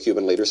 the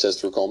Afro-Cuban leader, says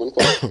through Coleman,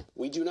 quote,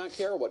 "We do not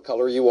care what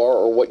color you are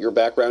or what your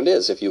background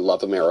is. If you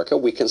love America,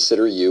 we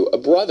consider you a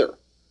brother."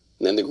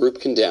 And then the group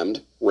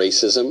condemned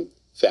racism,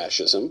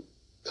 fascism,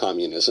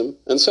 communism,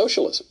 and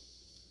socialism.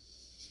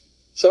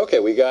 So, okay,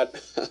 we got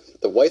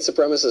the white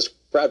supremacist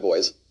Proud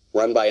Boys,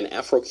 run by an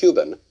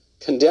Afro-Cuban,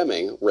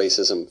 condemning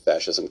racism,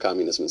 fascism,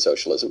 communism, and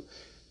socialism.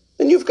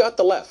 Then you've got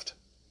the left.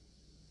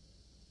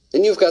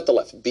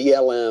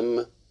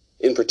 BLM,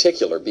 in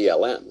particular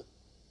BLM,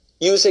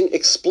 using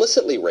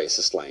explicitly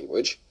racist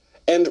language,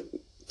 and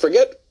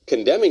forget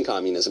condemning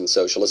communism and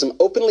socialism,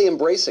 openly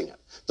embracing it.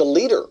 The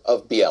leader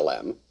of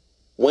BLM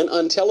went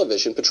on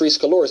television, Patrisse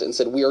Cullors, and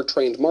said, "We are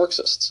trained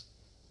Marxists."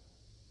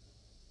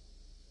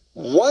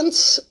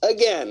 Once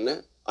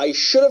again, I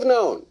should have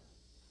known.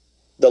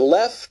 The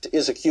left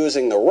is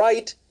accusing the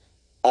right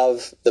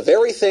of the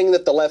very thing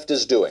that the left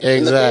is doing. Exactly.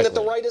 And the thing that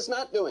the right is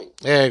not doing.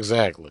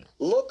 Exactly.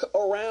 Look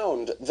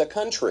around the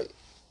country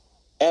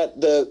at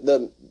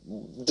the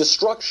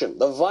destruction,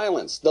 the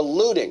violence, the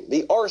looting,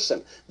 the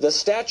arson, the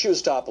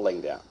statues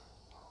toppling down.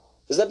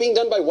 Is that being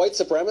done by white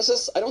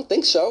supremacists? I don't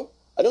think so.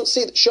 I don't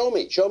see it. Show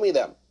me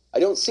them. I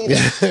don't see them.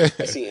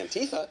 I see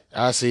Antifa.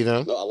 I see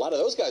them. A lot of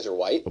those guys are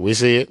white. We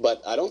see it.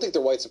 But I don't think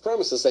they're white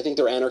supremacists. I think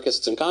they're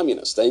anarchists and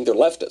communists. I think they're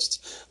leftists.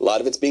 A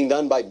lot of it's being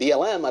done by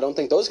BLM. I don't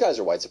think those guys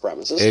are white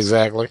supremacists.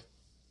 Exactly.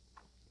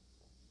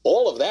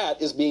 All of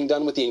that is being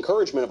done with the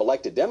encouragement of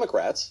elected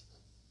Democrats.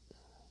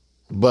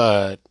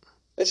 But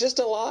it's just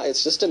a lie.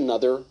 It's just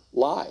another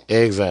lie.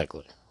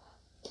 Exactly.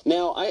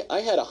 Now,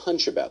 I had a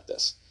hunch about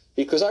this.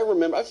 Because I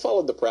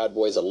followed the Proud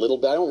Boys a little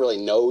bit. I don't really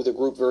know the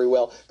group very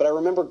well, but I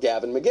remember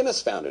Gavin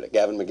McInnes founded it.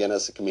 Gavin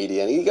McInnes, a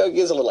comedian. He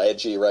gets a little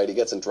edgy, right? He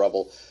gets in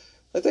trouble.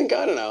 I don't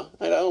know.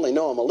 I only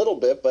know him a little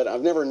bit, but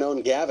I've never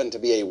known Gavin to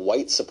be a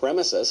white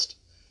supremacist.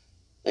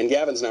 And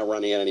Gavin's not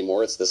running it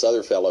anymore. It's this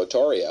other fellow,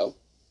 Torrio.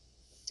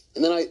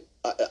 And then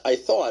I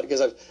thought,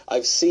 because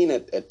I've seen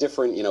it at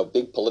different,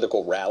 big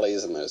political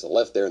rallies, and there's the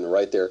left there and the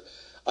right there.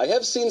 I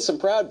have seen some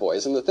Proud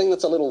Boys, and the thing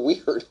that's a little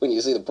weird when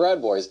you see the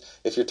Proud Boys,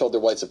 if you're told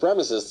they're white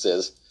supremacists,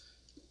 is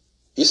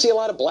you see a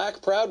lot of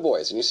black Proud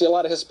Boys, and you see a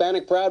lot of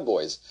Hispanic Proud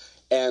Boys,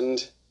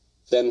 and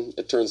then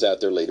it turns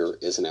out their leader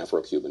is an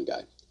Afro-Cuban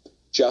guy.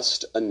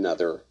 Just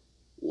another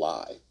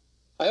lie.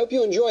 I hope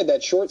you enjoyed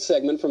that short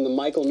segment from the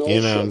Michael Knowles show.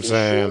 You know what I'm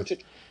saying?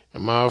 The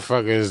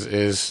motherfuckers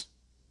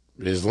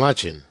is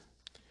lunching.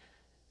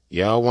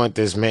 Y'all want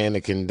this man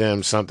to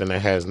condemn something that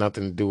has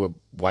nothing to do with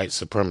white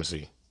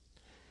supremacy.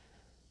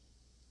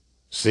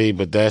 See,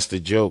 but that's the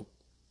joke.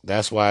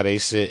 That's why they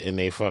sit in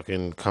their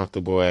fucking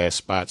comfortable ass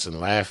spots and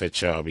laugh at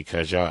y'all,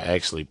 because y'all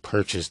actually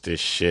purchased this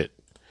shit.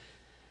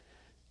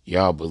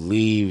 Y'all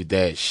believe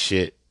that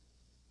shit.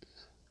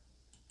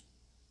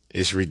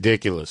 It's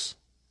ridiculous.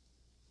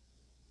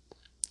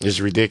 It's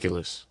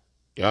ridiculous.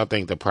 Y'all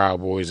think the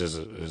Proud Boys is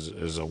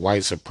a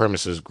white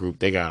supremacist group.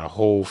 They got a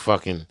whole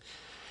fucking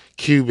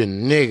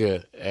Cuban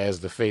nigga as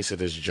the face of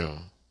this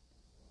joint.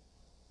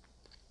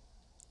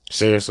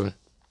 Seriously?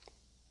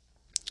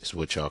 It's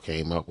what y'all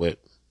came up with.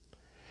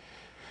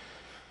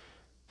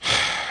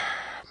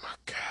 My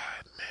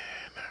God,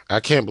 man. I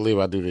can't believe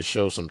I do this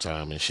show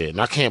sometime and shit. And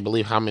I can't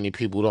believe how many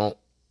people don't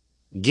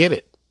get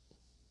it.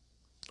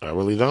 I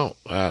really don't.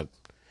 I'm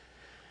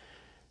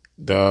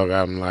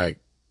like,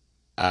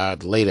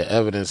 I'd lay the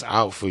evidence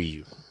out for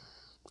you.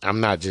 I'm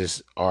not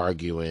just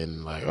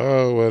arguing like,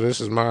 oh, well, this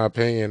is my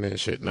opinion and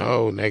shit.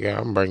 No, nigga,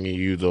 I'm bringing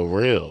you the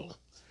real.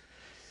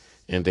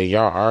 And then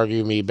y'all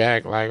argue me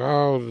back like,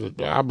 oh,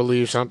 I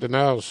believe something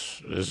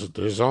else.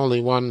 There's only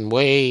one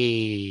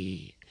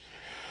way.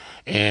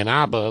 And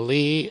I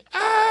believe,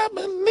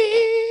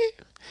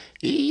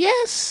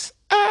 yes,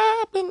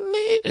 I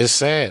believe. It's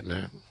sad,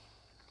 man.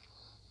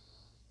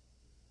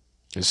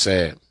 It's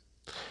sad.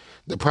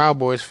 The Proud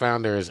Boys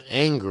founder is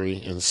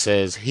angry and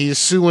says he's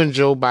suing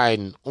Joe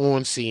Biden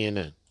on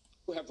CNN.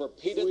 Who have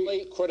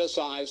repeatedly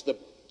criticized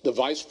the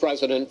vice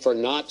president for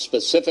not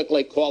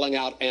specifically calling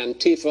out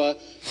Antifa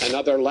and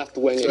other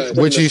left-wing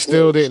extremist which he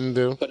still groups. Didn't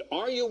do. But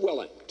are you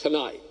willing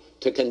tonight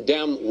to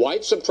condemn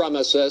white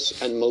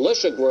supremacists and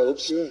militia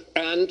groups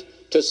and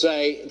to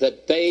say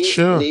that they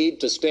need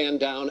to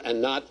stand down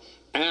and not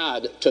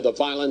add to the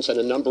violence in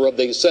a number of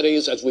these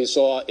cities, as we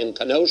saw in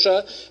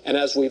Kenosha and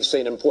as we've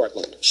seen in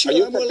Portland? Sure, are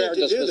you I'm prepared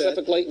to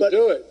specifically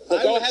do it?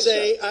 Well, go ahead,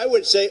 sir. I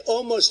would say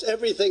almost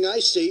everything I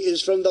see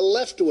is from the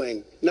left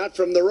wing, not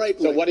from the right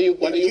wing. So what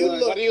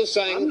are you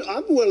saying?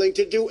 I'm willing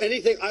to do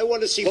anything. I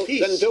want to see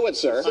peace. Then do it,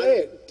 sir. Say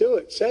it. Do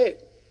it. Say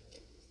it.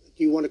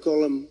 Do you want to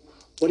call him?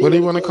 What do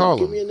you want to call him?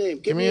 Give me a name.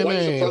 Give me a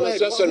name. Who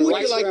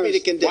would you like me to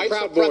condemn? White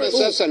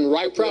supremacists and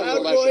right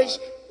Proud Boys.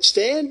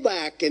 Stand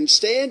back and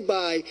stand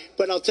by.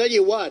 But I'll tell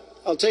you what.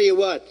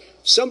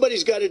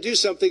 Somebody's got to do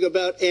something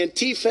about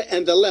Antifa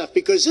and the left,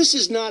 because this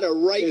is not a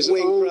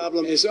right-wing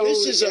problem. This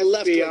is a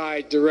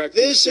left-wing.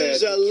 director This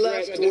is a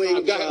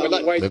left-wing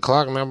problem. The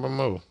clock never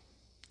moved.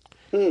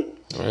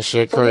 That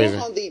shit crazy.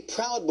 On the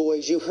Proud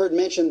Boys, you heard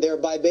mentioned there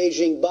by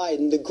Beijing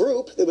Biden, the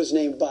group that was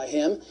named by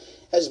him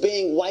as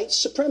being white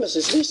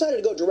supremacists. We decided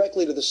to go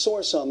directly to the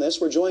source on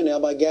this. We're joined now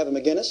by Gavin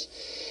McInnes.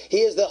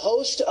 He is the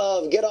host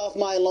of Get Off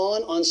My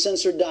Lawn on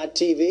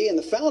Censored.tv and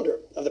the founder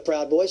of the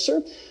Proud Boys.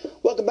 Sir,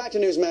 welcome back to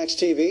Newsmax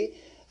TV.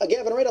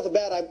 Gavin, right off the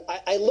bat,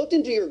 I looked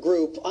into your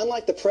group.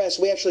 Unlike the press,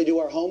 we actually do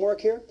our homework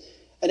here.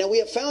 And now we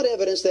have found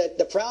evidence that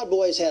the Proud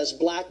Boys has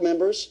black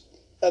members.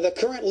 The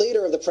current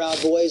leader of the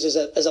Proud Boys is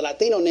a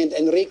Latino named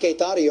Enrique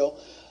Tarrio.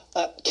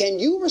 Can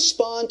you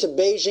respond to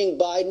Beijing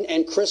Biden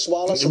and Chris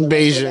Wallace and the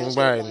Beijing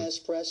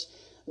Biden press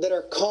that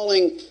are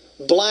calling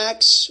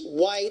blacks,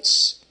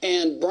 whites,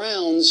 and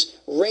browns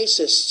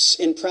racists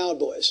in Proud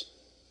Boys?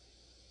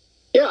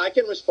 Yeah, I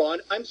can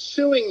respond. I'm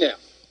suing them.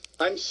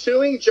 I'm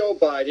suing Joe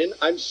Biden.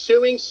 I'm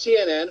suing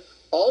CNN.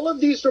 All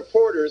of these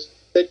reporters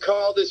that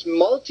call this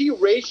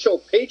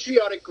multiracial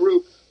patriotic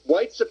group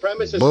white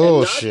supremacists and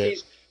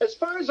Nazis. As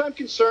far as I'm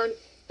concerned,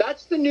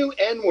 that's the new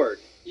N-word.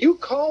 You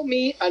call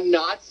me a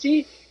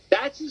Nazi,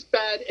 that's as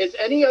bad as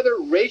any other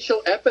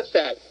racial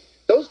epithet.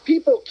 Those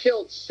people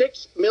killed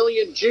 6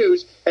 million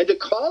Jews, and to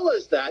call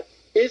us that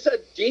is a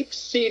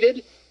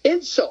deep-seated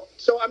insult.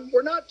 So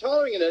we're not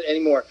tolerating it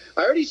anymore.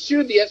 I already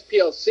sued the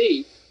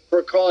SPLC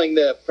for calling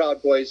the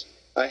Proud Boys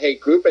a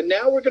hate group, and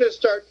now we're going to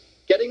start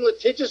getting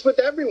litigious with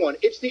everyone.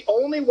 It's the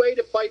only way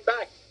to fight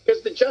back,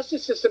 because the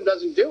justice system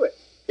doesn't do it.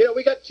 You know,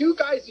 we got 2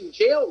 guys in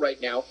jail right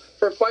now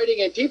for fighting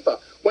Antifa.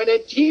 When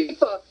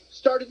Antifa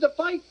started the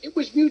fight, it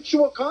was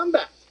mutual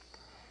combat.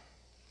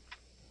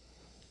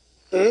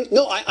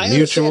 No, I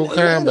mutual understand. combat.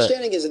 My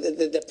understanding is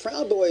that the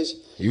Proud Boys.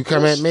 You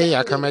come at me,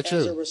 I come at you.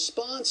 As a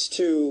response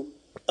to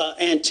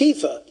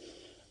Antifa,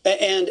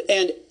 and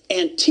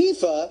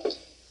Antifa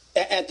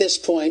at this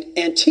point,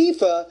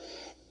 Antifa.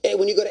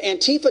 When you go to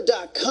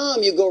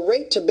Antifa.com, you go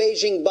right to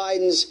Beijing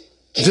Biden's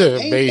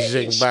campaign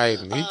Beijing page.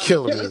 Biden, he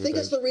killing You everything. think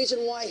that's the reason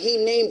why he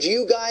named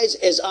you guys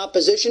as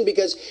opposition,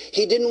 because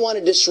he didn't want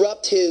to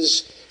disrupt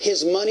his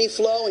money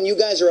flow, and you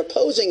guys are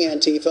opposing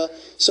Antifa,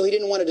 so he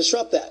didn't want to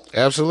disrupt that.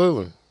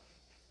 Absolutely.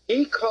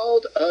 He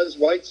called us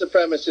white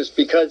supremacists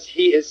because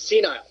he is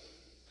senile.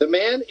 The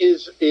man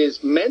is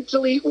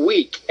mentally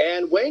weak,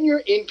 and when you're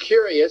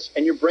incurious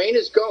and your brain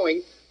is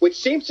going, which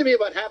seems to be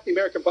about half the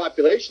American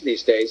population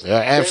these days. Yeah,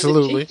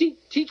 absolutely. The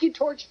Tiki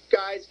Torch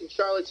guys in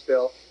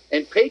Charlottesville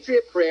and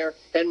Patriot Prayer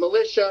and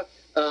militia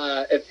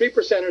and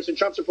 3%ers and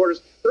Trump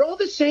supporters, they're all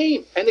the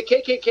same. And the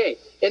KKK.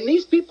 In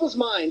these people's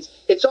minds,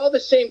 it's all the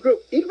same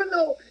group, even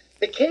though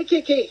the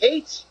KKK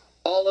hates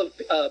all of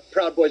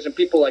Proud Boys and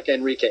people like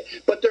Enrique.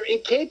 But they're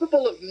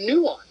incapable of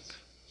nuance.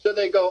 So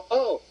they go,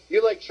 oh,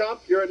 you like Trump?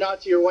 You're a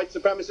Nazi, you're a white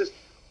supremacist.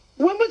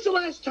 When was the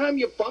last time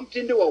you bumped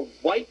into a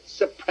white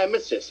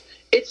supremacist?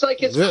 It's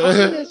like as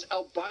common as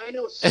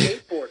albino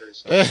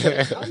skateboarders.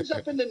 It comes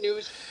up in the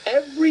news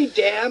every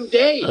damn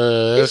day.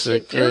 It's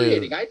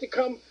infuriating. I had to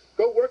go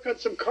work on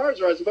some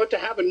cars, or I was about to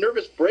have a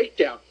nervous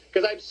breakdown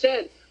because I've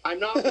said I'm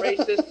not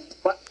racist,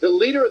 but the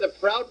leader of the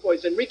Proud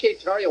Boys, Enrique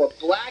Tarrio, a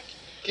black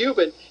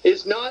Cuban,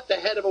 is not the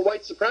head of a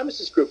white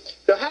supremacist group.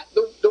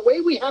 The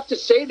way we have to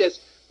say this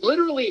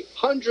literally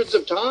hundreds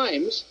of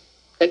times,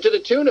 and to the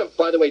tune of,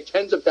 by the way,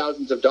 tens of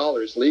thousands of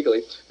dollars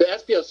legally, the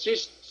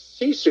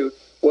SPLC suit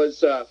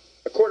was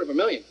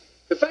 $250,000.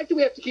 The fact that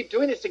we have to keep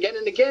doing this again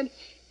and again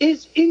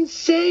is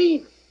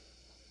insane.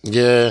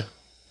 Yeah.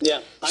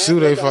 Yeah. Sue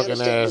they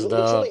fucking ass, What's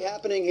dog. really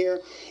happening here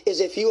is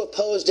if you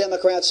oppose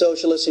Democrat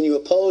socialists and you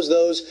oppose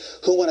those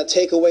who want to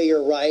take away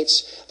your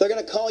rights, they're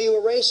going to call you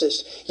a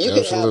racist. You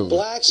can have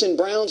blacks and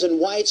browns and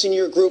whites in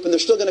your group, and they're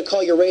still going to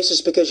call you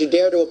racist because you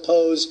dare to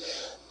oppose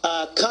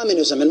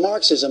communism and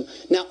Marxism.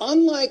 Now,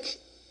 unlike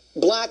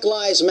Black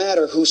Lives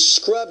Matter, who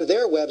scrubbed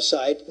their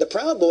website, the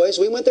Proud Boys,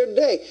 we went there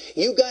today.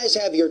 You guys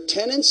have your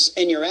tenets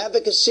and your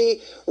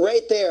advocacy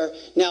right there.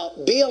 Now,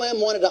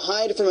 BLM wanted to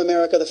hide from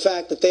America the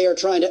fact that they are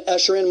trying to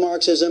usher in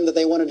Marxism, that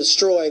they want to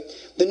destroy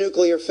the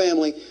nuclear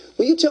family.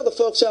 Will you tell the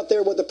folks out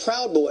there what the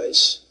Proud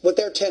Boys, what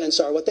their tenets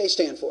are, what they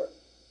stand for?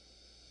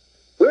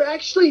 We're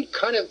actually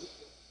kind of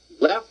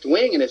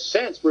left-wing in a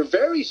sense. We're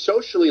very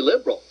socially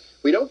liberal.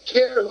 We don't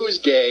care who's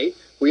gay.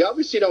 We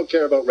obviously don't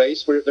care about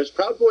race. There's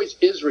Proud Boys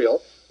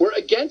Israel. We're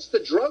against the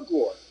drug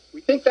war. We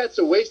think that's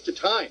a waste of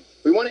time.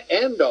 We want to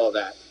end all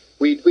that.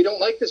 We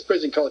don't like this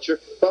prison culture,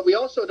 but we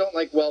also don't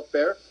like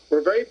welfare.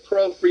 We're very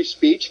pro-free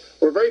speech.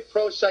 We're very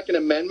pro-Second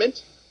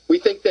Amendment. We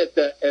think that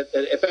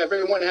if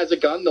everyone has a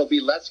gun, there'll be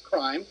less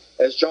crime,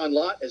 as John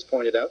Lott has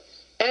pointed out.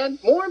 And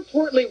more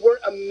importantly, we're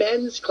a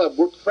men's club.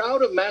 We're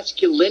proud of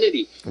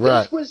masculinity.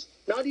 Right. This was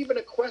not even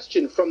a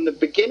question from the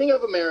beginning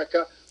of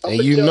America.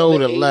 And you know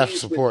the left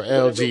support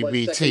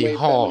LGBT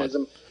hard.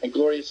 And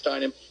Gloria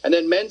Steinem. And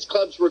then men's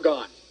clubs were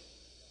gone.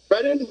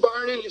 Fred and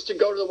Barney used to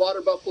go to the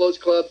Water Buffaloes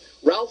Club.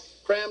 Ralph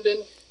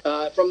Cramden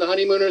from the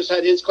Honeymooners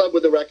had his club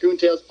with the Raccoon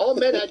Tails. All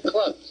men had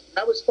clubs.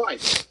 That was fine.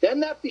 Then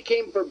that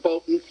became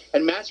verboten,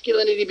 and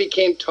masculinity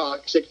became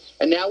toxic.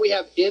 And now we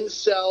have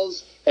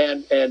incels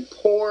and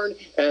porn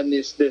and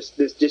this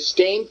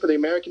disdain for the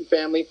American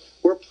family.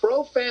 We're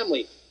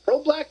pro-family,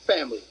 pro-black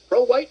family,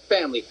 pro-white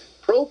family,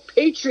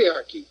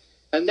 pro-patriarchy.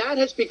 And that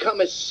has become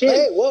a sin.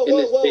 Hey, whoa, in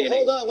this day and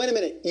hold age. on, wait a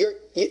minute.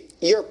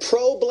 Your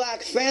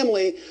pro-black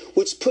family,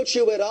 which puts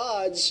you at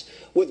odds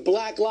with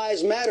Black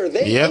Lives Matter.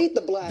 They hate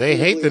the black. They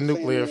hate the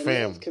nuclear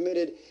family.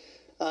 Committed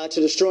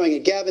to destroying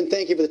it. Gavin,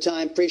 thank you for the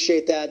time.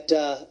 Appreciate that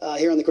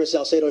here on the Chris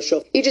Salcedo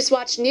Show. You just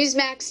watched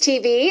Newsmax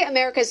TV,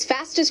 America's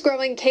fastest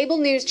growing cable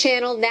news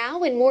channel,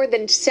 now in more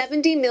than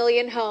 70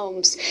 million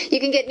homes. You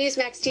can get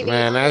Newsmax TV.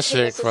 Man, that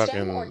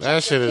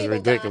shit is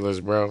ridiculous,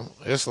 bro.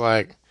 It's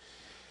like,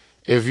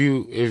 if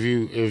you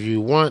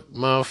want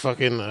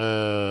motherfucking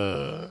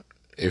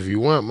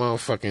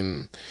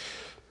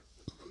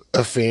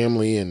a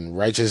family and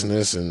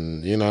righteousness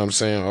and, you know what I'm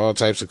saying, all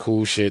types of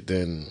cool shit,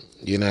 then,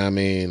 you know what I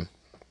mean,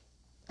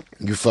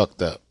 you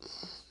fucked up.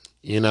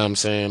 You know what I'm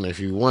saying? If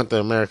you want the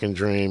American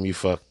dream, you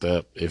fucked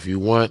up. If you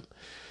want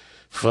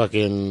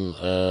fucking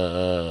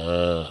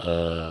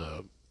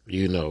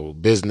you know,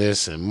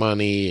 business and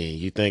money, and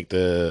you think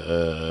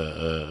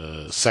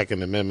the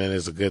Second Amendment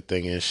is a good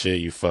thing and shit,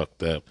 you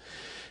fucked up.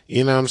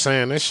 You know what I'm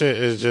saying? This shit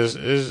is just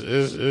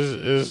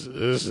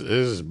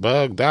is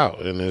bugged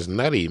out, and it's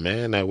nutty,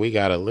 man, that we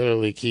gotta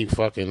literally keep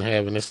fucking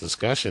having this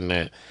discussion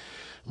that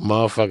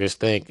motherfuckers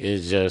think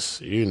is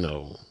just, you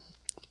know,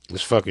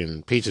 it's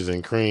fucking peaches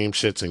and cream,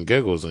 shits and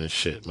giggles and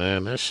shit,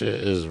 man. That shit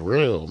is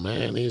real,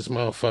 man. These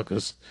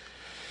motherfuckers,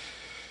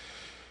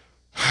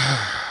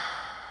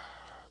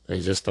 they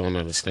just don't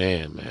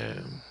understand,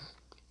 man.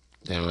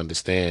 They don't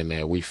understand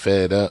that we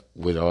fed up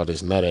with all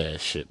this nut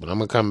ass shit. But I'm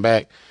gonna come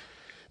back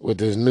with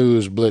this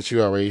news blitz.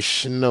 You already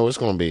know it's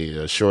gonna be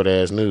a short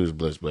ass news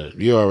blitz, but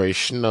you already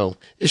know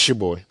it's your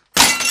boy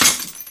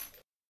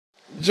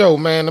Joe,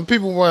 man. The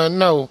people want to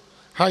know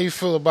how you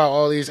feel about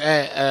all these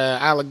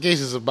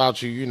allegations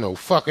about you, you know,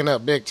 fucking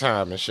up big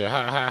time and shit.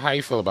 How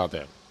you feel about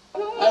that?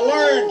 I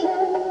learned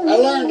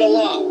a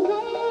lot.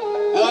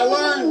 And I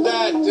learned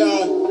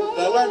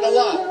a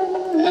lot.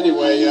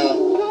 Anyway,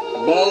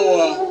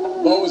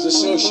 Bo was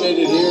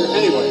associated here.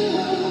 Anyway,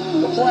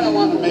 the point I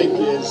want to make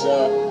is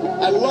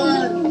I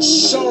learned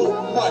so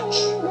much.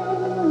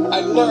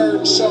 I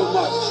learned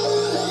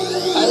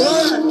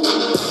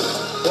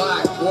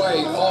black,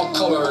 white, all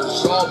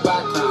colors, all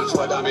backgrounds,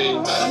 but I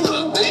mean,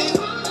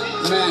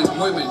 men,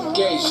 women,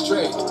 gay,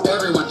 straight,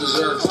 everyone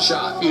deserves a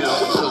shot, you know.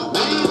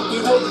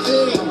 You know the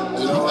thing,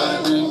 you know what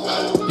I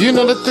mean? You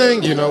know the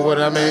thing, you know what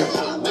I mean?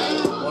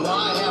 What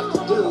I have to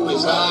do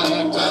is I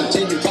have to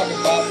continue talking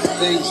about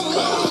things.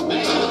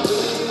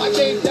 I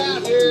came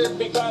down here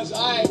because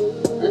I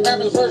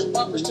remember the first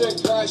bumper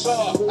sticker I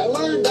saw. I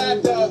learned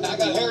that I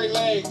got hairy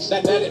legs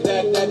that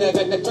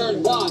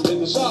turned blonde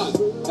in the sun.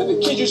 And the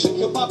kids used to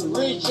come up and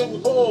reach in the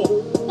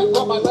pool and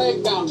rub my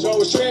leg down so it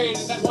was straight,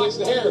 and then watch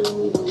the hair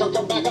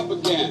come back up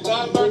again. So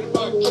I learned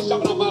about kids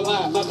jumping on my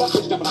lap. I love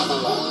kids jumping on my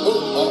lap.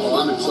 Oh,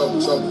 I'm in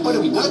trouble. What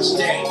are we nuts?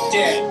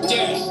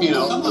 Dead. You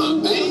know, come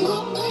on, man.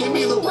 Give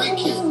me a little break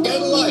here. Get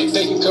a life.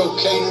 Taking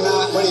cocaine or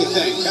not? What do you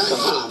think?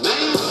 Come on,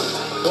 man.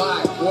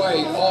 Black,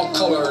 white, all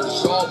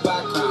colors, all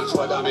backgrounds,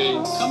 but I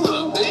mean, come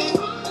on, man.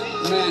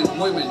 Men,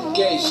 women,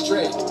 gay,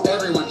 straight,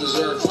 everyone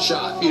deserves a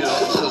shot, you know.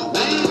 Come on,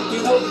 man.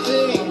 You know the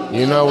thing.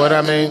 You know what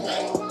I mean?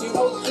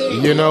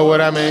 You know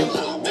what I mean?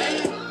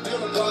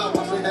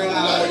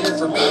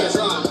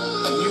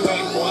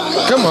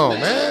 Come on,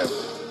 man.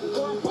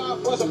 Corn Pop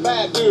was a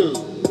bad dude,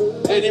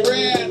 and he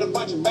ran a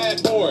bunch of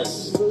bad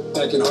boys.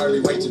 I can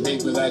hardly wait to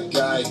meet with that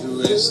guy who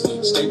is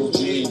the stable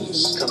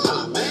genius. Come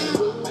on, man.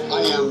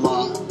 I am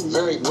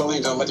very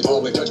willing to let the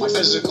public judge my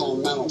physical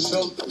and mental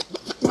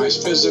my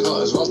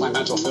physical as well as my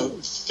mental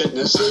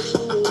fitness.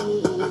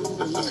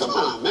 Come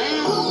on,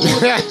 man.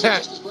 Just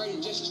as bright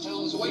and just as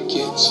talented as white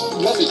kids.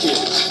 Lovely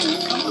kids.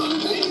 Come on,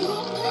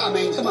 man. I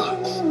mean, come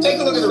on. Take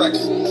a look at the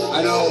record.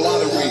 I know a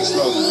lot of weak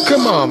slogans.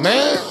 Come on,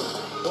 man.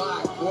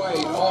 Black,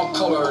 white, all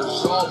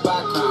colors, all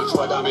backgrounds,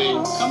 but I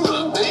mean, come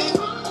on, man.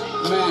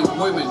 Men,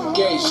 women,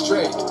 gay,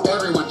 straight,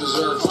 everyone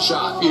deserves a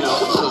shot, you know.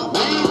 Come on,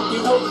 man.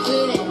 You know the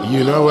thing.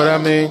 You know what I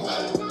mean?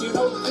 You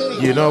know the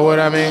thing. You know what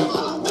I mean?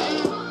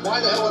 Why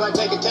the hell would I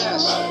take a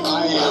test?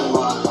 I am,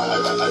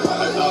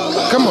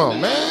 come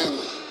on, man.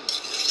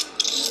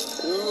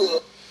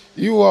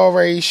 You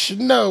already should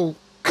know.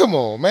 Come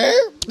on, man.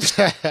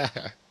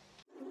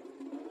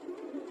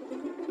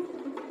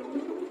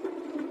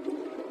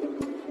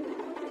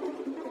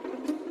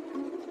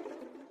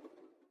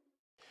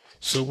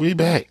 So we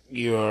back.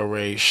 You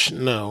already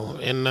know.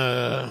 And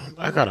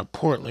I got a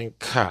Portland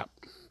cop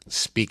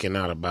speaking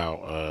out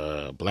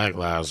about Black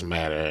Lives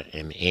Matter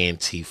and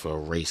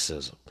Antifa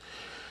racism.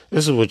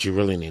 This is what you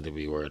really need to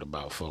be worried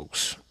about,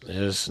 folks.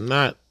 It's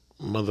not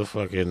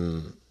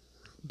motherfucking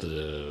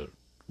the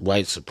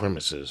white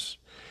supremacists.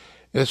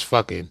 It's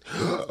fucking,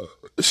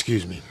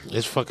 excuse me,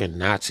 it's fucking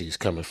Nazis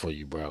coming for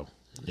you, bro.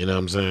 You know what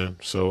I'm saying?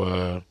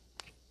 So,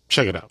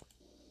 check it out.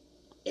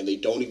 And they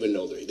don't even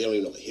know they don't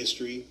even know the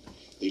history.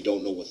 They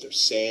don't know what they're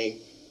saying.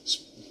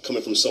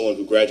 Coming from someone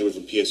who graduated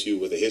from PSU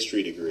with a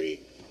history degree,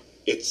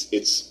 it's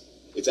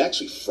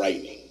actually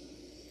frightening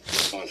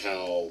on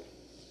how,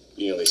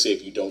 you know, they say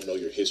if you don't know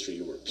your history,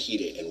 you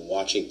repeat it, and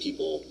watching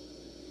people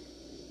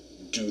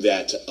do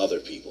that to other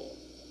people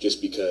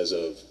just because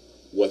of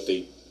what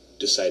they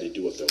decide to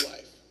do with their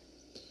life.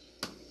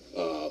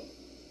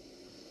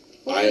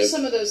 What are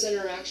some of those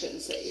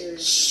interactions that you're...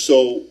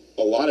 So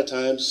a lot of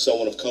times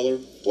someone of color,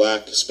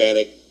 black,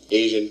 Hispanic,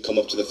 Asian, come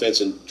up to the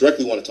fence and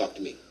directly want to talk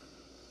to me.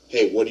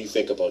 Hey, what do you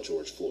think about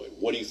George Floyd?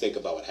 What do you think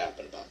about what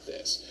happened about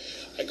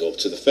this? I go up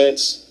to the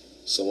fence,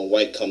 someone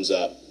white comes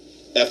up,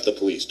 F the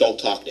police, don't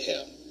talk to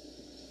him.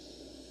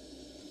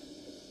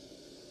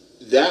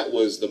 That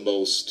was the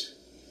most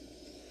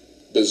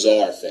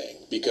bizarre thing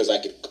because I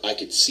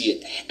could see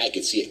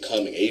it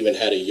coming. I even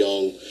had a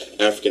young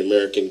African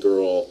American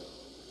girl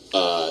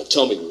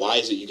tell me, why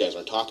is it you guys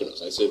aren't talking to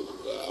us? I said,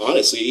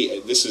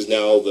 honestly, this is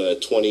now the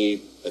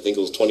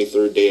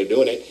 23rd day of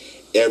doing it.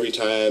 Every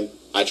time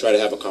I try to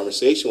have a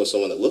conversation with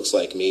someone that looks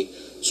like me,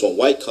 someone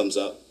white comes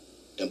up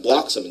and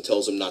blocks them and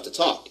tells them not to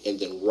talk. And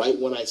then right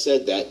when I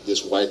said that,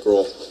 this white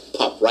girl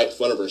popped right in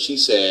front of her. She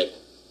said,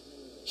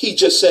 he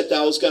just said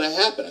that was going to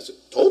happen. I said,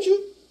 told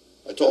you.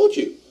 I told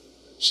you.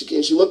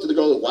 She looked at the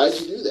girl and said, why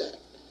did you do that?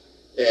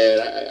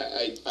 And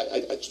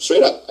I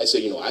straight up, I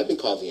said, I've been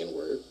called the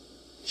N-word.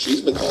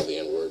 She's been called the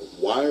N-word.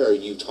 Why are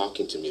you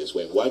talking to me this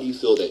way? Why do you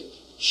feel that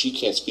she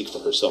can't speak for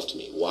herself to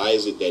me? Why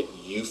is it that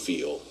you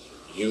feel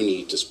you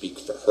need to speak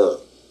for her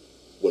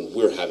when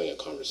we're having a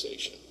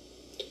conversation?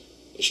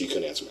 And she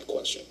couldn't answer my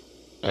question.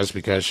 That's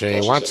because she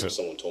ain't want to.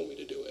 Someone told me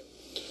to do it.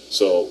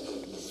 So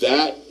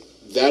that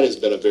has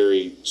been a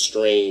very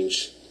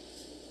strange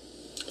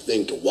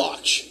thing to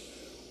watch.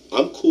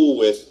 I'm cool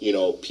with,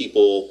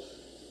 people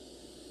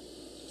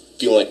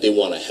feeling like they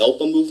want to help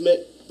a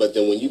movement, but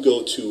then when you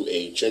go to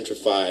a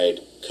gentrified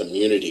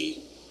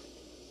community,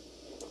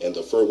 and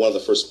one of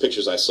the first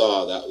pictures I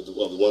saw,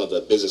 one of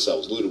the business that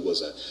was looted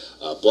was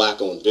a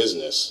black-owned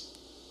business.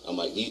 I'm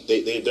like,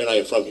 they're not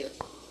even from here.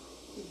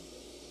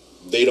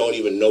 They don't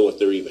even know what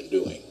they're even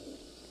doing.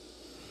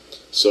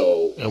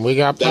 So, and we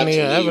got plenty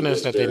of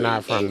evidence that they're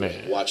not from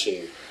there.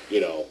 Watching,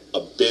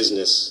 a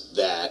business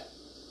that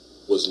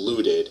was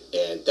looted,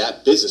 and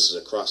that business is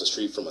across the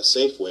street from a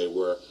Safeway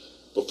where,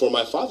 before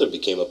my father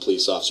became a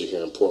police officer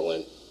here in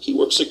Portland, he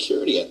worked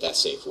security at that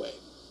Safeway.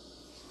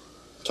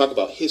 Talk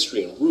about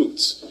history and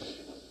roots.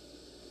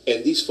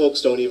 And these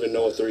folks don't even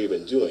know what they're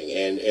even doing.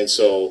 And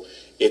so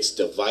it's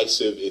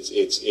divisive,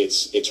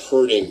 it's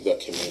hurting the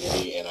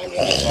community. And I mean,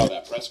 I saw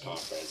that press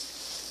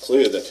conference.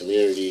 Clearly the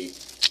community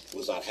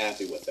was not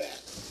happy with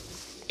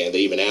that. And they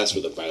even asked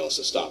for the violence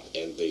to stop.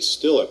 And they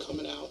still are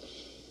coming out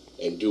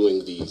and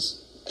having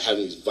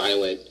these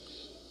violent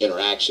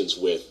interactions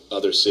with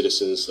other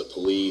citizens, the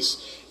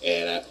police,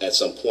 and at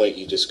some point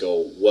you just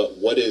go,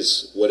 what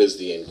is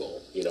the end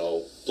goal?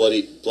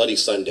 Bloody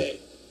Sunday,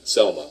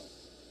 Selma.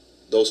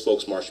 Those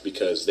folks marched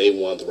because they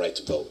wanted the right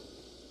to vote,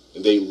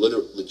 and they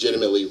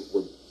legitimately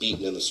were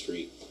beaten in the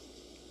street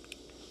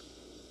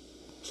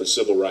for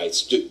civil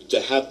rights,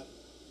 to have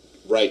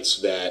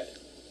rights that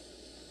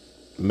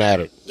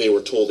mattered. They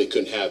were told they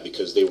couldn't have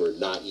because they were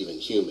not even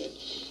human.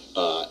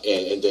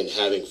 And then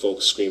having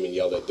folks scream and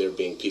yell that they're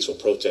being peaceful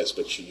protests,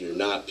 but you're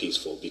not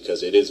peaceful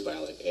because it is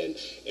violent.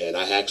 And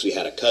I actually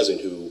had a cousin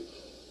who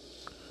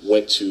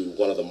went to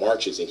one of the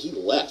marches and he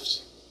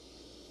left.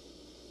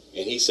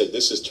 And he said,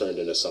 this has turned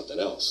into something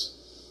else.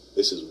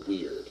 This is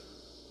weird.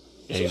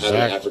 Exactly. So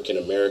having an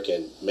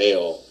African-American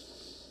male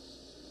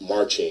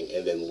marching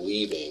and then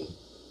leaving,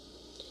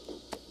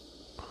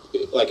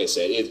 like I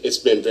said, it's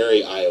been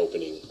very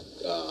eye-opening.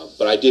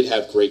 But I did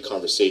have great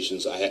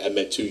conversations. I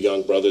met two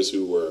young brothers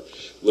who were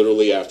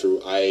literally, after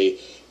I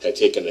had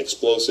taken an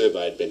explosive,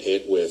 I had been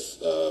hit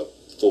with a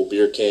full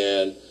beer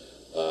can,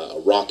 a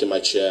rock in my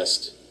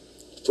chest,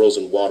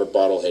 frozen water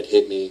bottle had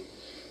hit me.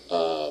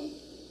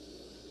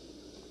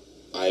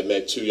 I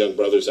met two young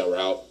brothers that were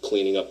out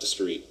cleaning up the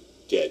street.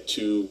 They had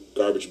 2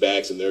 garbage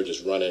bags and they were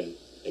just running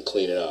and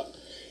cleaning up.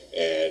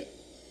 And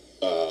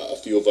a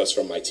few of us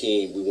from my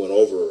team, we went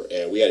over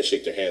and we had to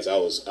shake their hands. I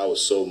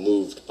was so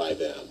moved by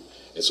them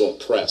and so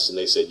impressed. And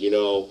they said,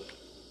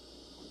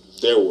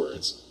 their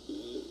words,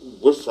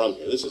 we're from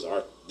here. This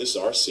is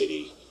our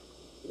city.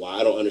 Why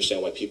I don't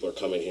understand why people are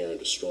coming here and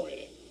destroying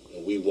it.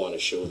 And we want to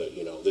show that,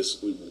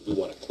 we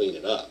want to clean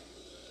it up.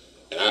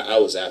 And I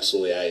was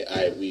absolutely,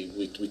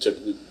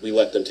 we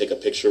let them take a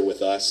picture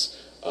with us.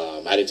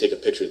 I didn't take a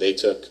picture. They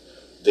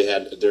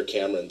had their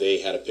camera and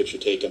they had a picture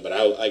taken. But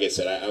like I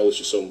said, I was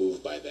just so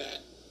moved by that.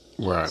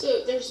 Right.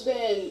 So there's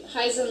been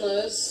highs and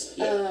lows.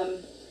 Yeah.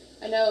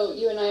 I know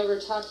you and I were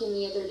talking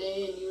the other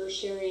day and you were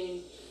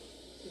sharing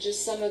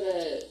just some of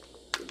the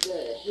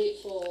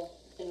hateful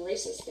and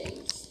racist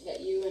things that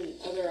you and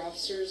other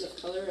officers of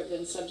color have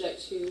been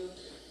subject to.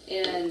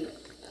 And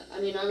I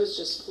mean, I was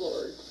just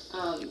floored.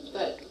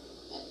 But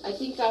I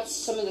think that's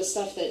some of the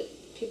stuff that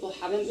people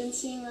haven't been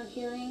seeing or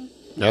hearing.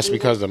 That's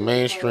because the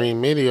mainstream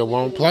media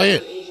won't play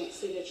it.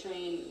 Agency to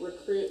train,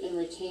 recruit, and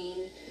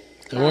retain.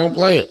 They won't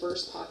play it.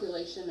 Diverse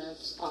population of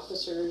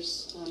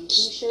officers. Can you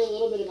share a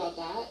little bit about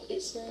that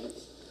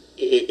experience?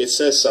 It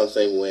says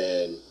something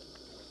when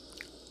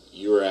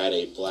you're at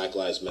a Black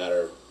Lives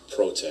Matter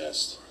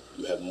protest.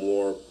 You have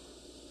more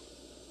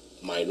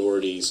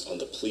minorities on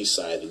the police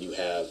side than you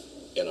have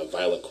in a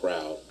violent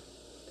crowd,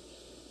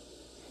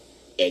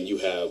 and you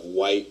have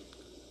white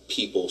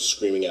people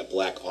screaming at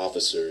black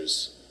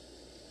officers,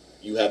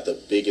 you have the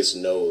biggest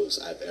nose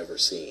I've ever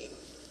seen.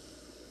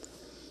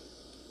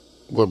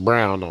 With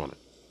brown on it.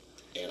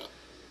 And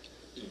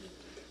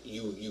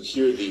you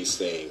hear these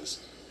things,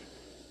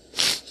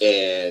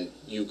 and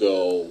you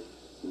go,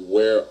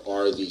 where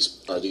are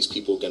these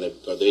people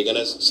are they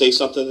gonna say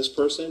something to this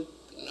person?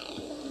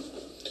 No.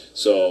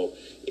 So,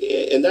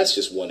 and that's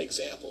just one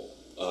example.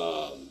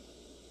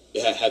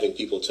 Having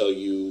people tell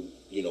you,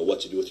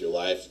 what to do with your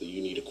life, that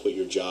you need to quit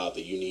your job,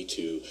 that you need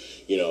to,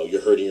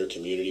 you're hurting your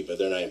community, but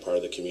they're not even part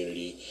of the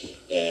community.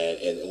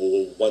 And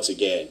once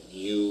again,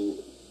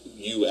 you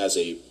as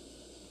a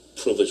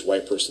privileged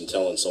white person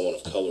telling someone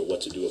of color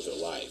what to do with their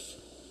life.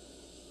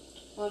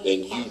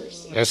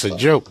 That's a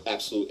joke.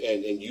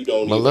 Absolutely. And you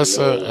don't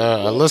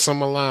Alyssa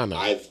Milano.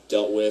 I've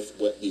dealt with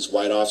these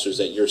white officers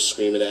that you're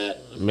screaming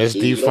at. Miss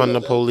defund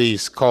the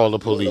police. Call the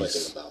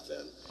police. About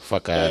them.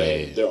 Fuck out of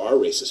here. There are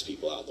racist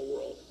people out in the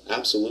world.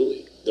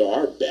 Absolutely. There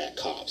are bad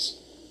cops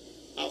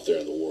out there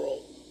in the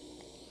world.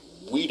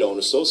 We don't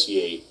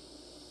associate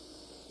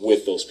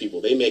with those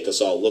people. They make us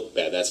all look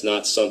bad. That's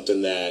not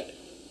something that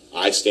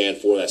I stand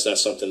for. That's not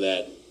something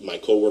that my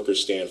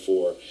coworkers stand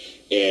for.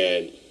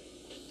 And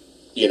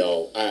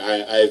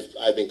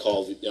I've been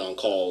called on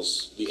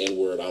calls the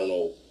N-word. I don't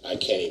know. I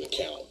can't even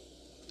count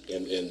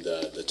in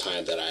the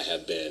time that I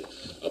have been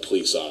a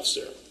police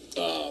officer.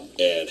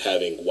 And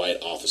having white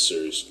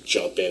officers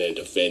jump in and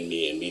defend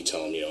me, and me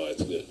telling them,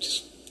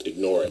 just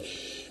ignore it,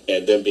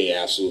 and them being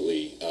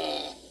absolutely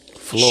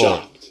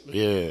shocked.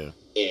 Yeah.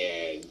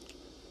 And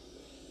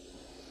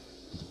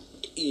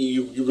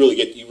you really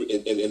get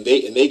and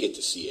they get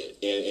to see it,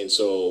 and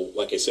so,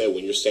 like I said,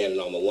 when you're standing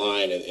on the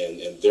line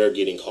and they're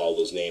getting called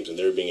those names and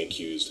they're being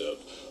accused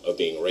of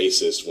being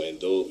racist, when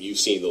you've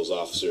seen those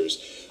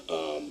officers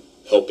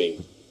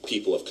helping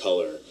people of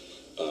color,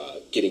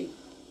 getting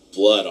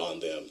blood on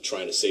them,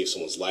 trying to save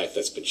someone's life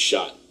that's been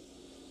shot,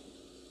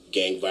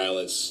 gang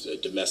violence,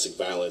 domestic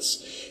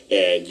violence,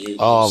 and you see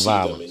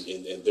violence.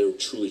 them and they're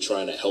truly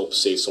trying to help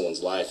save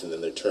someone's life, and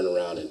then they turn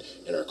around and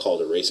are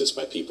called a racist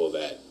by people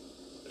that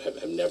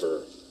have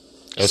never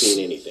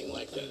seen anything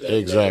like that.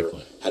 Exactly.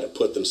 Never had to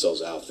put themselves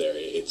out there.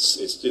 It's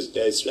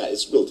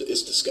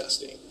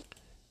disgusting.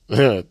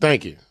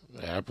 Thank you.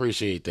 I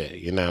appreciate that.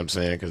 You know what I'm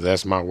saying? Because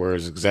that's my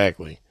words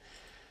exactly.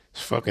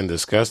 It's fucking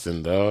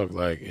disgusting, dog.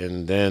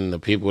 And then the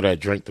people that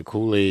drink the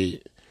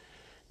Kool-Aid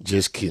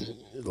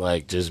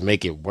just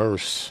make it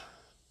worse.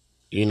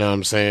 You know what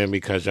I'm saying?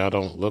 Because y'all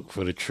don't look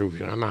for the truth.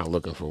 Y'all not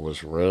looking for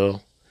what's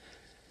real.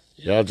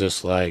 Y'all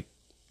just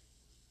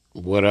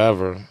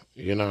whatever.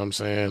 You know what I'm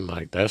saying?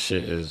 That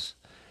shit is,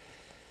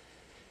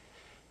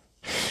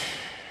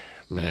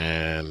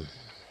 man.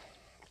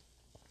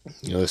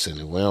 Listen,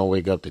 if we don't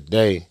wake up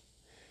today,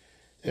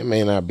 it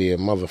may not be a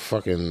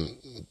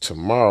motherfucking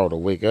tomorrow to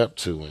wake up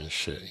to and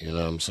shit. You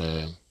know what I'm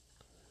saying?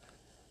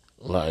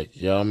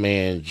 Y'all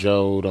man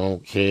Joe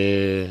don't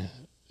care.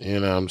 You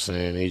know what I'm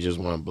saying? He just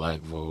want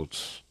black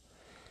votes.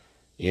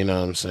 You know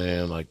what I'm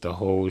saying? The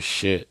whole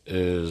shit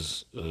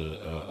is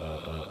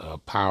a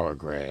power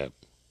grab.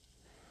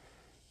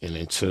 And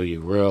until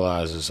you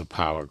realize it's a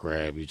power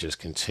grab, you just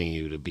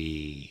continue to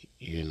be,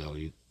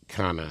 you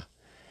kind of,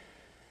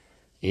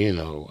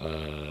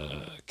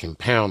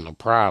 compound the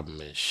problem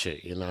and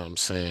shit. You know what I'm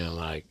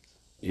saying?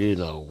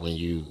 When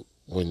you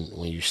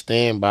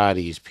stand by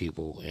these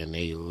people and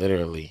they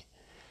literally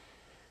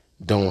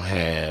don't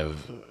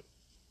have,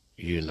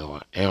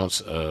 an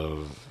ounce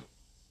of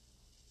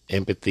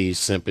empathy,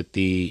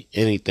 sympathy,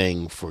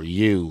 anything for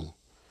you,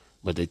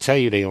 but they tell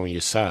you they on your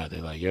side.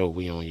 They're like, yo,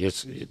 we on your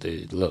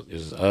side. Look,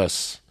 it's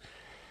us.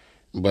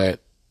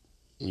 But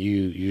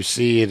you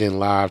see it in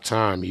live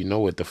time. You know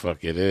what the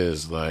fuck it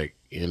is. You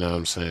know what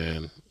I'm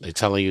saying? They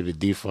telling you to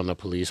defund the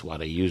police while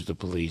they use the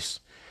police.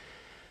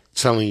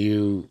 Telling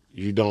you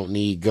you don't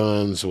need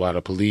guns while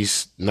the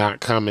police not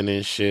coming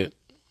and shit.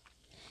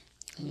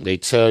 They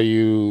tell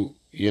you,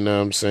 you know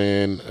what I'm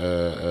saying,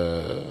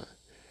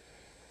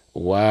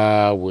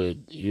 why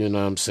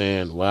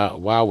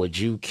would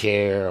you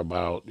care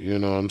about, you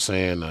know what I'm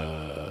saying?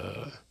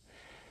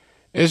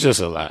 It's just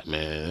a lot,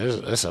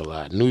 man. It's a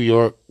lot. New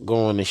York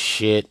going to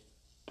shit.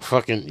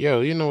 Fucking,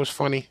 you know what's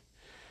funny?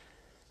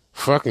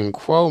 Fucking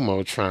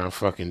Cuomo trying to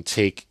fucking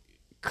take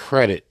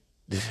credit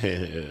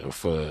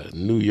for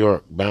New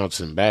York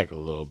bouncing back a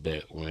little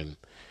bit when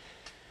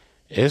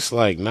it's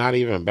not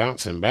even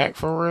bouncing back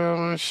for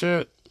real and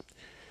shit.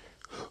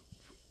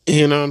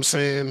 You know what I'm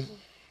saying?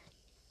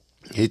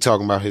 He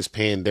talking about his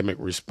pandemic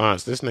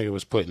response. This nigga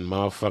was putting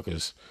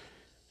motherfuckers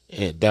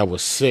that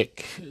was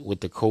sick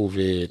with the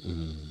COVID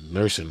and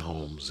nursing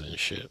homes and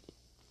shit.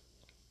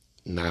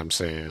 You know what I'm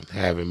saying?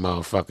 Having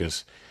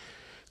motherfuckers,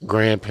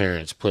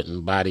 grandparents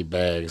putting body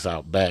bags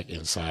out back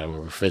inside of a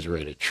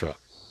refrigerated truck.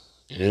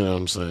 You know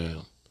what I'm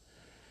saying?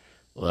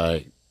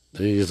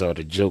 These are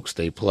the jokes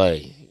they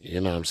play.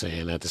 You know what I'm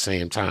saying? At the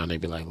same time, they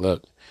be like,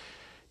 look,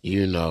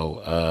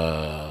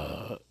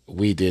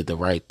 we did the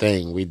right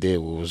thing. We did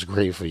what was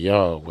great for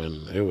y'all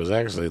when it was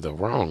actually the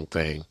wrong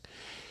thing.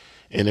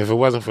 And if it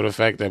wasn't for the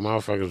fact that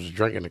motherfuckers was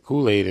drinking the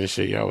Kool-Aid and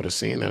shit, y'all would have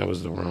seen that it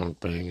was the wrong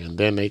thing. And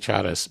then they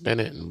try to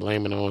spin it and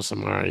blame it on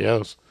somebody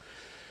else.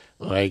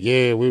 Like,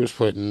 yeah, we was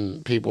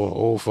putting people in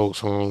old folks'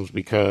 homes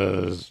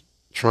because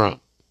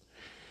Trump.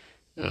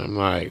 And I'm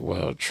like,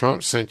 well,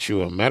 Trump sent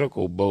you a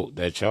medical boat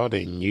that y'all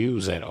didn't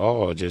use at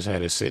all, just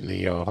had it sitting in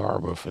your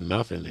harbor for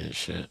nothing and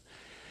shit.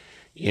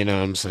 You know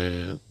what I'm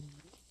saying?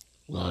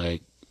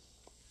 Like,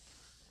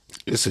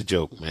 it's a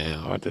joke,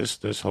 man.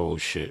 This whole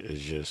shit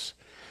is just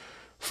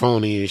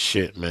phony as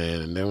shit,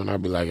 man. And then when I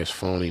be like, it's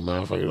phony,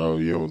 motherfuckers, oh,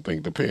 you don't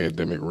think the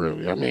pandemic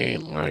really? I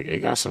mean, like,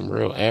 it got some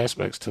real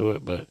aspects to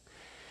it, but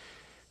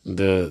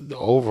the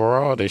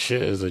overall, the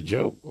shit is a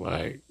joke.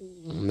 Like,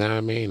 you know what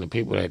I mean? The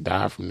people that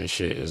die from this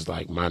shit is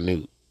like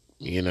minute.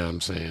 You know what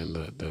I'm saying?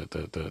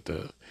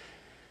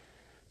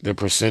 The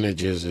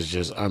percentages is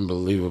just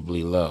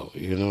unbelievably low.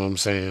 You know what I'm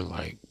saying?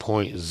 Like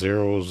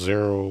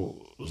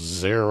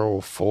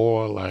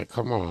 0.0004. Like,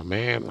 come on,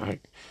 man.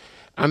 Like,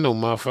 I know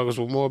motherfuckers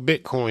with more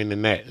Bitcoin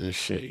than that and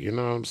shit. You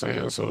know what I'm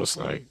saying? So it's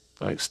like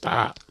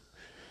stop.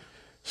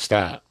 This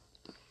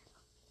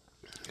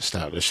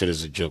shit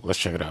is a joke. Let's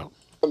check it out.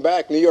 Welcome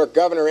back. New York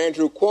Governor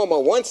Andrew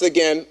Cuomo once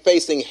again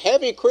facing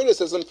heavy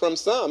criticism from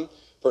some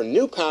for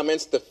new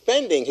comments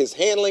defending his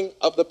handling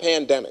of the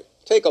pandemic.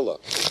 Take a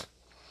look.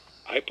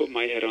 I put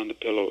my head on the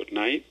pillow at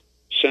night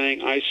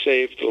saying I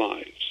saved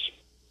lives.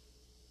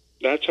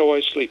 That's how I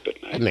sleep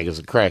at night. That nigga's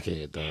a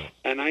crackhead, though.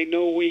 And I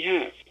know we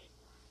have.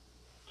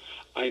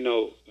 I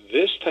know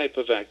this type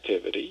of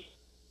activity,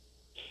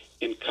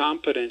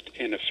 incompetent,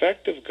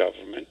 ineffective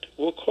government,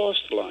 will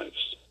cost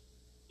lives.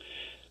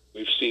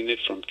 We've seen it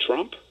from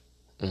Trump.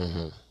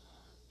 Mm-hmm.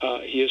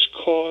 He has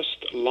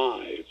cost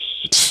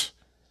lives.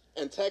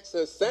 And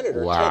Texas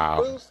Senator Wow.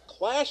 Ted Cruz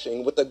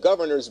clashing with the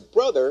governor's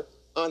brother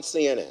on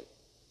CNN.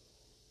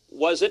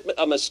 Was it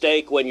a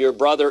mistake when your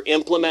brother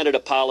implemented a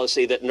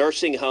policy that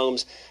nursing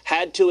homes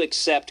had to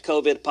accept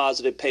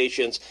COVID-positive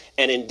patients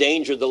and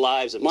endanger the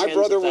lives of My tens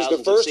brother of was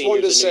thousands the first of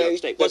one to seniors in New say York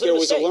State? that Was it there a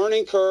was a mistake?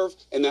 learning curve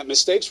and that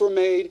mistakes were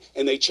made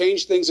and they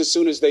changed things as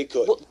soon as they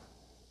could.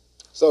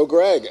 So,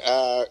 Greg,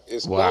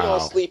 is Wow.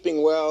 Cuomo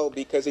sleeping well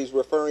because he's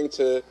referring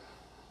to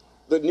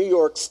the New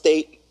York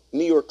City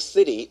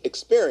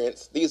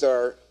experience? These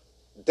are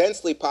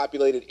densely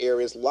populated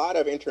areas, a lot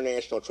of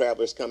international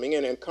travelers coming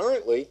in, and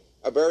currently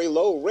a very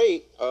low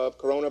rate of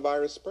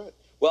coronavirus spread.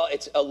 Well,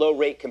 it's a low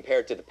rate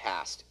compared to the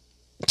past.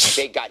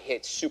 They got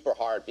hit super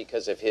hard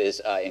because of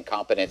his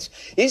incompetence.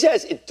 He's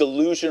as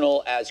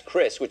delusional as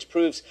Chris, which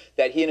proves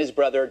that he and his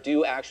brother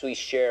do actually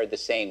share the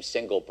same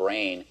single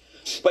brain.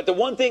 But the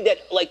one thing that,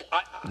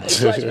 it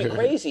drives me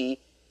crazy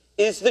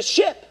is the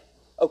ship,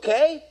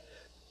 okay?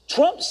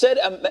 Trump sent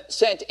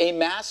a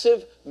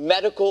massive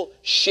medical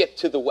ship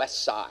to the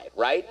West Side,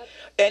 right? Yep.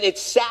 And it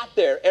sat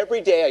there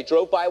every day. I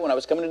drove by when I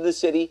was coming into the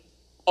city,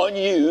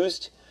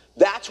 unused.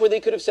 That's where they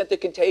could have sent the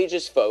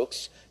contagious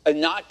folks and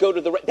not go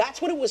to the.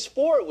 That's what it was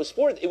for. It was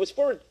for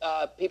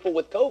people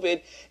with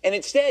COVID, and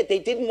instead they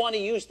didn't want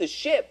to use the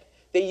ship.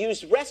 They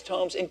used rest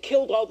homes and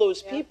killed all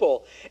those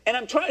people. And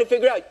I'm trying to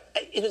figure out,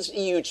 it was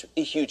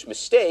a huge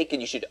mistake,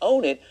 and you should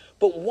own it.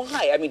 But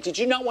why? I mean, did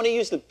you not want to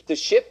use the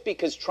ship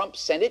because Trump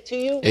sent it to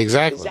you?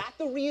 Exactly. Is that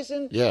the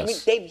reason? Yes. I mean,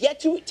 they've yet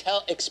to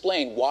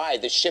explain why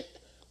the ship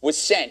was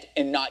sent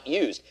and not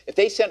used. If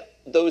they sent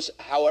those,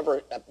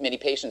 however many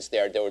patients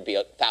there would be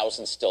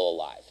 1,000 still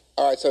alive.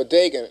 All right, so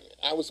Dagan,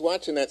 I was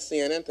watching that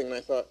CNN thing and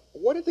I thought,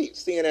 what did the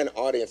CNN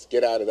audience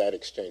get out of that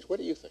exchange? What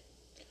do you think?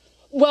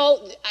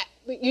 Well,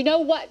 you know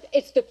what?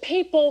 It's the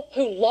people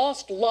who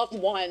lost loved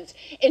ones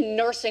in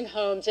nursing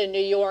homes in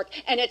New York,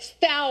 and it's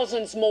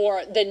thousands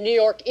more than New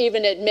York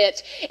even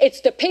admits.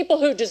 It's the people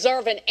who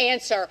deserve an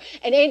answer,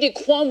 and Andy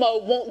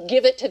Cuomo won't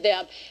give it to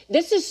them.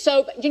 This is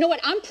so, you know what?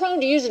 I'm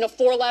prone to using a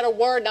four-letter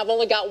word, and I've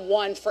only got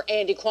one for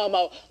Andy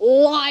Cuomo.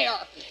 Liar.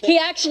 He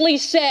actually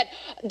said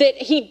that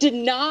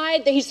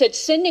he said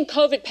sending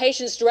COVID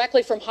patients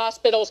directly from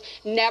hospitals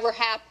never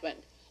happened.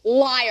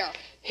 Liar.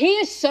 He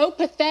is so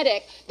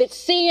pathetic that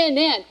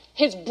CNN,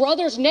 his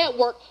brother's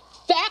network,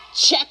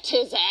 fact-checked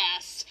his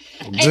ass.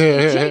 And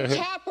Jake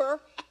Tapper,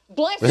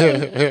 bless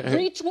him,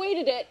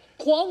 retweeted it.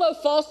 Cuomo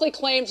falsely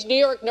claims New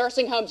York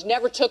nursing homes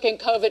never took in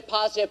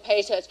COVID-positive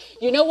patients.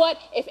 You know what?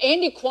 If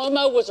Andy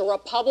Cuomo was a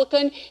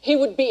Republican, he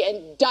would be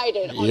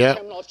indicted on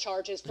criminal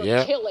charges for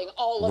killing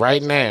all of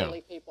those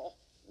elderly people.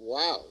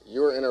 Wow,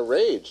 you're in a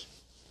rage.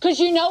 Because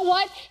you know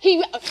what?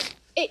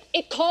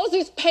 It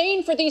causes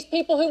pain for these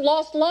people who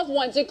lost loved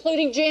ones,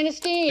 including Janice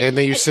Dean. And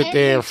then you sit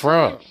there and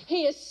front.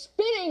 He is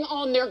spitting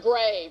on their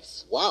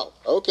graves. Wow.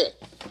 Okay.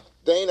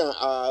 Dana,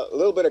 a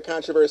little bit of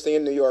controversy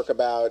in New York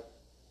about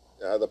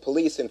the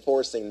police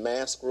enforcing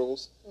mask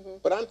rules. Mm-hmm.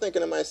 But I'm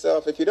thinking to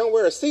myself, if you don't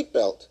wear a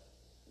seatbelt,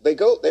 they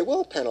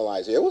will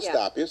penalize you. It will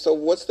stop you. So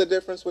what's the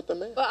difference with the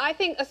mask? Well, I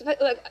think,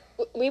 look,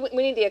 we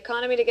need the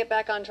economy to get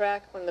back on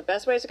track. One of the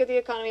best ways to get the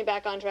economy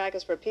back on track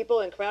is for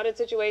people in crowded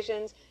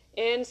situations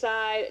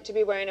inside to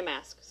be wearing a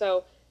mask.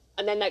 So,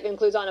 and then that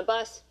includes on a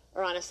bus,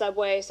 or on a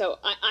subway. So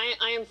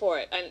I am for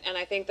it. And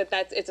I think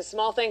that it's a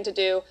small thing to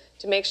do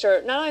to make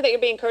sure not only that you're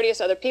being courteous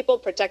to other people,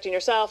 protecting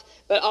yourself,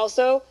 but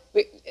also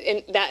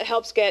that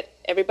helps get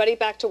everybody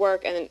back to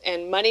work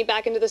and money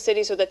back into the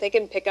city so that they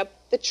can pick up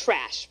the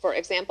trash, for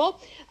example.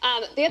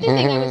 The other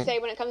thing I would say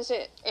when it comes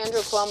to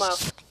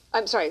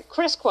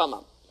Chris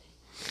Cuomo,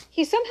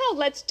 he somehow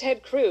lets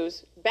Ted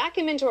Cruz back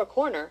him into a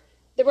corner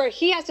where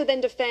he has to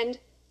then defend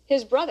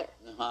his brother.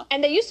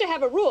 And they used to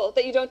have a rule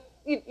that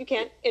you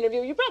can't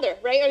interview your brother,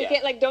 right? Or you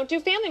can't, don't do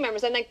family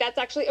members. And, that's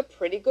actually a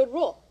pretty good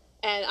rule.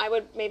 And I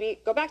would maybe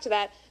go back to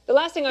that. The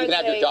last thing I would say...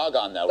 You can have your dog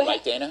on, though,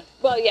 right, Dana?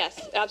 Well,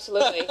 yes,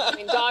 absolutely. I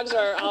mean, dogs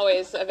are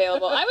always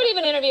available. I would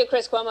even interview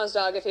Chris Cuomo's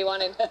dog if he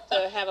wanted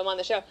to have him on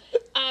the show.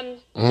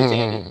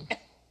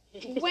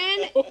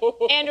 When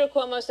Andrew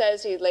Cuomo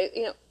says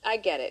I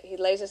get it. He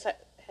lays his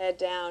head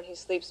down. He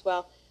sleeps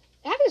well.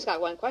 I've just got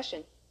one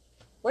question.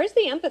 Where's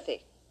the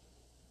empathy?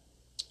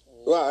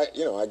 Well,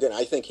 again,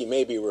 I think he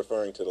may be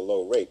referring to the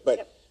low rate.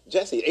 But,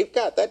 Jesse, it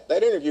got that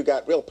interview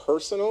got real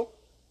personal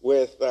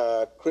with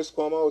Chris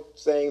Cuomo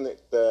saying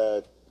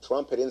that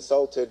Trump had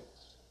insulted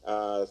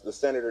the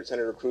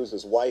Senator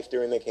Cruz's wife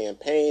during the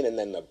campaign and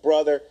then the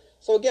brother.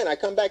 So, again, I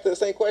come back to the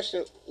same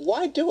question.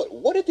 Why do it?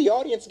 What did the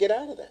audience get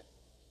out of that?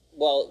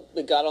 Well,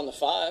 they got on the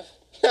 5.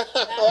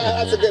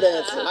 That's a good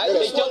answer.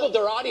 They doubled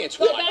their audience.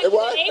 Go back to the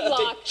A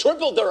block. They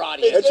tripled their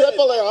audience. They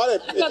tripled their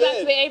audience. Go back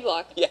to the A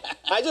block. Yeah.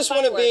 I just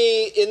want to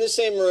be in the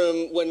same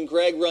room when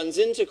Greg runs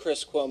into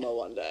Chris Cuomo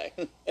one day,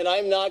 and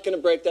I'm not going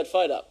to break that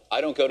fight up.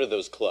 I don't go to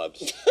those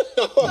clubs.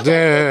 I'll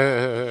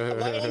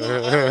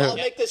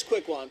make this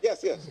quick one.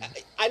 Yes.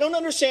 I don't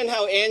understand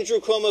how Andrew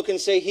Cuomo can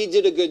say he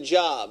did a good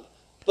job,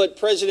 but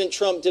President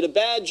Trump did a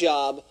bad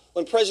job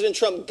when President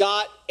Trump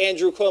got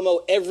Andrew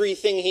Cuomo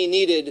everything he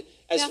needed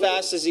as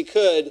fast as he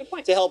could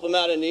to help him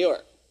out in New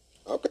York.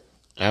 Okay.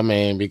 I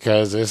mean,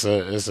 because it's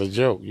a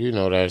joke. You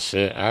know that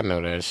shit. I know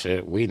that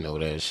shit. We know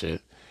that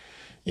shit.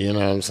 You know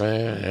what I'm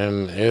saying?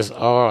 And it's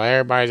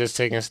everybody just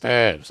taking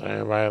stabs.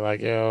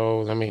 Everybody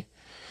yo, let me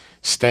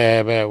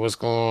stab at what's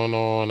going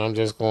on. I'm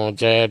just going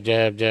jab,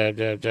 jab, jab,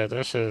 jab, jab.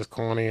 That shit is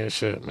corny as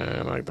shit,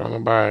 man. Don't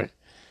nobody.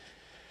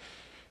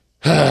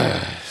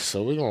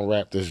 So we're going to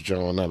wrap this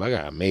joint up. I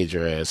got a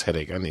major ass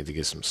headache. I need to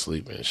get some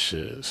sleep and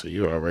shit. So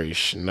you already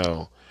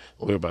know.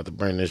 We're about to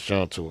bring this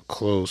joint to a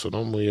close, so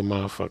don't move your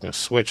motherfucking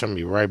switch. I'm going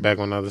to be right back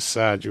on the other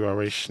side. You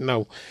already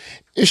know.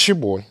 It's your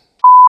boy.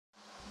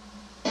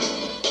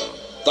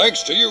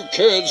 Thanks to you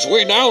kids,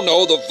 we now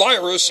know the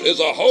virus is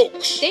a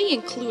hoax. They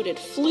included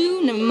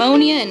flu,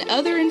 pneumonia, and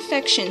other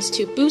infections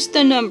to boost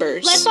the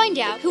numbers. Let's find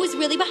out who is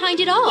really behind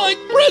it all. Like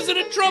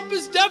President Trump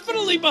is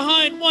definitely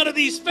behind one of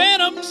these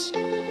phantoms.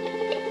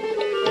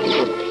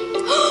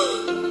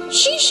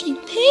 Xi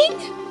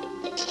Jinping?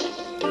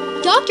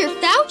 Dr.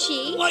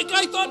 Fauci? Like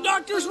I thought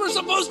doctors were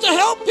supposed to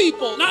help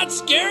people, not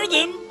scare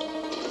them.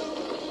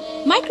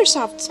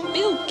 Microsoft's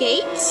Bill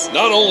Gates?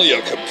 Not only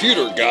a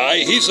computer guy,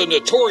 he's a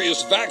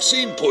notorious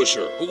vaccine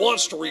pusher who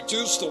wants to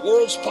reduce the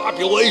world's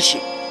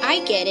population. I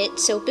get it.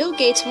 So Bill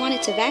Gates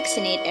wanted to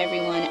vaccinate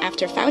everyone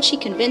after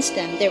Fauci convinced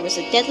them there was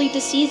a deadly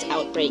disease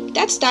outbreak.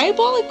 That's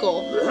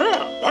diabolical.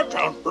 Yeah, that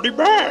sounds pretty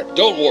bad.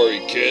 Don't worry,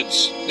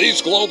 kids.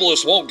 These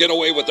globalists won't get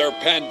away with their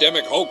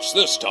pandemic hoax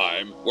this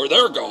time. Where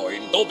they're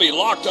going, they'll be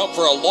locked up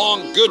for a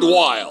long good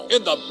while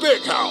in the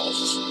big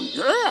house.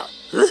 Yeah.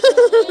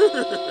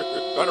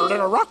 Better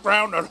than a rock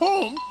round at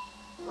home.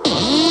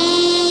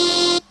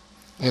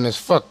 And it's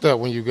fucked up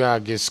when you gotta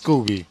get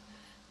Scooby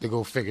to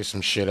go figure some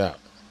shit out.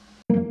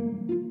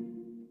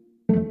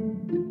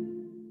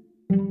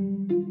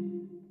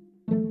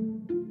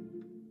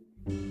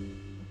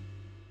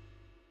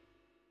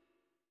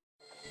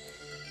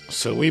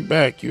 So we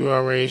back. You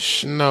already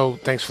know.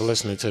 Thanks for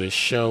listening to the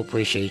show.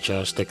 Appreciate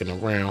y'all sticking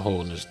around,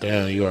 holding us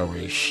down. You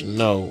already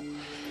know.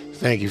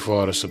 Thank you for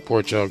all the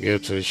support y'all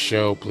give to the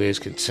show. Please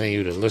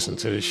continue to listen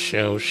to the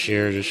show,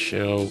 share the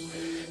show,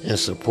 and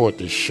support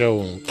the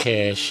show on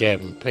Cash App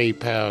and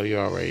PayPal. You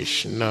already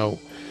know.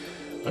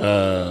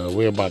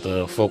 We're about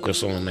to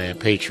focus on that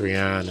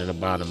Patreon in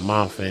about a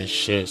month and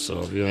shit.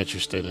 So if you're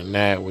interested in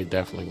that, we're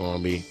definitely going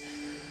to be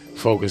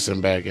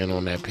focusing back in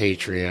on that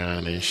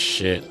Patreon and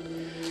shit.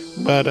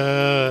 But,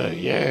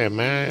 yeah,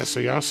 man. So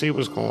y'all see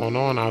what's going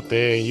on out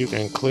there. And you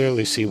can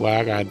clearly see why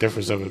I got a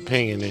difference of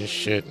opinion and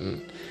shit.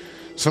 And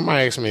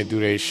somebody asked me to do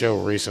their show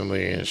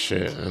recently and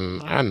shit,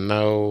 and I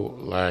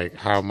know,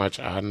 how much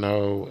I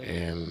know,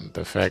 and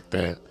the fact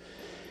that,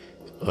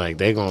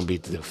 they gonna be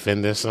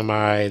defending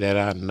somebody that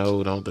I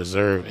know don't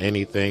deserve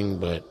anything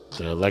but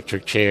the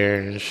electric chair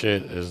and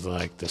shit is,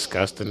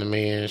 disgusting to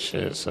me and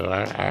shit, so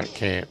I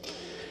can't,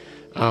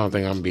 I don't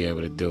think I'm gonna be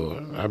able to do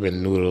it. I've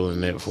been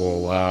noodling it for a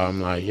while.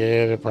 I'm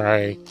yeah, they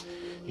probably,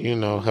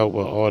 help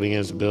with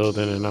audience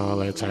building and all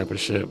that type of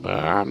shit, but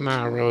I'm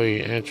not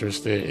really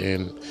interested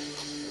in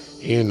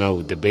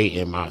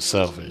debating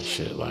myself and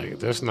shit.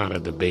 That's not a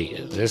debate.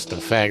 It's the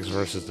facts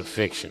versus the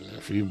fiction.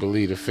 If you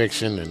believe the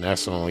fiction, then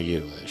that's on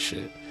you and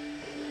shit.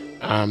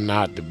 I'm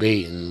not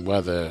debating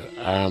whether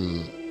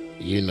I'm,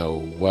 you know,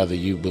 whether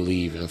you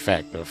believe in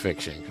fact or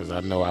fiction, because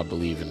I know I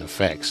believe in the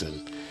facts.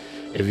 And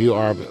if you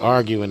are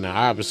arguing the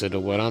opposite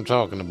of what I'm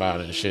talking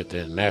about and shit,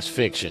 then that's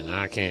fiction.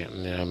 I can't,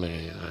 you know what I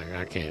mean?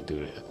 I can't do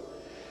that.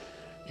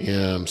 You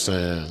know what I'm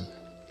saying?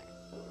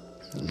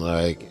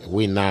 Like,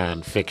 we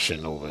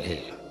non-fiction over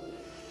here.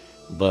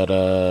 But,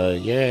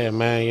 yeah,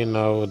 man, you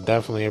know,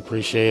 definitely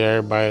appreciate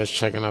everybody that's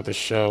checking out the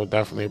show.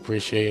 Definitely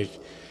appreciate,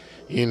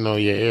 you know,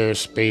 your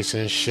airspace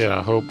and shit.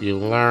 I hope you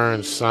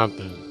learned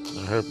something.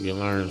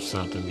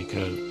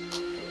 Because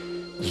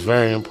it's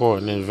very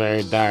important in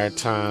very dire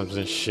times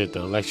and shit.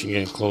 The election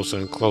getting closer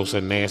and closer.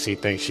 Nancy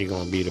thinks she's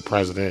going to be the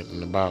president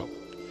in about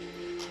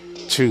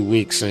 2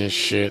 weeks and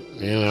shit.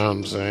 You know what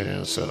I'm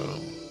saying? So,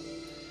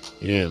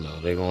 you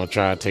know, they're going to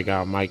try to take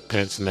out Mike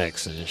Pence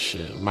next and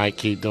shit. Mike,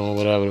 keep doing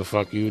whatever the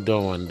fuck you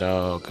doing,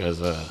 dog. Because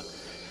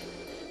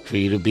for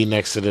you to be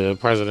next to the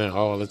president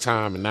all the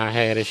time and not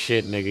have this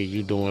shit, nigga,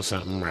 you doing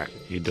something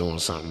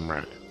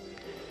right.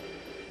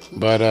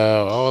 But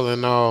all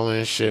in all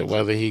and shit,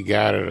 whether he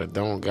got it or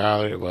don't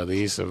got it, whether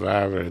he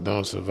survived it or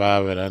don't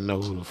survive it, I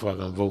know who the fuck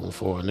I'm voting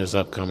for in this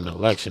upcoming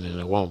election, and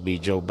it won't be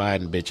Joe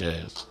Biden bitch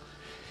ass.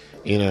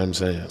 You know what I'm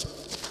saying?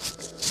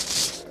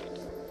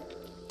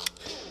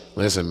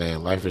 Listen,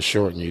 man, life is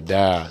short and you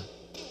die.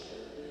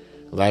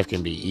 Life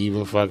can be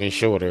even fucking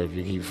shorter if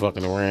you keep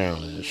fucking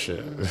around and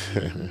shit.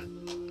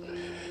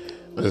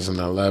 Listen,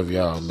 I love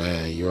y'all,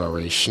 man. You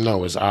already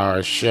know it's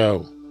our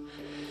show.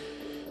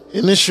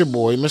 And it's your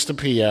boy, Mr.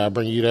 P.I.,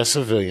 bring you that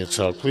civilian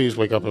talk. Please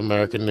wake up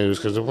American news,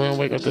 because if we don't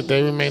wake up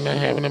today, we may not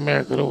have an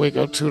America to wake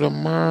up to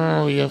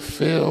tomorrow. You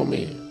feel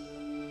me?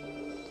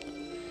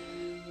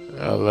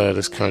 I love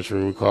this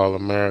country we call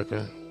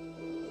America.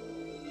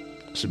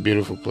 It's a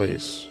beautiful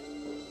place.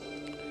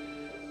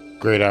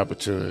 Great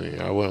opportunity.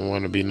 I wouldn't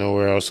want to be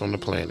nowhere else on the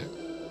planet.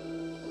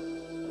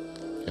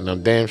 And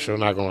I'm damn sure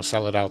not going to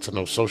sell it out to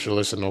no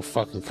socialists and no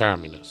fucking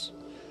communists.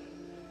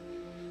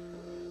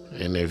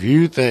 And if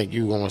you think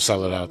you're going to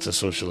sell it out to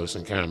socialists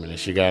and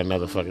communists, you got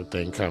another fucking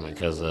thing coming,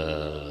 because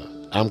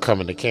I'm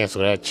coming to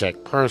cancel that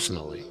check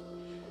personally.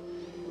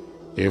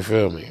 You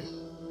feel me?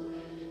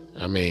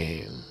 I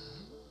mean,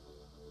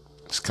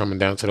 it's coming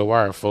down to the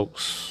wire,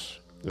 folks.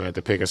 You're going to have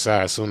to pick a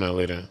side sooner or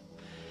later.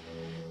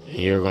 And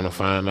you're going to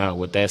find out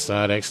what that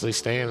side actually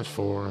stands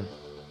for.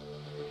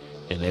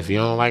 And if you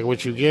don't like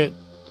what you get,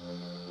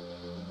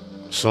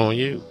 it's on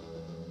you.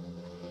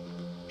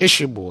 It's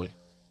your boy.